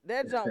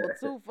 That junk was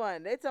too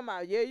funny. They talking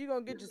about, yeah, you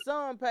going to get your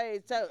son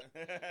page.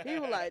 He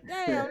was like,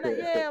 damn,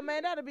 yeah,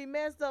 man, that'll be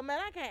messed up, man.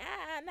 I can't,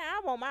 I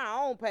want my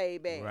own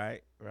page back.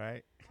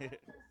 Right.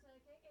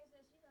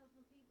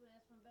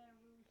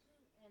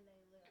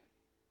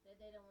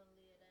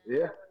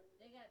 Yeah.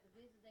 They got to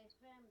visit their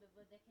family,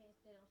 but they can't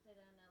stay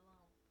down that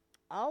long.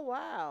 Oh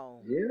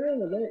wow. Yeah,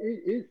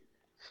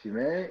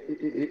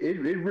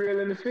 it's real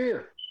in the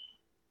field.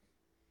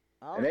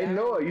 Okay. And they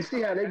know it. You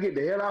see how they get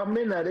the hell out of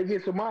midnight. They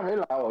get some money. They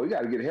like, oh, you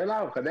got to get the hell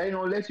out because they ain't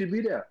going to let you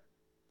be there.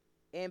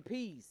 In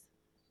peace.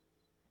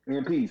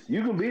 In peace.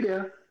 You can be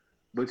there,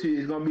 but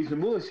it's going to be some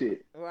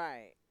bullshit.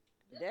 Right.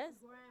 That's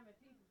grimy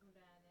people from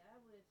down there. I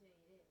will tell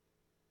you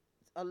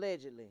that.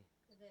 Allegedly.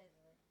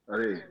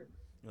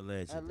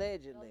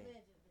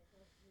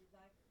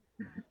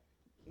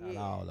 Not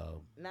all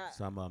of them.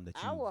 Some of them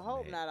that you I would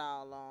hope not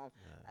all of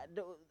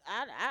them.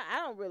 I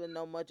don't really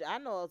know much. I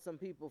know some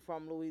people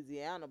from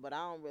Louisiana, but I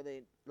don't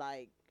really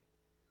like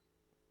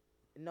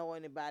know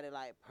anybody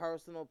like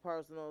personal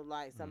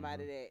like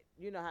somebody that,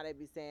 you know how they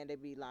be saying they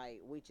be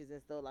like witches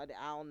and stuff like that.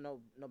 I don't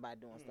know nobody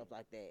doing stuff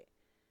like that.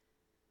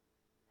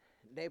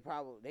 They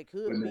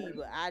could be,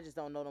 but I just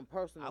don't know them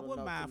personally. I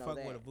wouldn't mind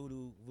fucking with a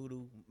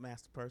voodoo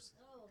master person.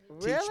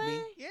 Really? Teach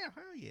me. Yeah,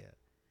 hell yeah.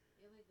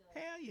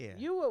 Hell yeah.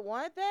 You would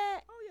want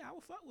that? Oh yeah, I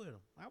would fuck with them.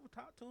 I would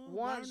talk to them.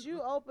 Once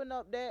you open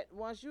up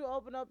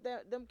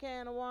them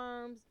can of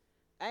worms,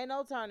 ain't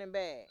no turning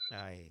back.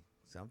 Hey,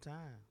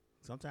 sometimes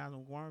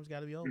them worms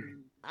gotta be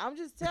open. I'm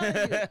just telling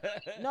you.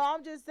 No,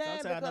 I'm just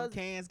saying sometimes because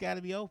them cans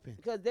gotta be open.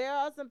 Because there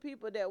are some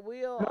people that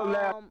will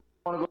want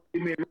to go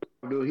see me,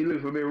 dude. He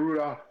looking for me,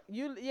 Rudolph.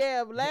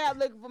 Lab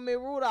looking for me,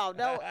 Rudolph.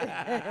 That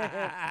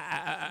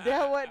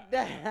what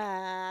the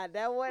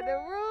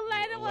rude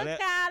lady was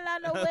called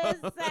on the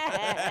west side.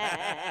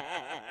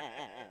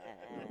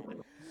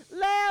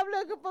 Lab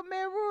looking for me,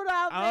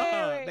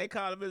 Rudolph. They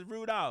call him as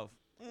Rudolph.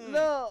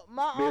 Look,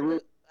 my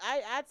uncle.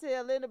 I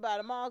tell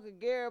anybody, my Uncle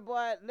Gary,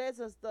 boy, let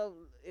some stuff.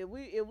 If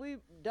we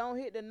don't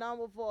hit the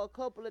number for a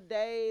couple of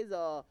days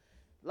or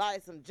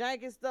like some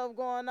janky stuff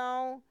going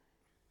on,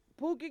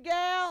 Pookie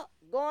gal,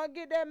 go and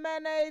get that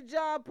mayonnaise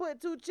jar, put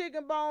 2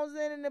 chicken bones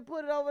in it and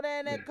put it over there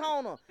in that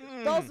corner.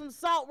 Throw some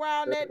salt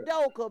around that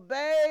doker,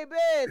 baby.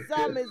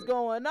 Something is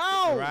going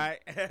on. Right.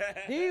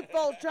 These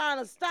folks trying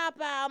to stop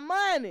our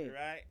money.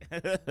 Right.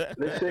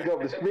 Let's shake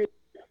up the spirit.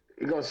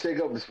 We're going to shake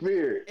up the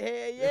spirit.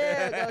 Hell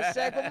yeah, gonna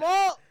shake them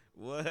up.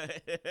 What?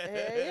 Hell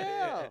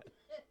yeah.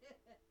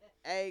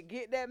 Hey,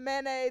 get that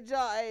mayonnaise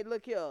jar. Hey,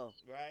 look here.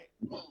 Right.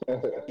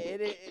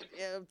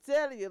 I'm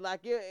telling you,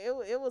 like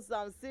it was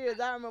something serious.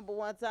 I remember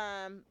one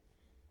time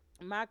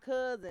my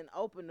cousin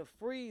opened the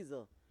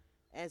freezer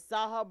and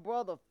saw her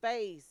brother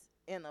face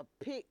in a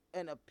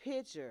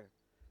picture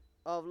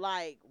of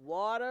like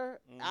water.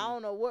 I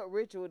don't know what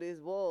ritual this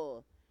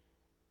was.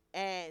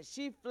 And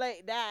she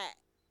flaked out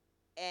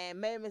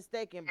and made a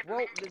mistake and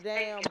broke the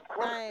damn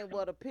thing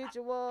where the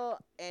picture was,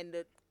 and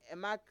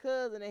my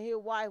cousin and his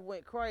wife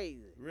went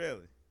crazy.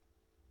 Really?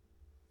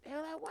 They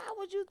were like, why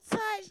would you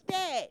touch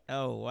that?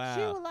 Oh, wow.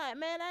 She was like,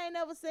 man, I ain't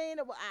never seen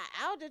it.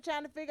 I was just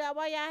trying to figure out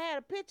why y'all had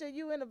a picture of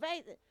you in the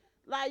vase.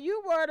 Like,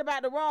 you worried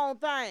about the wrong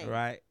thing.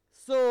 Right.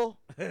 So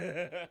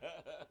I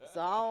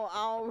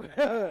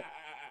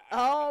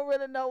don't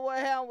really know what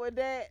happened with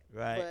that.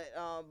 Right.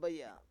 But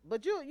yeah.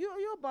 But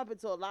you'll bump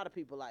into a lot of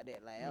people like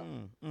that, like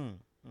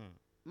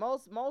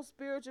Most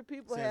spiritual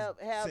people have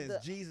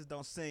since Jesus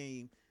don't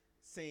seem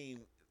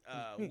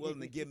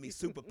willing to give me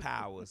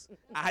superpowers,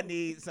 I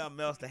need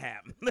something else to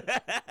happen.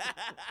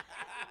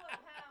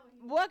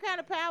 What kind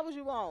of powers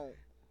you want?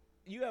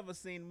 You ever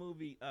seen the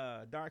movie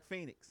Dark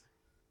Phoenix?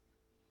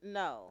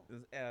 No.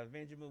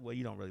 Avenger movie. Well,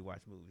 you don't really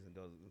watch movies and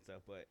those and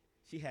stuff, but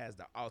she has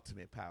the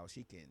ultimate power.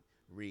 She can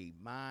read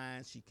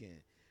minds. She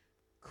can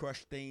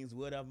crush things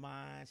with her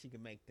mind. She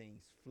can make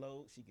things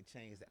float. She can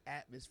change the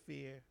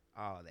atmosphere.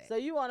 All that. So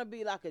you want to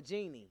be like a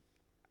genie?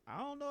 I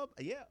don't know.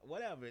 Yeah,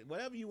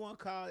 whatever you want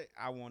to call it,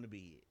 I want to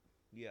be it.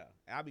 Yeah,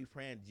 I'll be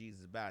praying to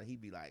Jesus about it.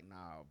 He'd be like,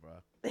 "Nah, bro."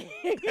 Hey,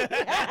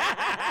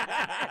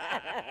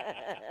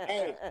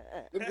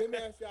 let me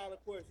ask y'all a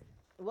question.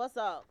 What's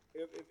up?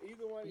 If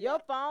either one of your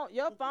phone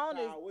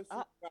is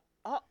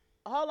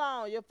hold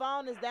on, your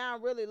phone is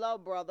down really low,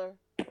 brother.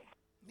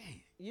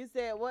 Man, you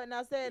said what?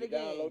 Now say it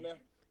again. Down low now?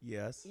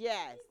 Yes.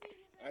 Yes.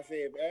 I said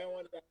if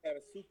everyone had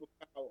a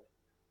superpower,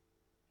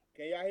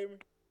 can y'all hear me?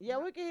 Yeah,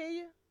 we can hear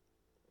you.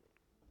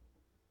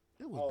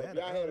 It was if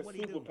y'all had a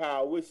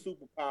superpower, which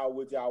superpower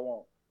would y'all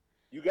want?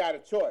 You got a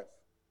choice.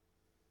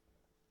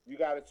 You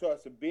got a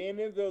choice of being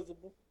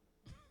invisible.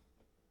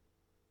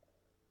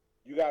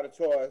 You got a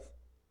choice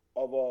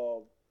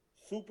of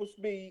super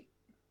speed.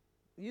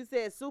 You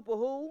said super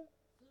who?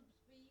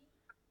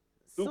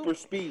 Super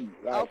speed.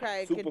 Like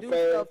okay, super can do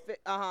fast.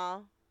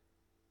 Stuff.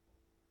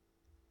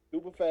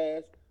 Super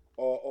fast,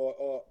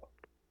 or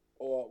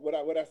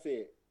what I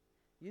said.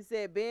 You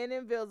said being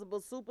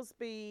invisible, super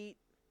speed.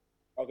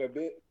 Okay,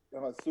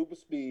 super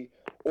speed,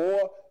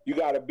 or you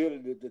got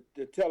ability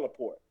to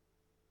teleport.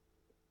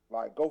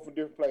 Like go from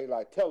different places,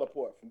 like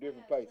teleport from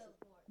different places,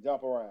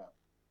 jump around.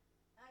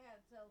 I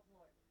gotta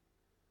teleport.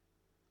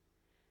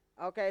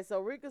 Okay,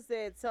 so Rika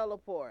said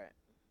teleport.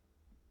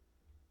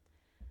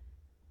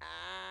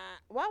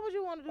 Why would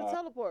you want to do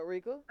teleport,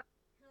 Rika?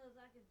 Because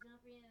I could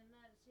jump in and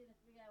out of shit and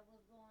figure out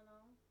what's going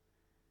on.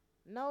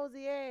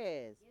 Nosy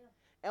ass. Yeah.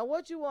 And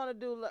what you want to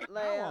do, I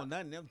don't want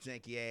none of them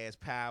janky ass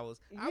powers.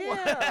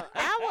 Yeah,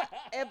 I would.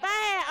 If I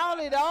had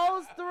only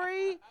those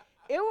three,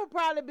 it would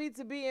probably be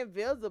to be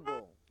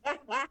invisible. I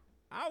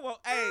want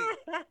none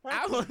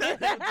of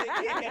them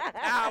janky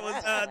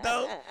powers,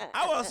 though.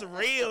 I want some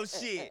real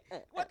shit.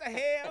 What the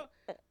hell?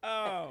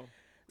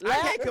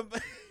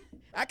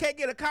 I can't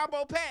get a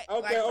combo pack.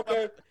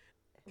 Okay.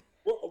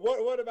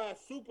 What about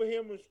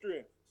superhuman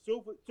strength?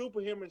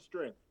 Superhuman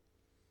strength.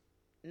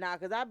 Nah,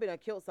 cause I've been to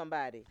kill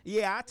somebody.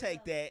 Yeah, I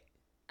take that.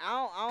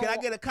 Can I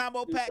get a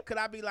combo pack? Could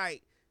I be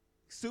like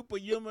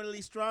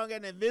superhumanly strong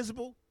and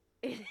invisible?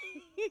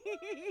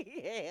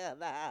 Yeah,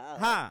 nah.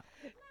 Huh?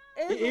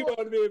 He want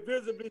to be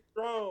invisibly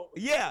strong.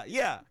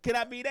 Yeah. Can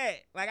I be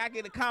that? Like I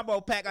get a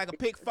combo pack, like a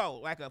pick 4,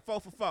 like a 4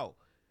 for 4,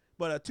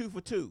 but a 2 for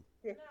 2.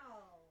 No.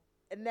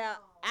 Now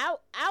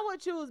I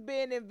would choose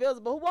being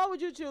invisible. What would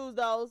you choose,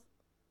 those?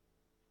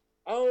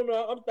 I don't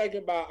know. I'm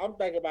thinking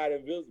about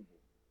invisible.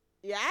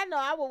 Yeah, I know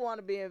I would want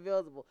to be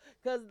invisible.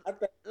 Cause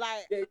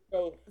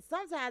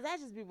sometimes I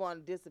just be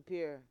wanting to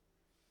disappear.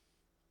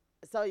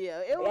 So yeah,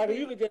 it would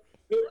be.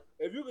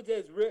 If you could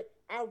just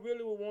I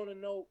really would want to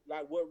know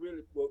like what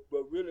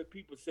really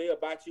people say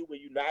about you when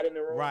you're not in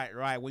the room.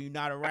 Right. When you're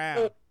not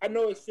around. I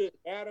know it should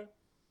matter.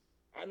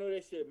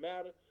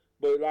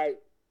 But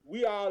like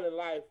we all in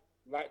life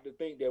like to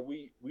think that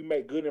we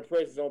make good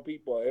impressions on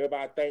people.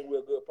 Everybody think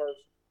we're a good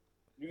person.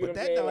 But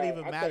that don't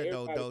even matter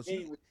though.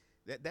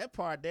 That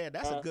part there,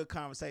 that's a good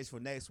conversation for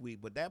next week.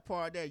 But that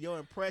part there, your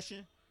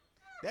impression,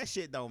 that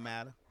shit don't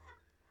matter.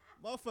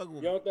 Motherfucker.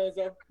 You don't think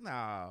so?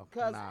 No.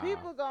 Cause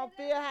people gonna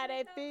feel how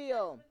they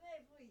feel.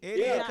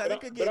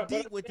 It could get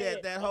deep with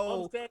that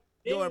whole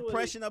your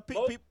impression of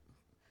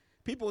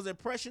people's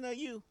impression of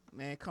you.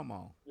 Man, come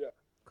on. Yeah.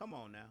 Come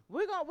on now.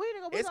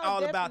 It's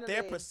all about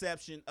their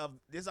perception of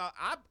this.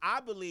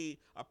 I believe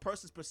a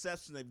person's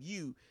perception of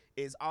you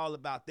is all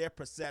about their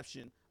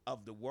perception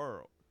of the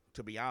world.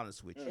 To be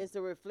honest with you, it's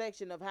a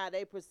reflection of how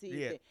they perceive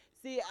it.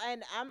 See,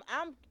 and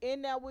I'm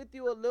in there with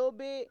you a little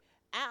bit.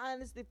 I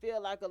honestly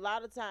feel like a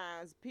lot of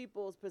times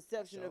people's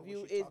perception of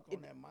you is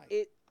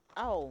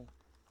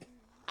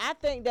I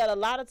think that a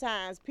lot of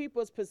times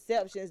people's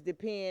perceptions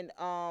depend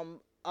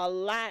a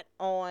lot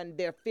on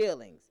their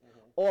feelings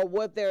or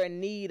what they're in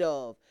need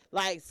of.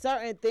 Like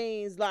certain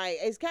things, like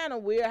it's kind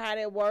of weird how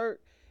they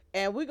work,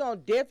 and we're gonna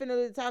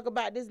definitely talk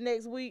about this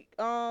next week,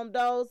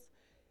 those.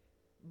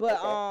 But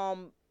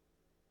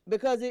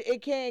because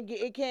it can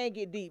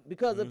get deep.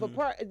 Because if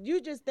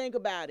you just think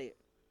about it,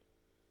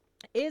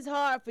 it's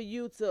hard for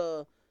you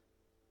to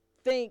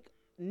think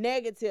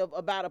negative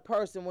about a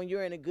person when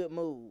you're in a good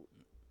mood.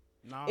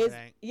 No, it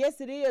ain't. Yes,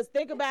 it is.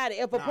 Think about it.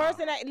 If a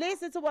person,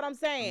 listen to what I'm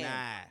saying.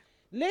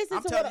 Listen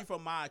I'm to telling you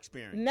from my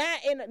experience.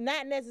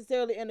 Not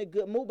necessarily in a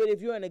good mood, but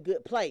if you're in a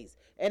good place.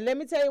 And let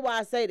me tell you why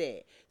I say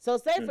that. So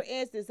say for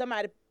instance,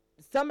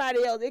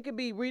 somebody else, it could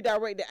be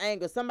redirected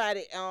anger.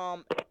 Somebody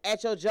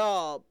at your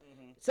job,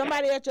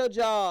 somebody at your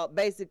job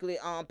basically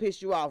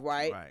pissed you off,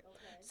 right? Right.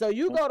 So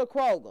you go to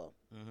Kroger,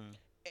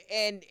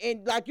 and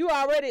like you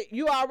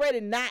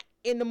already not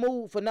in the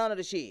mood for none of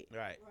the shit.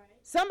 Right.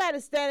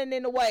 Somebody's standing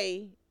in the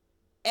way,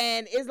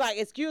 and it's like,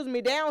 excuse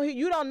me, down here,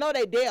 you don't know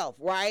they deaf,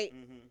 right?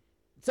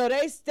 So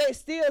they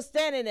still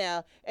standing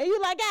there, and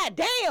you like, God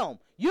damn,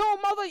 you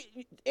don't mother,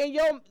 and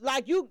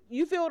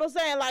you feel what I'm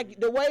saying? Like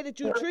the way that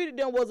you treated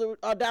them was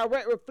a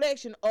direct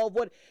reflection of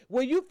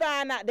when you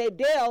find out they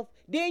deaf,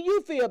 then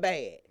you feel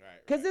bad,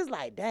 cause it's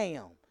like,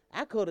 damn,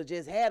 I could have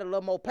just had a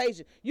little more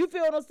patience. You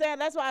feel what I'm saying?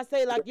 That's why I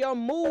say like your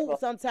mood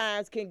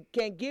sometimes can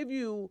give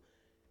you,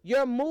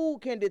 your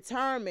mood can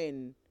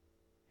determine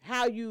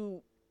how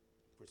you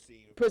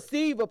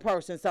perceive a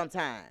person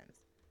sometimes.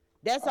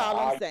 That's all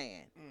I'm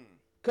saying.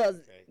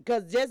 Cause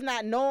just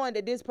not knowing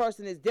that this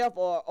person is deaf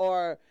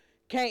or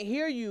can't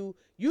hear you,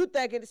 you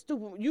thinking it's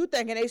stupid. You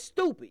thinking they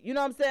stupid. You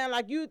know what I'm saying?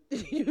 Like you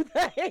think, you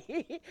think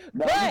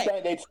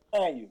they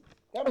trying you.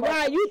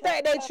 Right, you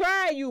think they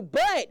trying you,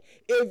 but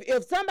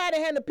if somebody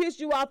hadn't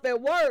pissed you off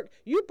at work,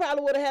 you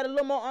probably would have had a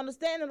little more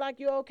understanding, like,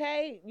 you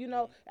okay? You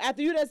know,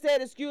 after you done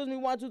said excuse me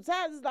 1-2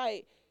 times, it's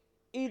like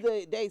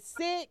either they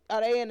sick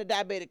or they in a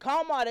diabetic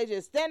coma or they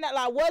just stand there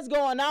like, what's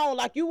going on?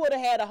 Like you would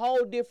have had a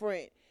whole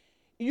different,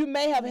 you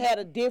may have had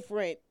a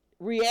different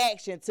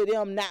reaction to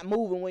them not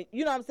moving when,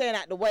 you know what I'm saying,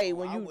 out the way.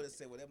 When I you would have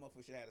said, well, that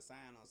motherfucker should have had a sign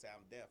on say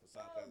I'm deaf or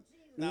something.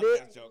 No, I'm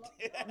just joking.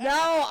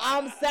 No,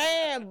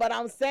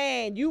 I'm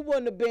saying you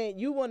wouldn't have been.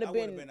 I would have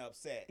been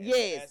upset.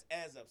 Yes,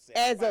 as upset.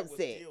 As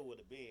upset. Still would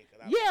have been.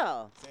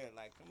 Yeah. Saying,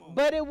 like, come on.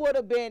 But it would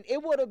have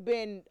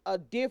been a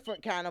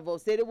different kind of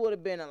upset. It would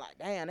have been like,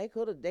 damn, they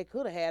could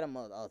have had him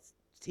a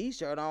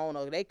t-shirt on,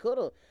 or they could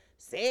have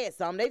said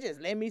something. They just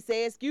let me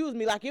say excuse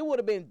me. Like it would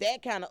have been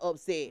that kind of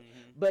upset,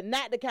 but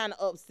not the kind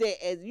of upset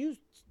as you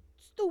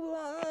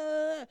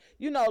stupid.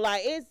 You know,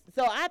 like it's.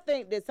 So I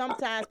think that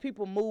sometimes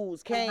people's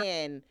moods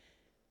can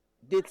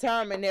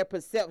determine their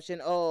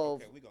perception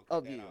of you. My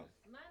name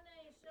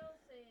Show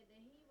said that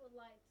he would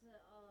like to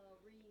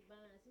read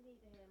minds. He need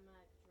to have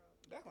mind control.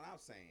 That's what I'm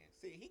saying.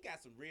 See, he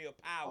got some real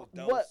power,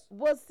 though.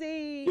 What?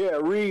 See. Yeah,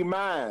 read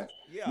minds.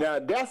 Yeah. Now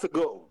that's a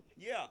good one.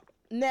 Yeah.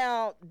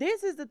 Now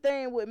this is the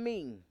thing with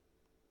me.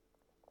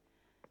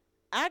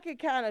 I can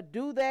kind of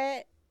do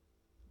that.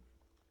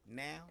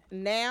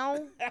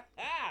 Now.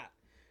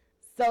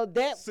 So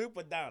that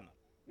Super Donna.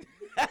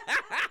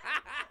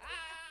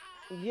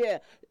 Yeah.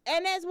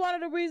 And that's one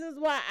of the reasons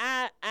why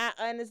I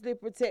honestly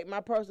protect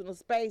my personal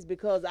space,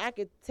 because I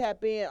could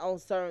tap in on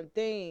certain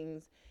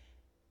things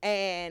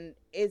and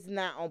it's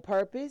not on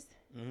purpose.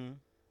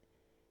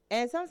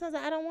 And sometimes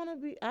I don't want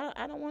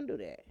to do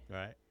that.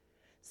 Right.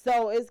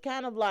 So it's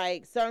kind of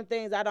like certain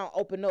things I don't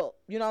open up.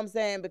 You know what I'm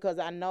saying? Because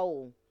I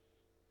know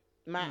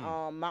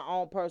my my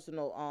own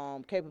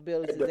personal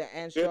capabilities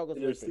and struggles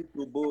with see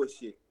through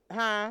bullshit.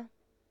 Huh?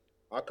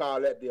 I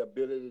call that the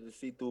ability to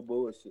see through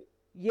bullshit.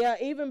 Yeah,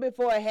 even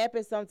before it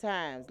happens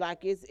sometimes,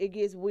 like it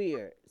gets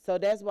weird. So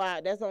that's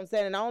what I'm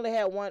saying. And I only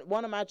had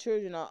one of my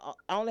children, I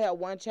only had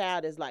one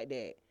child that's like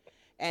that.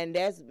 And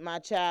that's my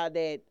child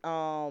that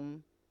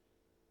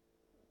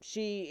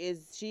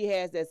she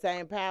has that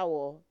same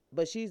power,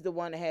 but she's the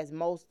one that has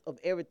most of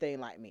everything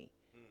like me.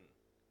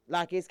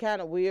 Like it's kind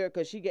of weird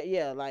because she got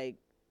like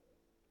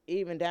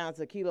even down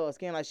to a kilo of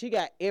skin, like she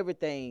got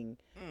everything.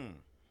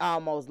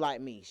 Almost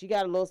like me. She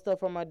got a little stuff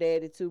from my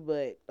daddy too,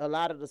 but a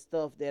lot of the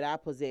stuff that I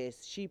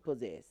possess, she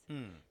possessed.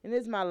 And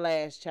this is my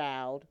last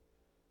child.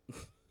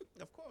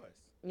 Of course.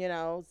 You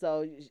know,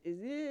 so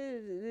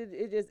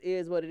it just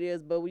is what it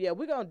is. But yeah,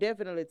 we're gonna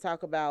definitely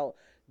talk about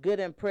good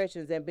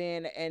impressions and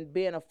being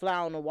a fly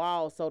on the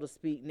wall, so to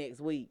speak,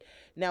 next week.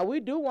 Now we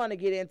do want to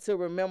get into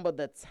remember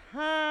the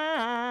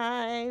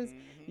times.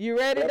 You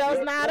ready,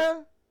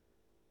 Dosnada?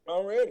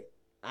 I'm ready.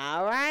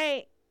 All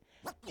right.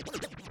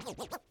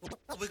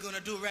 What we're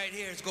gonna do right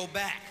here is go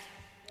back.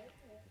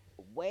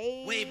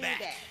 Way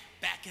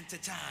back into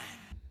time.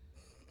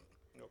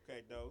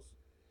 Okay, Dose.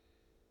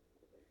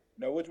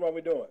 Now, which one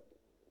we doing?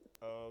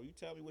 You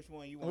tell me which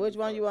one you want. Which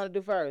one you want to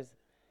do first?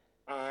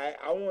 All right,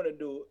 I want to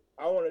do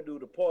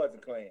the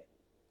Poison Clan.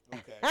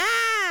 Okay.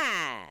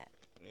 Ah.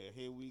 Yeah,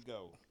 here we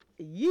go.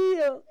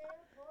 Yeah.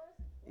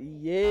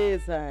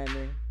 Yes,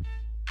 honey.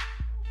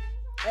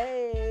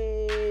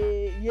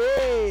 Hey,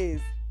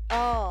 yes.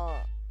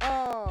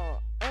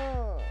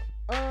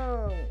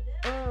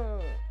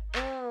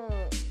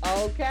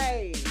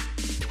 Okay.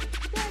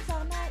 Dance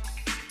all night.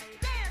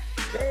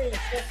 Dance.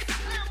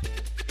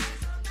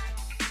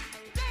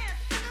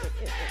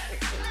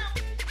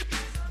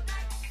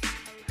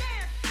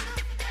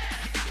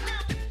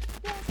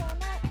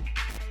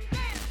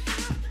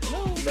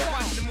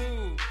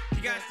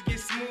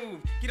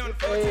 Get on the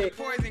floor to the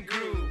poison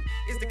groove.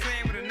 It's the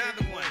clan with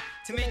another one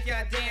to make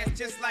y'all dance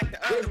just like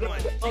the other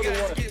one. You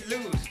guys get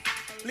loose.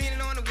 Leaning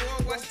on the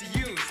wall, what's the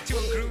use? To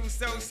a groove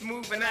so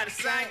smooth and out of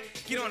sight.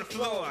 Get on the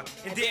floor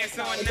and dance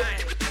all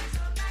night.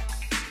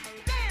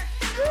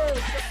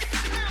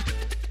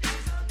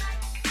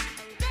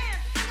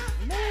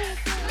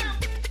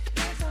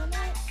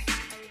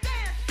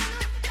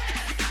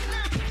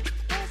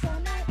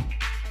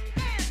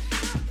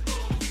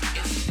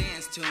 It's a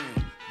dance tune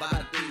by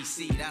the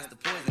 3C. That's the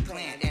Poison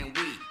Clan, and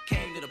we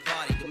came to the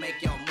party to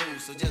make y'all move.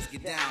 So just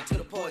get down to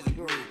the Poison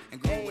groove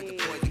and groove with the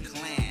Poison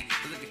Clan.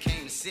 Cause if you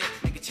came to sit,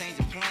 make a change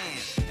of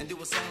plans and do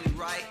what's only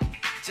right.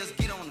 Just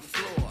get on the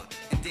floor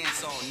and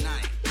dance all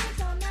night.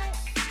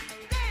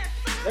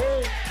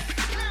 Hey.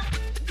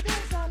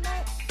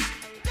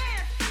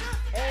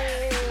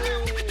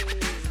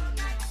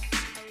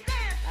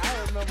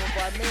 I remember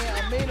when me and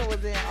Amina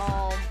was in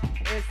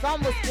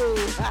summer school.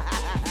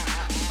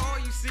 All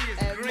you see is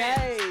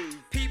grins.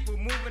 People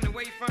moving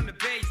away from the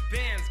bass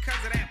bins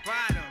cause of that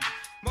bottom.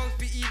 Most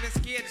be even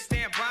scared to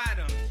stand by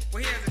them.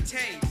 Well, here's a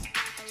taste.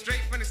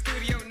 Straight from the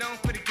studio, known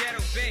for the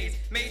ghetto bass.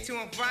 Made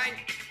to invite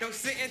those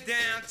sitting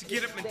down to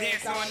get up and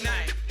dance all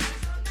night.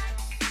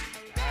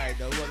 Alright,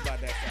 though, what about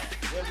that song?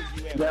 Where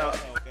was you at?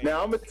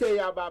 Now I'm gonna tell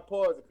y'all about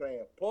Poison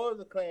Clan.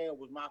 Poison Clan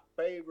was my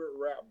favorite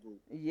rap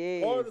group.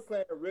 Yes. Poison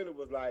Clan really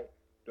was like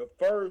the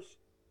first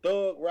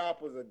thug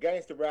rappers or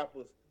gangster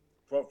rappers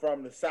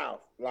from the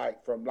South,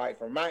 from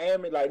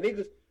Miami. Like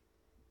niggas,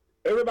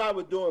 everybody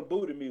was doing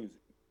booty music.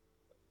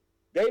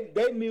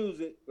 They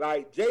music,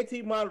 like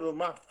JT Money was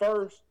my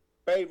first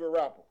favorite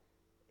rapper.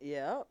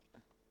 Yep.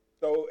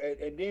 So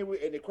and then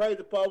the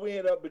crazy part, we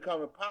ended up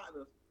becoming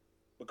partners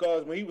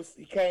because when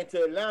he came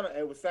to Atlanta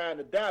and was signed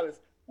to Dallas,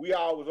 we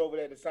all was over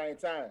there at the same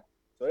time.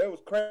 So it was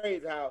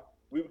crazy how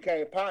we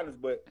became partners.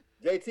 But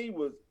JT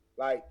was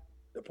like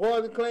the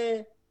Poison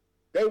Clan.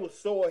 They was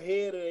so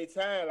ahead of their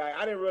time. Like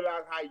I didn't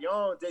realize how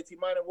young JT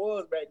Money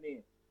was back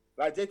then.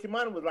 Like JT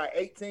Money was like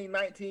 18,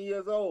 19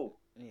 years old.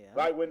 Yeah.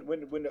 Like when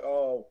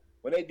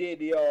they did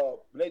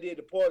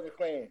the Poison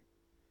Clan,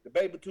 the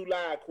Baby 2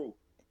 Live crew.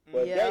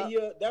 But that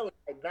year, that was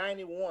like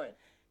 91.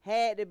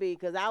 Had to be,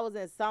 because I was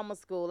in summer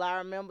school. I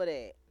remember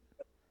that.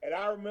 And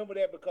I remember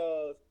that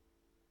because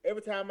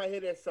every time I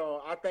hear that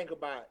song, I think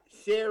about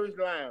Sherry's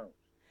Lounge.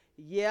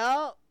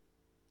 Yep.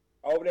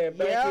 Over there in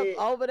Bankhead. Yep,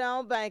 over there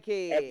on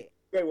Bankhead.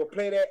 They would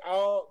play that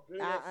song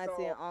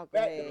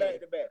back to back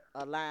to back.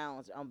 A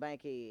lounge on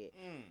Bankhead.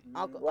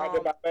 Right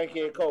there by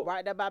Bankhead Court.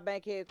 Right there by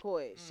Bankhead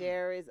Court.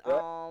 Sherry's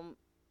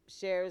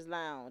Sherry's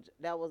Lounge.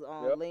 That was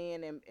on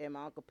Lynn and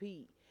my Uncle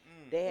Pete.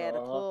 They had a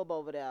club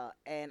over there,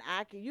 and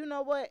you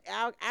know what?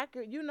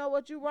 You know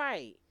what? You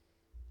right.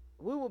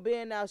 We would be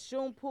in our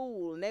shroom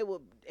pool, and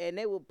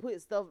they would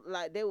put stuff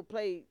like they would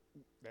play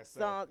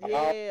songs.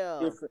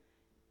 Yeah.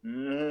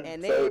 Mm-hmm.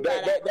 And so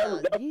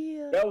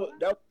that was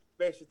a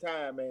special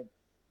time, man.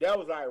 That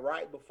was like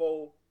right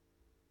before,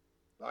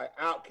 like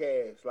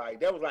Outkast. Like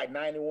that was like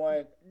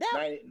 91.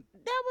 That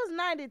was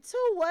 92,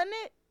 wasn't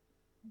it?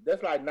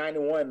 That's like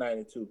 91,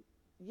 92.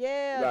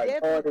 Yeah,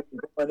 like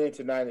going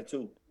into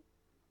 92.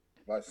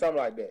 Like something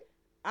like that.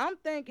 I'm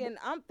thinking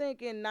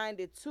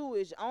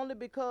 92ish only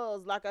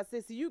because, like I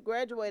said, see, you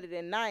graduated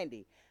in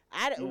 90.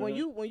 When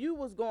you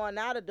was going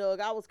out of Doug,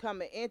 I was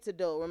coming into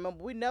Doug.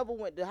 Remember, we never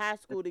went to high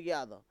school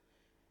together.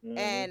 Mm-hmm.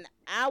 And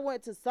I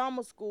went to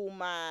summer school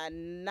my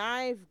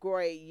 9th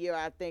grade year,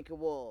 I think it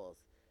was.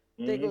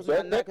 I think it was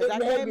because I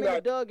came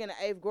into Doug in the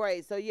 8th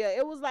grade. So yeah,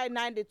 it was like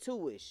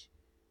 92ish.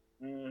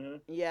 Mm-hmm.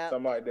 Yeah.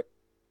 Something like that.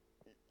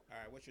 All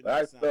right, what's your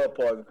next song? I love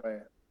Poison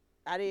Clan.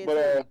 I did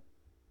too.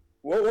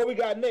 What we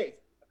got next?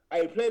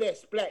 Hey, play that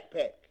Splat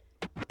Pack.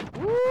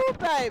 Woo,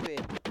 baby.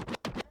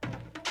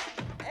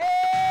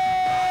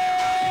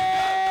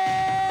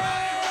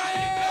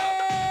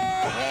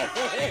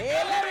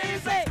 Hey, let me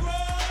say. Oh,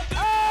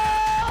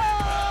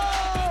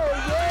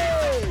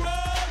 yeah.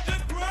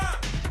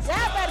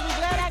 Y'all better be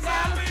glad I got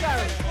on the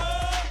skirt.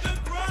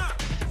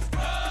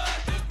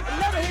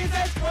 Let me hear you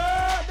say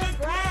scrub the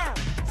ground.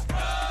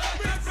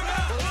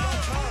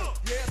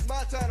 Yeah, it's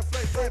my time to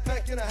play Splat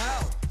Pack in the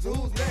house. So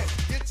who's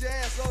next? Get your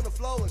ass on the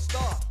floor and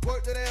start.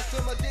 Work that ass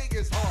till my dick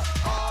is hard.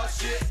 Aw,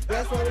 shit,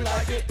 that's what we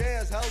like it.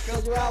 Dance, hoe,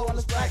 cause we all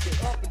wanna splack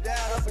it. Up and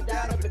down, up and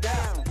down, up and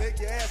down. Make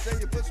your ass and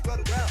your pussy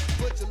spread around.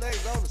 Put your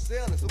legs on the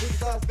ceiling so we can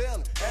start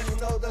feeling. And you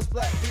know that's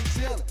black, be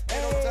chillin'.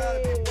 Ain't no time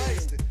to be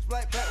wasted.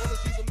 Splat Pack wanna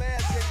see some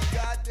ass shaking.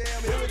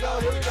 Goddamn, here we go,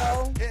 here we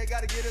go. Head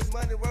gotta get his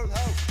money worth,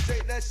 hoe.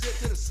 Take that shit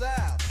to the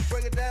side.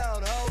 Bring it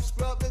down, hoe.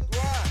 Scrub the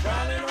grind.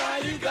 Round and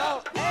round you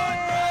go.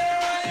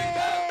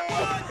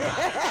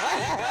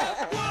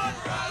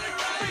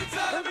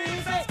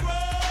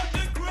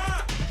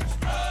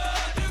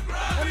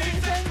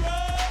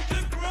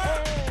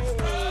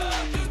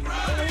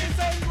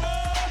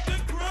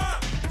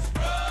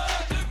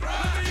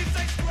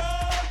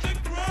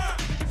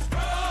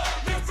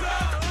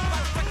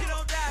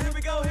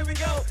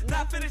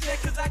 Finish it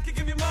cause I can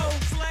give you more.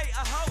 Slay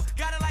a hoe,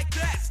 got it like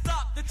that.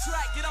 Stop the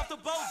track, get off the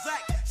Bozak.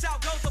 Shout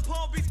goes to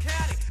Palm Beach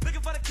County. Looking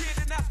for the kid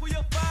and that's where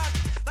you'll find.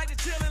 Like the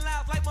chill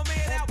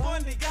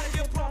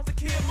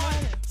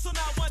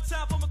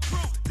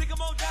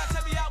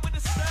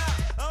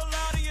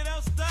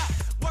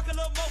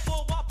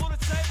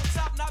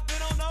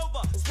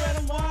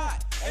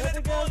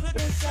scroll to the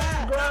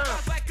side.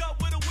 Grind. Back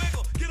up with a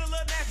wiggle. Get a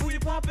little nasty when you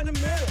pump in the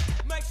middle.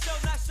 Make sure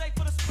not shake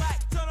for the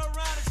splat. Turn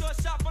around and show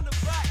a shot from the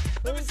back.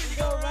 Let me see you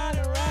go round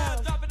and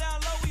round. Drop it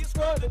down low when you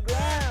scroll the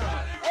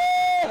ground.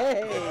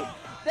 Hey,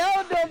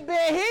 those them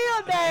big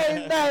hill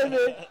days,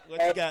 baby.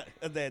 What you got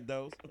of that,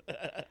 Dose?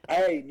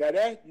 Hey, now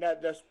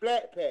the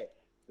Splat Pack.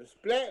 The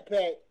Splat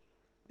Pack,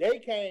 they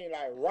came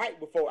like right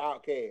before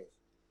Outkast.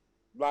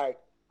 Like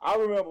I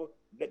remember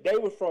that they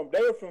were from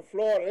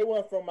Florida. They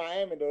weren't from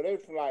Miami though. They were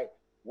from like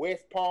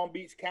West Palm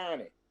Beach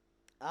County.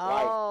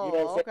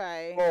 Oh,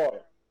 okay.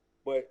 Florida.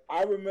 But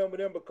I remember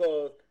them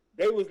because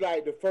they was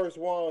like the first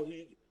ones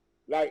who,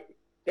 like,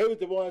 they was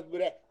the ones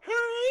with that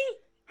hi.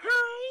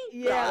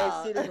 Yeah.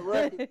 That shit in the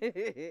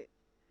record.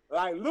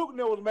 Like Luke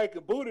Neal was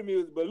making booty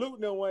music, but Luke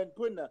Neal wasn't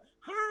putting a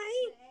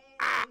hi.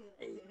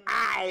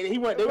 He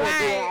went. They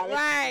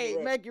right.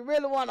 Make you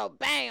really want to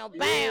bam.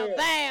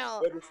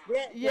 But the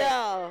Splat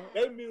Yeah.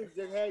 They music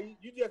just had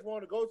you just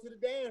want to go to the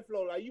dance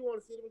floor. Like you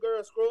want to see them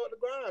girls scroll the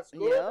ground.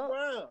 Scroll the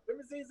ground. Let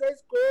me see you say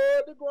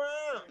scroll the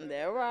ground.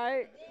 They're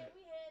right.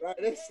 Like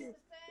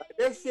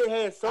that shit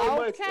had so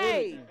much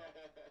energy.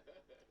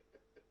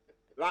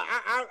 Like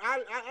I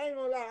ain't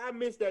gonna lie, I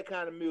miss that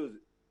kind of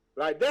music.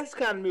 Like that's the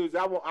kind of music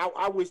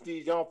I wish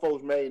these young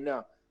folks made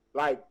now.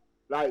 Like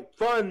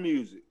fun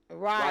music.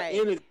 Right.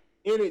 Like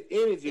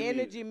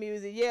energy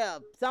music. Yeah.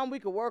 Something we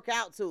could work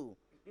out to.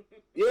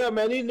 Yeah,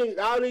 man. These niggas,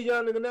 all these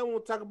young niggas, they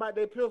want to talk about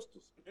their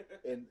pistols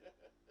and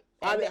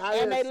how they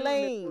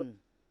lean.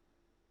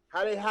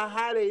 How they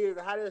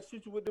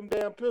shoot you with them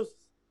damn pistols.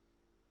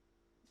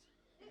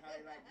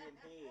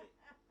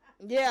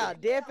 Yeah,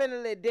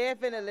 definitely.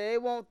 They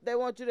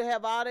want you to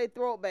have all their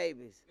throat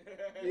babies.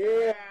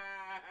 Yeah.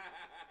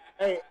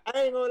 Hey,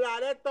 I ain't gonna lie,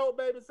 that throat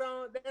baby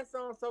song, that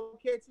song so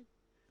catchy.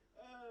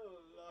 Oh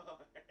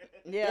Lord.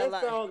 Yeah,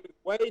 that song is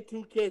way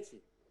too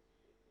catchy.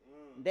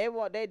 They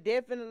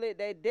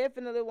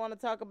definitely want to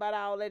talk about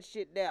all that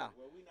shit there.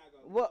 Well, we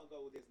gonna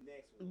go with this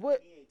next one.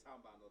 What? He ain't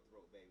talking about no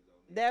throat babies on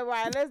this. That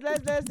right.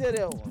 Let's do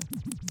this one.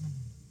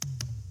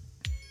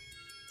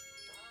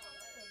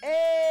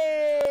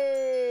 Hey,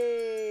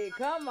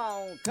 come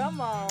on,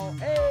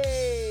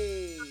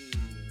 hey.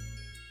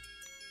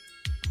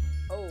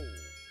 Oh.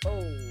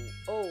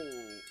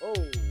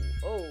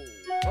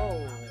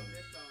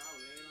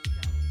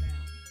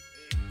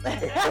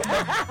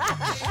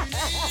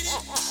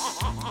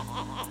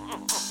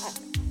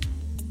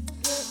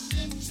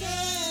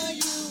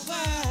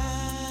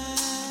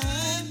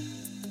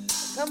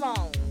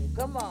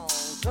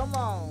 Come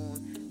on.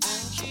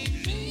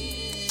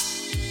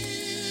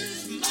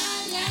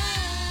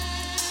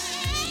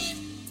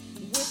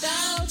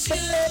 Without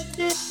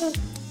you.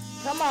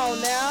 Come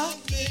on now.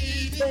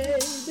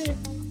 Baby.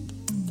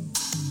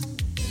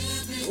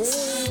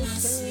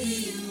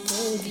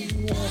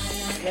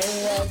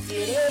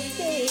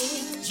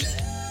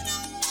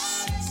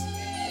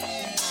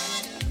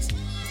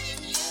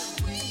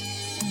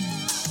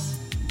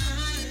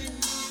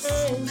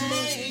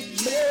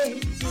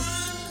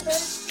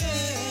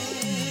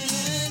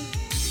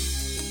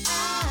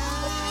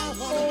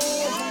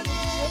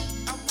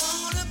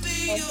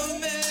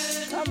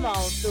 Come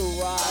on through,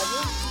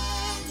 Roger.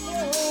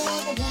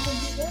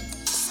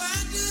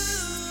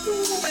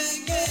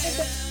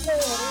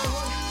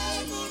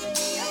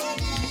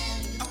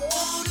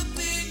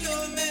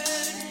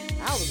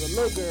 I was a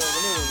little girl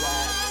when it was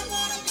right.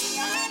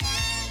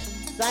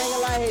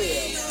 Singing like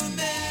hell.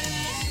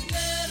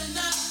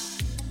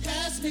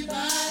 Pass me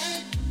by,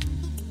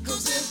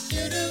 'cause if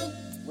you do,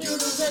 you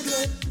do a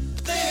good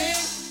thing.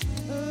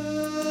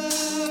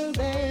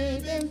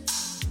 Baby.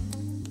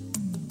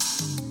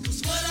 'Cause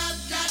what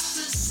I've got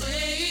to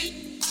say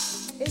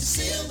is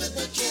sealed with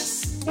a kiss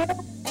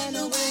and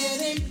a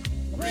wedding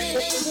ring.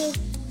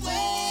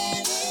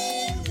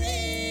 Wedding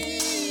ring.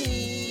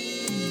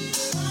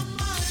 My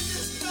mind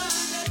is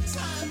blind at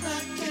times. I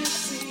can't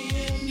see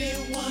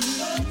anyone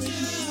but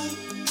you.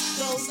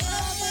 Those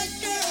other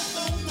girls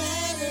don't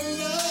matter,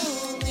 no.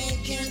 They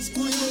can't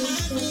spoil my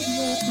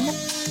mood.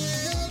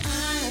 I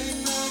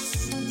must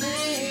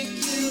make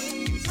you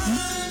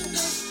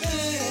understand.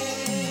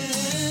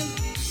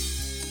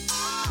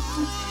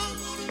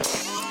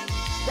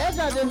 That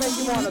just make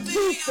you want to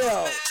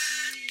two-step.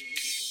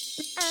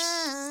 I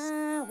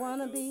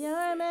wanna be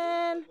your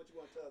man.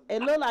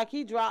 It looked like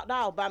he dropped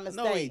off by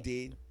mistake. No, he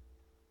did.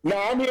 No,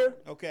 I'm here.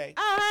 Okay.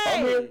 Oh, hey.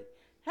 I'm here.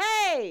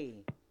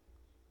 Hey.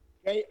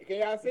 Can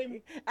y'all see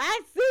me?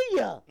 I see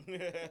ya.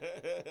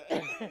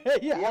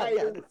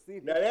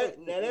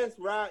 That's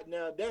right.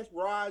 Now that's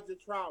Roger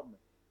Troutman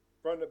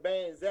from the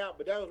band Zap,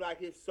 but that was like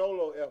his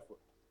solo effort.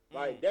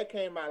 Like that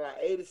came out like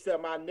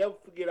 '87. I never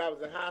forget. I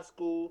was in high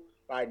school,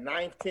 like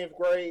 9th, 10th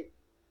grade,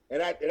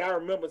 and I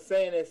remember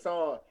saying that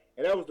song,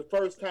 and that was the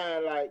first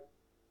time like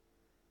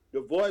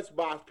the voice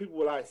box people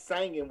were like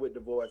singing with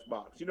the voice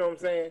box. You know what I'm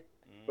saying?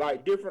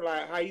 Like different,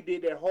 like how he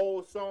did that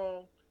whole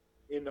song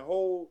in the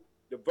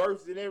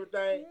verses and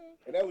everything,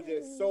 and that was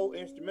just so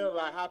instrumental.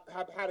 Like how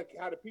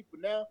the people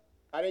now,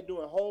 how they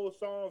doing whole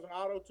songs on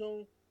auto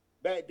tune,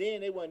 back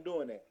then they wasn't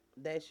doing that.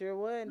 They sure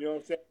would. You know what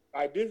I'm saying?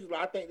 Like this is,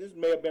 I think this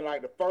may have been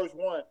like the first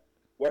one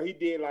where he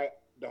did like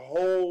the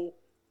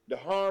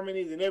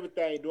harmonies and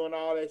everything, doing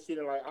all that shit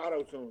in like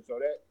auto tune. So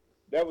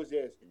that was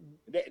just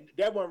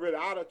that wasn't really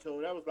auto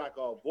tune. That was like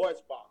a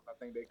voice box, I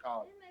think they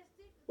called it.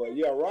 But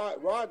yeah,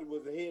 Roger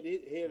was ahead of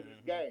his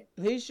game.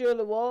 He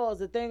surely was.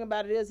 The thing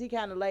about it is, he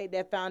kind of laid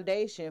that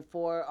foundation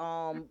for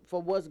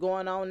what's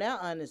going on now,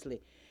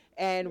 honestly.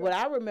 And what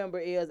I remember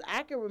is,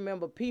 I can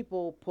remember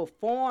people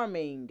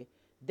performing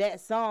that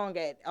song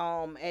at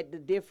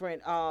the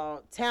different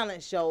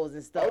talent shows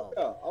and stuff.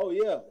 Oh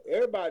yeah,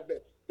 everybody.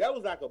 That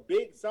was like a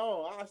big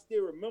song. I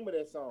still remember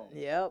that song.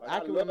 Yep, like, I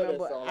can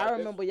remember. I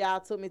remember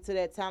y'all took me to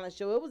that talent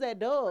show. It was at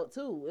Doug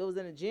too. It was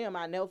in the gym.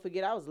 I never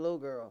forget. I was a little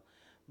girl,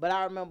 but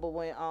I remember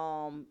when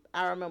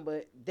I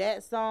remember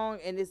that song,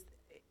 and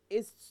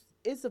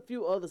it's a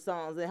few other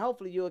songs, and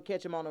hopefully you'll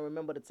catch them on and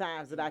remember the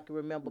times that I can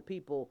remember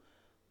people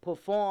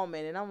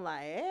performing, and I'm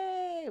like,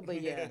 hey,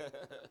 but yeah.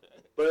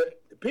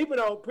 But people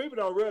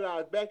don't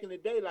realize back in the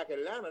day, like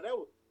Atlanta,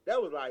 that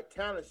was like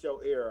talent show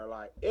era.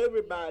 Like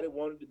everybody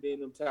wanted to be in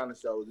them talent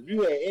shows. If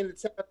you had any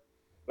talent,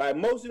 like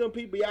most of them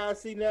people y'all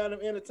see now, them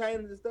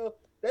entertainers and stuff,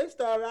 they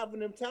started out in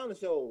them talent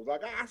shows.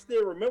 Like I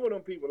still remember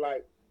them people,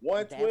 like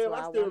 112.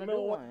 I still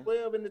remember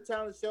 112 in the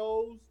talent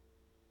shows.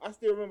 I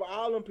still remember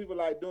all them people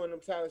like doing them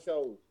talent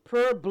shows.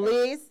 Pure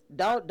Bliss.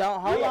 Don't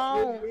hold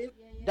on.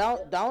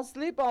 Don't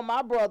sleep on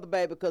my brother,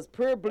 baby, because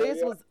Pure Bliss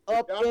was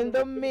up in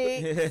the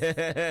mix.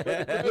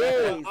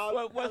 Yes.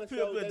 What's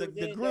Pure Bliss?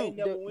 The group.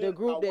 The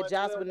group that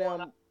Jocelyn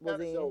them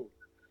was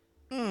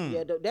in.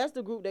 Yeah, that's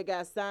the group that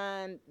got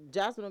signed.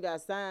 Jocelyn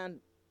got signed.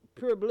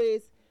 Pure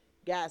Bliss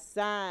got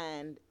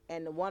signed,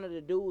 and one of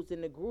the dudes in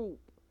the group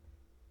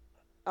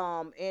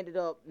ended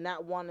up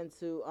not wanting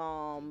to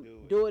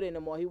do it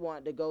anymore. He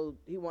wanted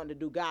to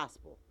do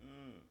gospel.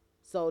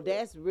 So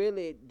that's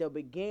really the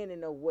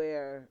beginning of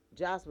where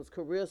Joshua's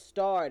career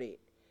started.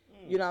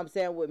 You know what I'm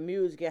saying, with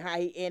music, and how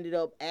he ended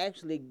up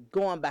actually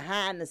going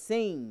behind the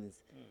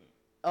scenes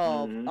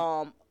of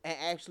and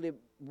actually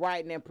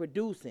writing and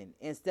producing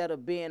instead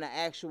of being an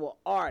actual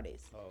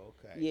artist. Oh,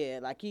 okay. Yeah,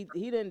 like he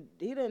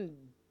didn't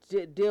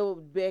deal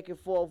back and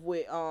forth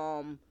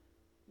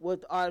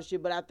with artistry,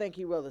 but I think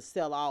he'd rather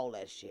sell all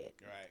that shit.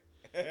 Right.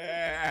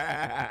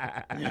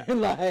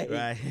 Like,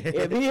 right.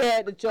 If he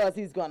had the choice,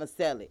 he's gonna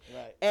sell it.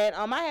 Right. And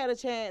I had a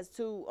chance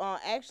to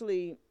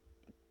actually,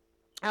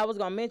 I was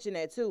gonna mention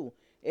that too.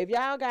 If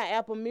y'all got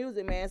Apple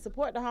Music, man,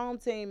 support the home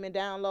team and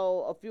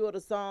download a few of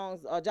the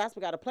songs. Jasper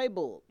got a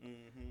playbook.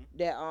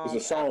 That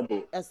it's a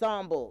songbook. A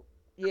songbook.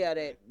 Yeah,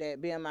 that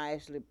BMI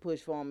actually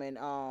pushed for him, and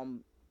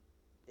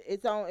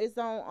it's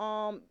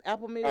on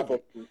Apple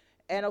Music.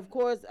 And of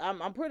course,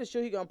 I'm pretty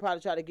sure he's gonna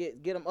probably try to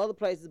get them other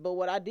places. But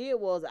what I did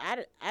was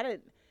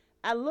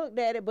I looked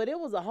at it, but it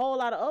was a whole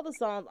lot of other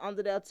songs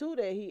under there too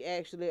that he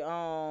actually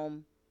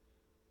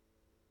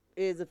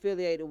is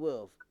affiliated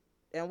with.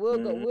 And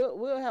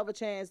we'll have a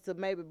chance to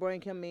maybe bring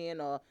him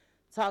in or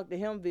talk to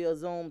him via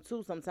Zoom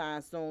too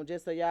sometime soon,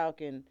 just so y'all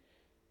can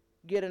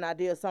get an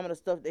idea of some of the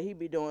stuff that he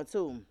be doing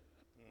too.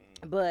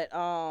 But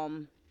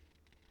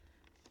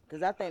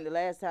because I think the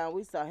last time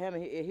we saw him,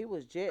 he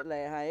was jet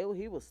lagged.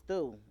 He was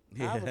stew.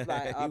 I was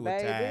like, he was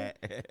baby. tired.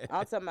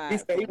 I'm talking about. He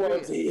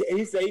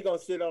said he gonna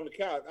sit on the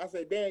couch. I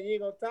said, Dan, you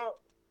ain't gonna talk.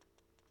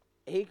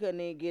 He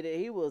couldn't even get it.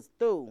 He was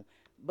through.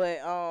 But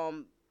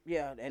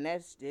yeah, and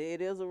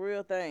it is a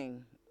real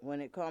thing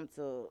when it comes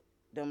to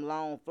them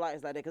long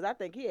flights like that. Because I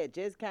think he had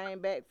just came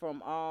back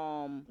from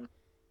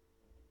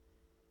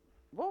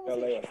what was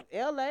it?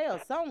 LA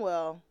or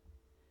somewhere.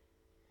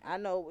 I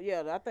know.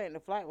 Yeah, I think the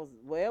flight was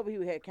wherever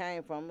he had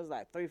came from. It was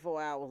like 3-4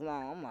 hours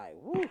long. I'm like,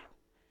 whoo.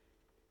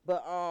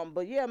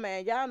 But yeah,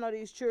 man, y'all know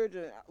these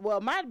children.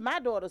 Well, my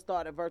daughter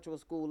started virtual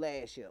school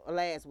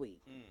last week.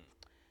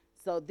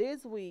 So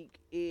this week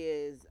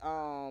is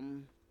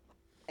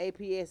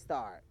APS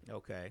start.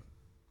 Okay.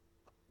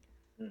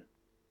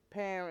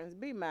 Parents,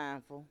 be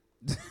mindful.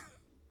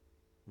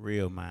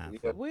 Real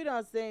mindful. We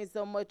done seen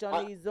so much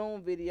on these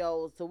Zoom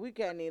videos, so we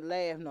can't even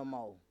laugh no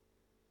more.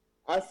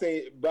 I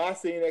seen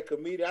that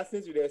comedian. I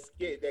sent you that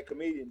skit that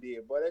comedian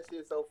did. Boy, that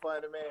shit's so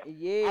funny, man.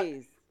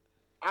 Yes.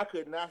 I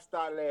could not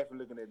stop laughing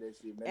looking at that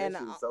shit, man.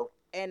 That shit is so.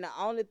 And the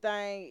only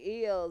thing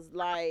is,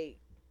 like,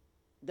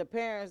 the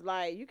parents,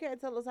 like, you can't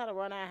tell us how to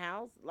run our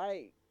house.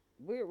 Like,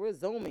 we're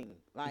Zooming.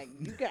 Like,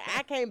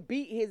 I can't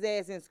beat his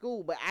ass in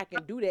school, but I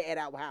can do that at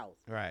our house.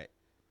 Right.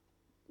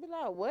 Be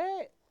like,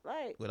 what?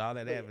 Like, with all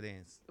that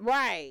evidence.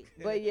 Right.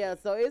 But yeah,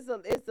 so it's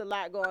a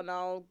lot going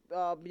on.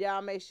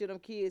 Y'all make sure them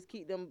kids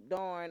keep them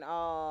darn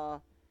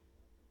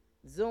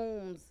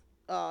Zooms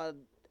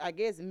I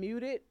guess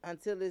muted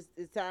until it's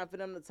time for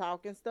them to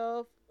talk and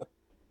stuff.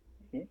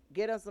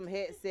 Get them some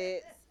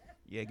headsets.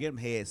 Yeah, get them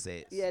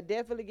headsets. Yeah,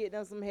 definitely get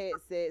them some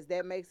headsets.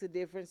 That makes a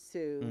difference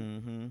too.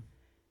 Mm-hmm.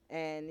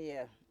 And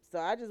yeah, so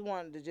I just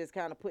wanted to just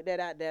kind of put that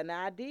out there.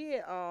 Now I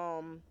did.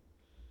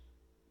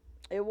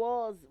 It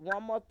was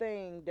one more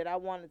thing that I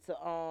wanted to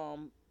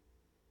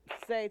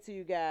say to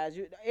you guys.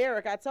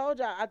 Eric, I told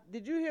y'all.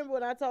 Did you hear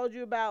what I told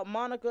you about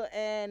Monica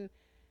and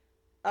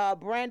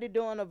Brandy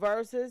doing the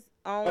verses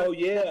on Oh,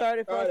 yeah, the I saw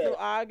 31st of that.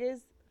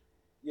 August.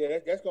 Yeah,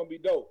 that's gonna be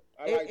dope.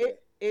 I like that.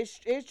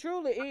 It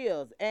truly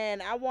is,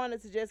 and I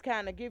wanted to just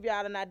kind of give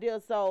y'all an idea.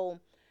 So,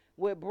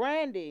 with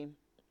Brandy,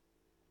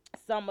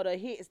 some of the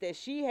hits that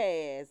she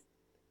has,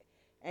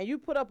 and you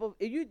put up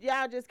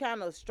y'all just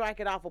kind of strike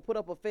it off or put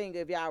up a finger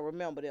if y'all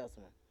remember this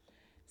one.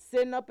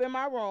 Sitting up in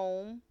my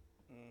room.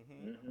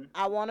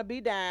 I wanna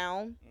be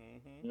down.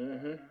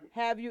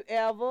 Have you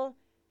ever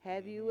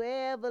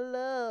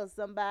loved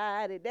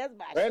somebody? That's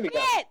my Brandy shit.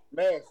 got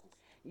masses.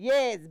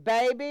 Yes,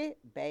 baby.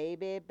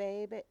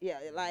 Yeah,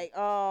 like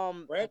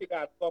Brandy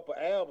got a couple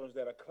albums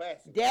that are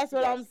classic. that's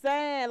what I'm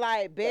saying.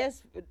 Like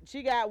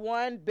she got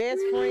one best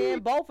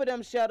friend. Both of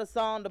them share the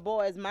song "The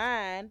Boy Is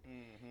Mine."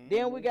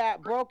 Then we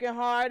got "Broken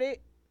Hearted."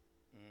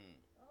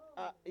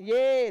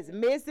 Yes,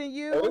 "Missing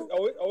You."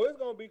 It's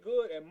gonna be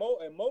good, and Mo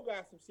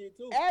got some shit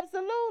too.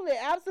 Absolutely.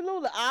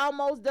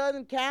 Almost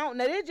Doesn't Count.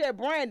 Now they just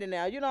Brandy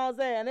now. You know what I'm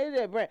saying? They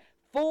just Brandy.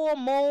 Full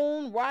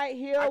Moon, Right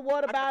Here.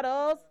 What About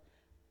Us?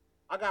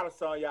 I got a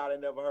song y'all ain't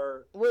never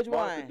heard. Which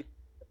Monica one? did,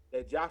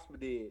 that Jasper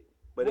did,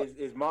 but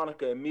it's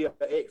Monica and Mia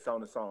X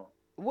on the song.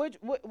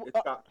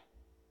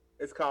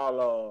 It's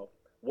called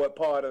What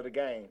Part of the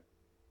Game?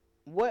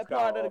 What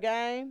Part of the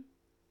Game?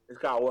 It's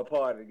called What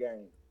Part of the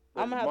Game.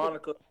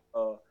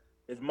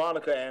 It's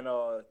Monica and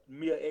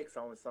Mia X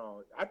on the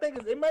song. I think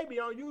it may be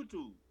on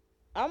YouTube.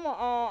 I'm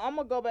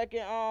gonna go back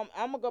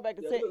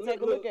and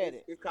take a look at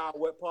it. It's called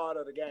What Part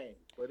of the Game,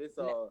 but it's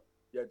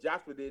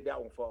Jasper did that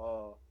one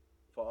for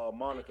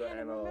Monica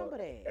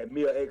and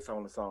Mia X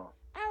on the song.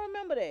 I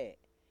remember that.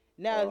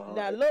 Now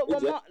look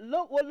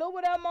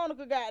what that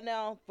Monica got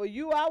now. For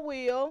You I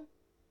Will,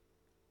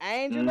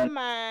 Angel of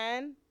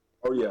Mine.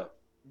 Oh yeah.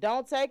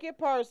 Don't Take It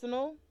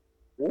Personal.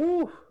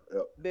 Ooh.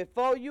 Yep.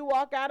 Before You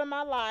Walk Out of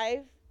My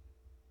Life.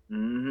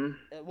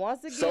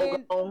 Once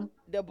again,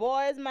 The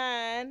Boy Is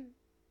Mine.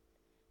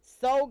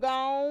 So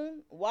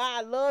Gone. Why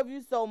I Love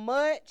You So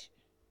Much.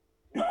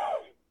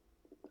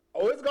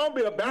 Oh, it's gonna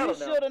be a battle.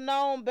 You should have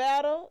known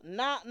better.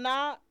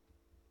 Knock.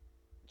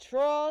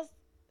 Trust.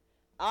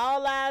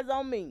 All Eyes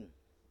on Me.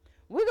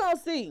 We gonna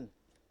see.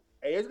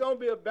 Hey, it's gonna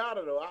be a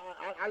battle though.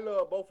 I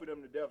love both of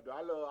them to death though.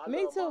 I love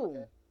Me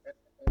too.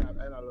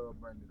 And I love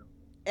Brandy though.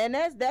 And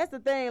that's the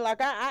thing. Like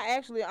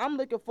I'm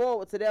looking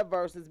forward to their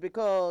verses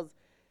because,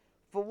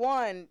 for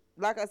one,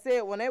 like I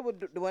said, when they were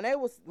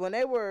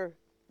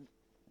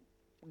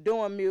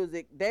doing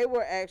music, they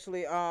were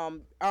actually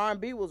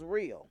R&B was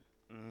real.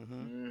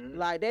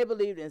 Like they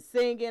believed in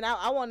singing.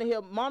 I want to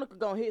hear Monica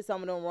gonna hit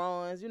some of them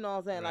runs. You know what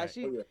I'm saying?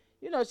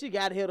 Right. Like she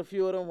got to hit a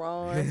few of them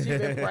runs. She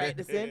been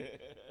practicing.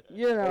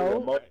 You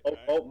know.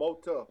 More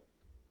tough.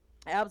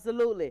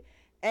 Absolutely.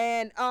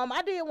 And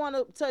I did want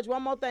to touch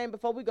one more thing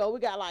before we go.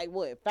 We got like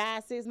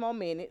 5-6 more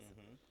minutes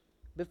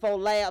before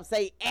Lab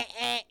say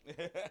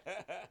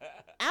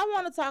I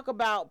want to talk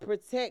about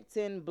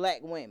protecting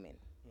black women.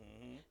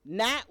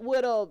 Not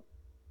with a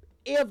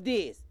if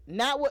this,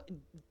 not with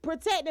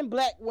protecting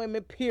black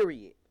women,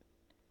 period.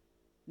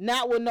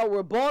 Not with no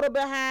rebuttal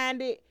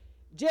behind it.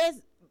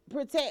 Just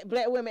protect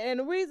black women. And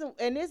the reason,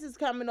 and this is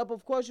coming up,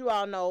 of course, you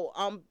all know,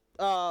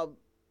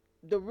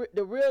 the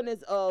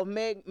realness of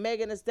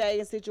Megan Thee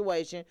Stallion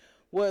situation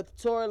with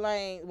Tory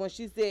Lanez when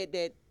she said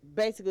that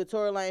basically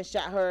Tory Lanez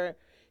shot her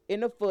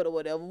in the foot or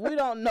whatever. We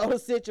don't know the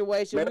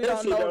situation. Man, we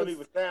don't know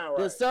the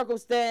right.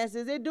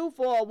 circumstances. It do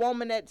for a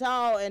woman that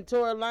tall, and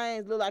Tory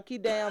Lanez look like he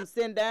damn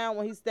sitting down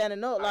when he's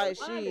standing up like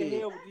Why the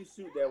hell would you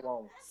shoot that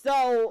woman?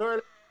 So Tory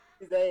Lanez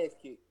his ass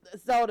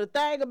kicked. So the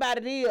thing about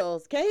it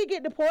is, can he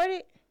get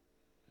deported?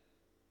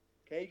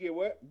 Can he get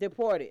what?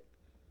 Deported.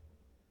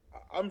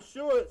 I'm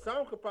sure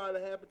something could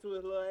probably happen to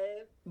his little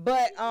ass.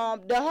 But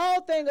the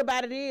whole thing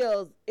about it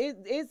is,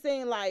 it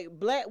seems like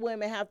black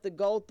women have to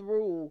go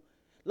through.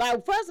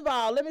 Like, first of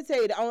all, let me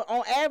tell you,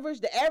 on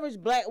average, the average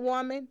black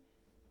woman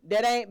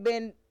that ain't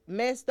been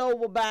messed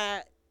over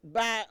by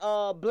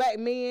black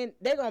men,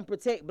 they gonna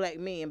protect black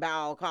men by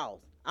all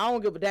costs. I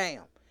don't give a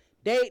damn.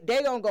 They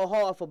gonna go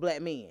hard for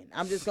black men.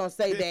 I'm just gonna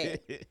say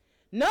that.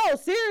 No,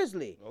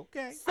 seriously.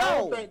 Okay. So, I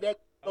don't think that's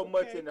so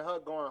much into her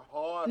going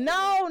hard. No,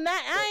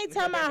 I ain't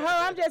talking about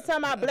her. I'm just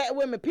talking about black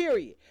women,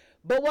 period.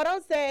 But what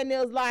I'm saying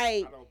is,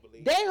 like,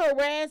 they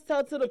harassed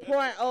her to the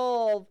point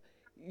of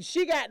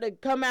she got to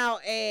come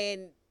out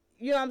and,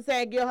 you know what I'm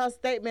saying, give her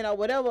statement or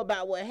whatever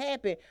about what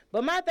happened.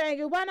 But my thing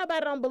is, why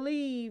nobody don't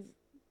believe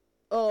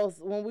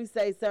us when we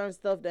say certain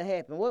stuff that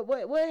happened?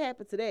 What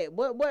happened to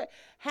that?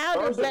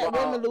 How did black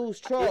women lose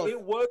trust? It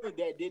wasn't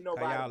that didn't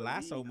nobody y'all lie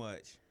believe. so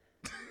much.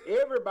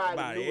 Everybody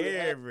about knew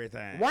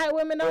everything. White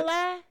women don't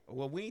lie?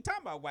 Well, we ain't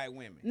talking about white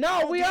women.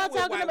 No, we are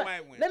talking about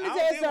white women. Let me tell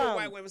you I don't deal with something.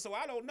 white women, so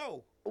I don't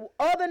know.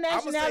 Other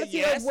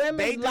nationalities of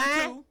women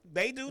lie.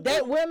 They do.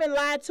 That women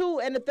lie too.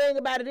 And the thing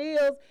about it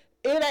is,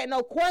 it ain't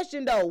no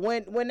question though.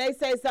 When they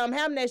say something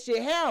happened, that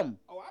shit happened.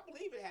 Oh, I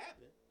believe it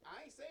happened.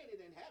 I ain't saying it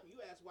didn't happen. You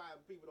ask why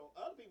other people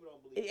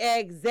don't believe it.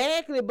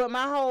 Exactly. But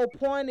my whole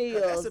point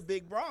is, that's a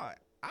big broad.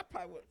 I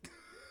probably would.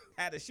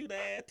 Had to shoot her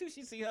ass too.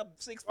 She see her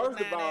 6'9" First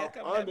of all, ass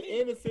coming at under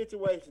me. any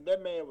situation,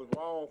 that man was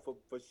wrong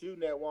for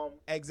shooting that woman.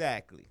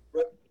 Exactly.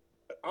 But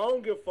I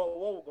don't give a fuck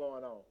what was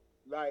going on.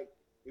 Like,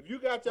 if you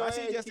got your Why ass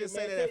she just kicked, didn't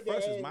say man, that at take that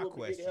first is ass my whooping,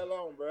 question. Get the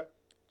hell on, bro.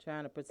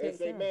 Trying to And protect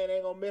say, him. man,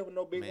 ain't gonna mess with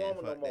no big Man,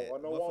 woman no fuck more, that. or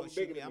no Motherfucker woman shoot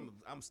bigger me, than me.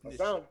 I'm Or snitching.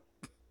 something.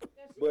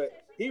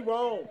 But he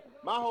wrong.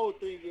 My whole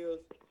thing is,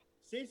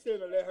 she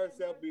shouldn't have let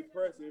herself be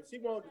pressed. If she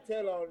wanted to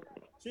tell on,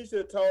 she should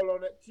have told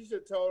on it. She should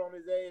have told on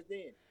his ass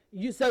then.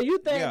 So you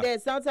think Yeah.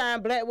 that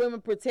sometimes black women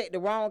protect the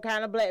wrong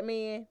kind of black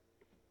men?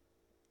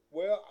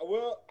 Well,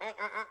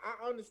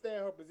 I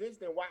understand her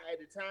position and why at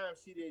the time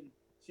she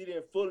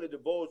didn't fully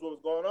divulge what was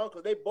going on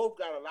because they both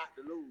got a lot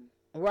to lose.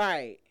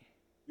 Right.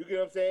 You get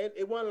what I'm saying?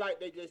 It wasn't like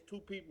they just two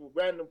people,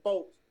 random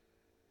folks,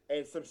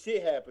 and some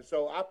shit happened.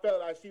 So I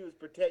felt like she was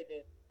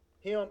protecting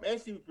him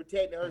and she was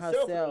protecting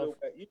herself a little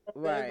bit. You know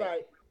what I'm saying? Right.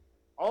 Like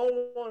I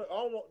don't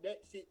want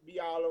that shit be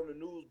all on the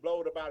news,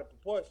 blowed up out of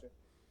proportion.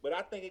 But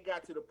I think it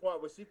got to the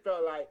point where she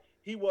felt like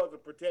he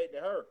wasn't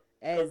protecting her.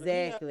 'Cause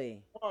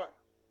Exactly.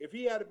 If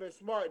he had been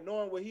smart,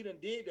 knowing what he done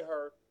did to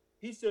her,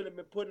 he shouldn't have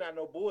been putting out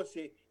no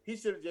bullshit. He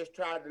should have just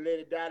tried to let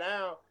it die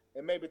down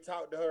and maybe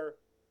talk to her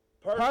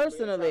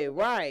Personally, and try to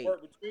right.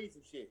 work between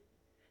some shit.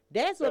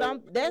 That's what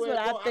So, That's what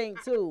I well,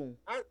 think too.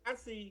 I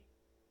see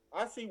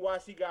why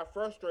she got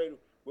frustrated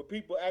with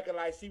people acting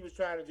like she was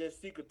trying to just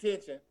seek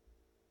attention,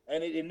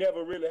 and it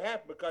never really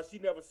happened because she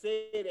never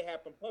said it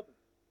happened publicly.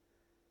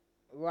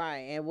 Right,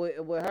 and with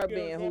her You know what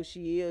being I'm who saying?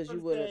 she is, you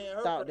would Understand have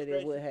her thought that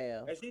it would frustration,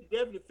 have. And she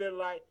definitely felt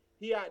like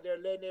he out there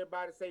letting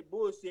everybody say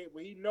bullshit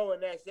when he know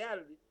in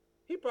actuality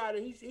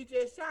he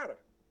just shot her.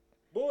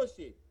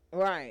 Bullshit.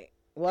 Right.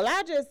 Well,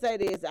 I just say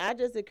this. I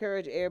just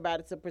encourage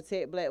everybody to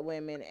protect black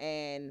women,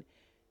 and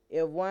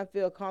if one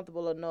feel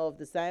comfortable enough,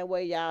 the same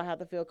way y'all have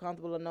to feel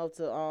comfortable enough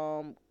to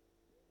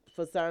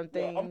for certain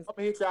Well, things. I'm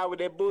gonna hit y'all with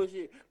that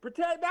bullshit.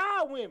 Protect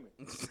all women.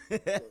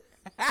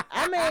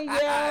 I mean,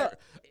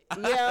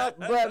 yeah,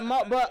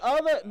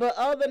 but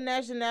other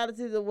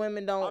nationalities of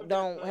women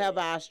don't have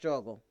our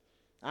struggle.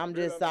 I'm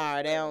just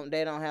sorry,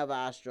 they don't have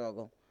our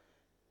struggle.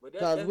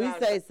 Cause we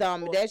say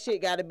something, that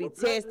shit got to be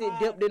tested,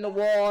 dipped in the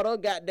water,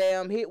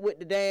 goddamn hit with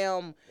the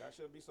damn. Y'all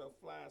shouldn't be so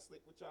fly and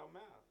slick with y'all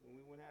mouth when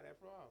we wouldn't have that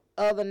problem.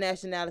 Other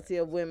nationality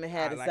of women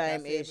had the Like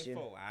same I said issue.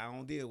 Before, I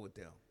don't deal with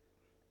them.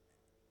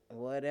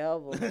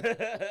 Whatever.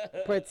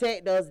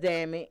 Protect us,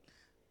 damn it.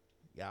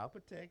 Y'all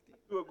protect it. I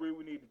do agree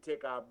we need to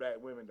take our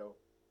black women though.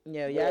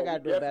 Yeah, y'all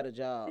got to do a better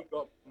job. Speak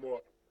up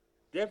more.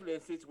 Definitely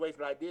in situations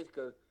like this,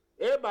 because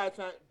everybody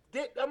trying.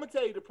 I'm gonna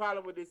tell you the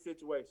problem with this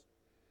situation.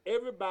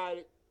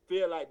 Everybody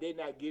feel like they're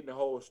not getting the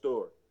whole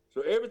story.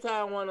 So every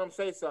time one of them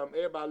say something,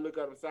 everybody look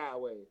at them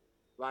sideways.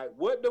 Like,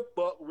 what the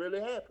fuck really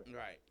happened?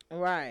 Right.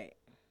 Right.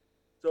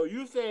 So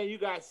you saying you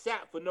got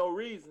shot for no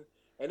reason,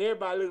 and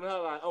everybody looking at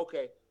her like,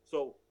 okay,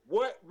 so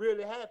what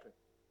really happened?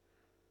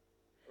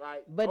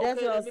 Like, But okay,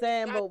 that's what I'm that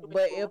saying. nigga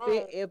But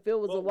got if it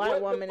was but a white what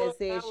the woman that fuck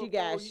said happened she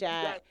before got he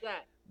shot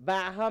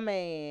by her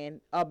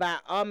man or by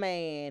a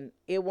man,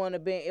 it would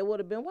have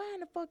been why in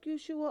the fuck you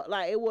shoot her?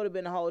 Like, it would have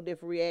been a whole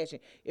different reaction.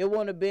 It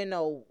wouldn't have been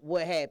no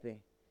what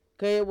happened.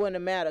 Cause it wouldn't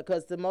have mattered.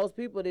 Cause to most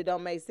people it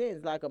don't make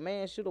sense. Like, a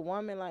man shoot a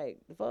woman, like,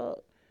 the fuck.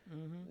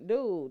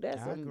 Dude,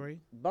 that's I some agree.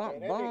 bomb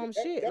that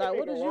shit. that Like,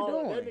 what nigga is you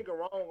wrong. doing? That nigga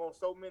wrong on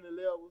so many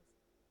levels.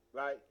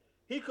 Like,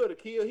 he could have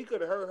killed, he could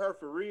have hurt her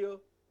for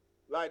real.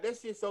 Like, that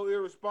shit so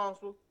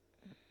irresponsible.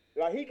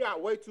 Like, he got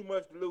way too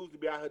much to lose to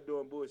be out here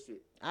doing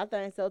bullshit. I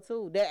think so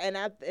too.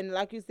 And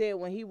like you said,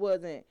 when he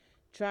wasn't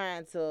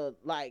trying to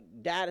like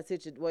die the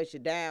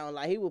situation down,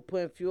 like he was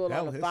putting fuel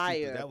on the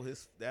fire. That was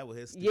his.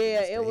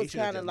 Yeah, stupid it mistake. was He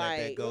should've kind of just let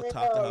that like go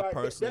talk to her like,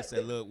 personally and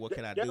say, look, what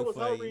can I do That was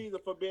for her you? reason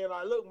for being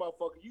like, look,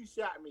 motherfucker, you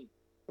shot me.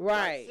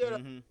 Right. Like, shut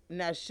up.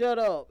 Now shut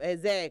up.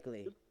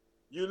 Exactly.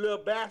 You little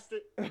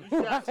bastard. You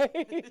shot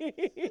me.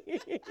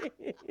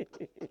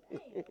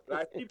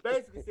 Like, he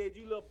basically said,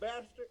 you little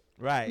bastard.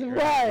 Right. I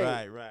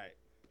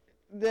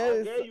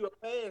gave you a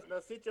pass. Now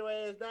sit your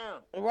ass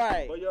down.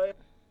 Right. Or your ass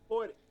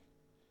reported.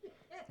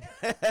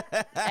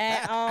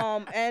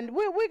 And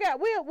we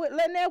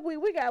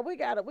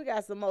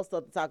got some more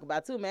stuff to talk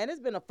about too, man. It's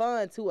been a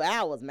fun 2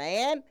 hours,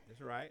 man.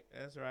 That's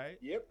right.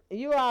 Yep.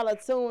 You all are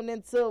tuned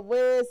into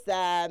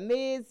Westside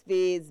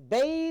Misfits,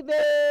 baby.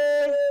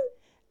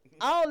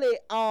 Only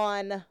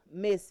on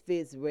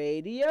Misfits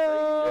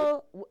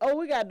Radio. Oh,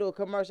 we gotta do a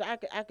commercial. I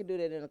could do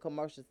that in a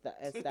commercial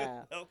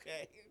style.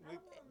 Okay. I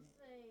want to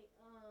say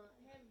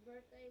happy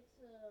birthday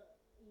to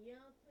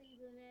young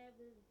Cleveland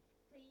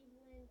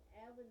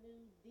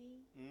Avenue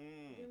D.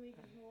 Jimmy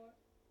Short.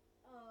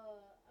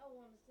 I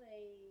want to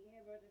say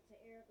happy birthday to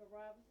Erica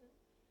Robinson.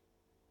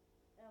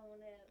 I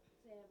want to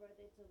say happy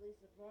birthday to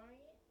Lisa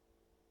Bryant.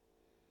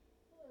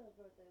 Who her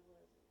birthday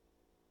was?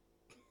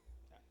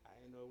 I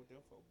didn't know it was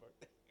their full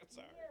birthday. I'm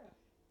sorry. Yeah.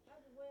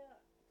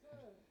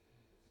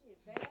 Shit,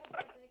 bad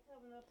birthday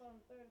coming up on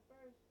the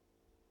 31st.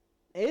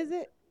 Is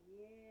it?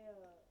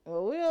 Yeah.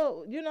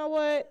 Well, you know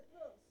what?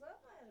 Look,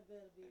 somebody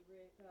better be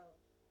red coat.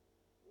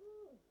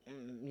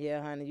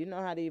 Yeah, honey, you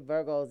know how these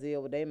Virgos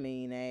deal with their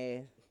mean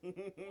ass. We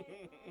ain't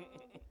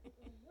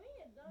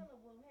done a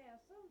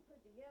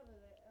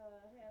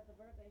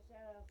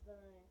shout-outs done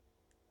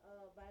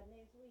by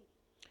next week.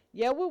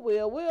 Yeah, we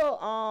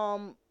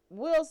will.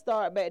 We'll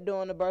start back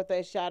doing the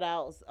birthday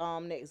shout-outs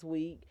next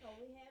week. So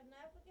we have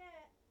not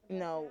forgot.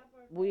 No,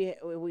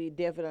 we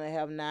definitely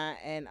have not,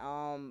 and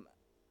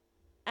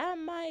I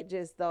might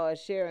just start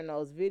sharing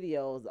those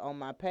videos on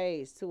my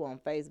page too on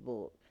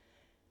Facebook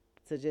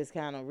to just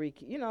kind of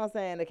you know what I'm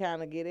saying, to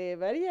kind of get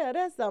everybody. Yeah,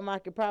 that's something I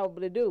could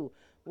probably do.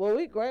 Well,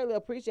 we greatly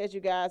appreciate you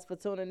guys for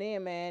tuning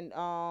in, man.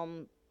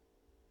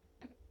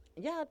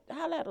 Y'all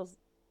holla at us,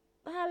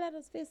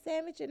 Fish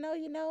Sandwich. You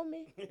know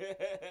me.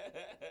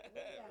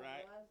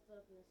 Right.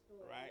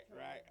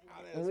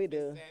 We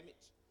do.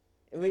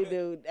 We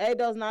do. Hey,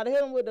 those not hit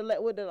them with the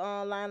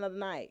line of the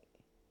night.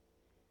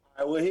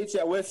 All right, we'll hit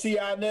y'all. We'll see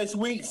y'all next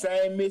week.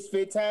 Same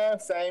Misfit time,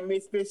 same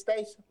Misfit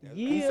station.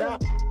 Peace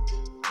out.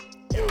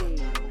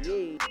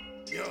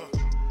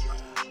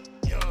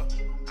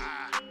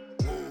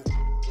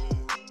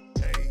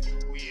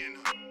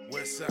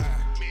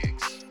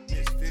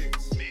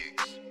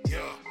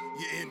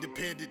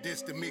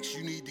 This the mix,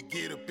 you need to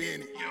get up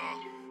in it.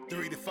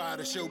 3 to 5,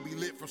 the show be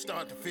lit from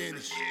start to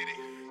finish.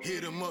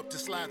 Hit them up to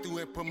slide through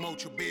and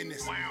promote your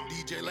business.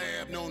 DJ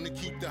Lab known to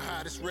keep the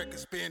hottest record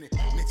spinning.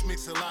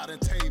 Mix a lot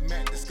and Tay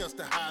Mac discuss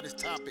the hottest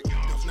topic.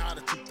 Those not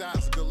a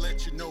 2000 gonna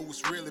let you know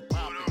what's really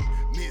poppin'.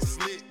 Miss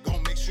Slick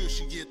gon' make sure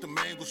she get the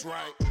angles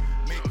right.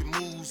 Making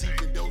moves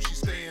even though she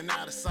staying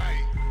out of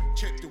sight.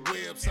 Check the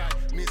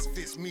website,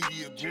 Misfits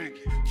Media Group.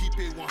 Keep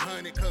it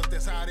 100 cause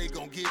that's how they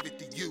gon' give it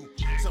to you.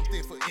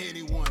 Something for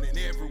anyone and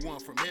everyone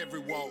from every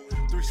walk.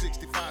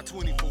 365,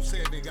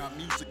 24/7, got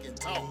music and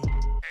talk.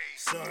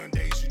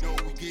 Sundays, you know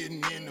we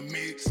getting in the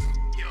mix.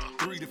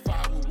 3 to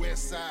 5 with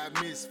Westside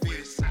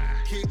Misfits.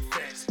 Kick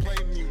facts, play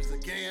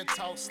music, and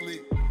talk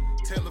slick.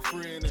 Tell a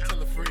friend and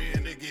tell a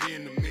friend to get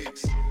in the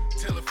mix.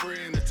 Tell a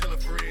friend and tell a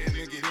friend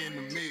to get in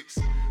the mix.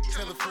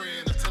 Tell a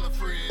friend and tell a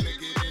friend to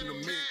get in the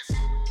mix.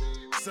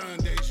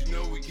 Sundays, you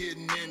know we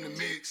getting in the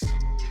mix.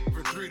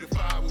 From 3 to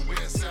 5 with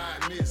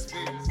Westside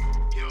Misfits.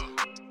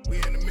 We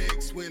in the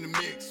mix, we in the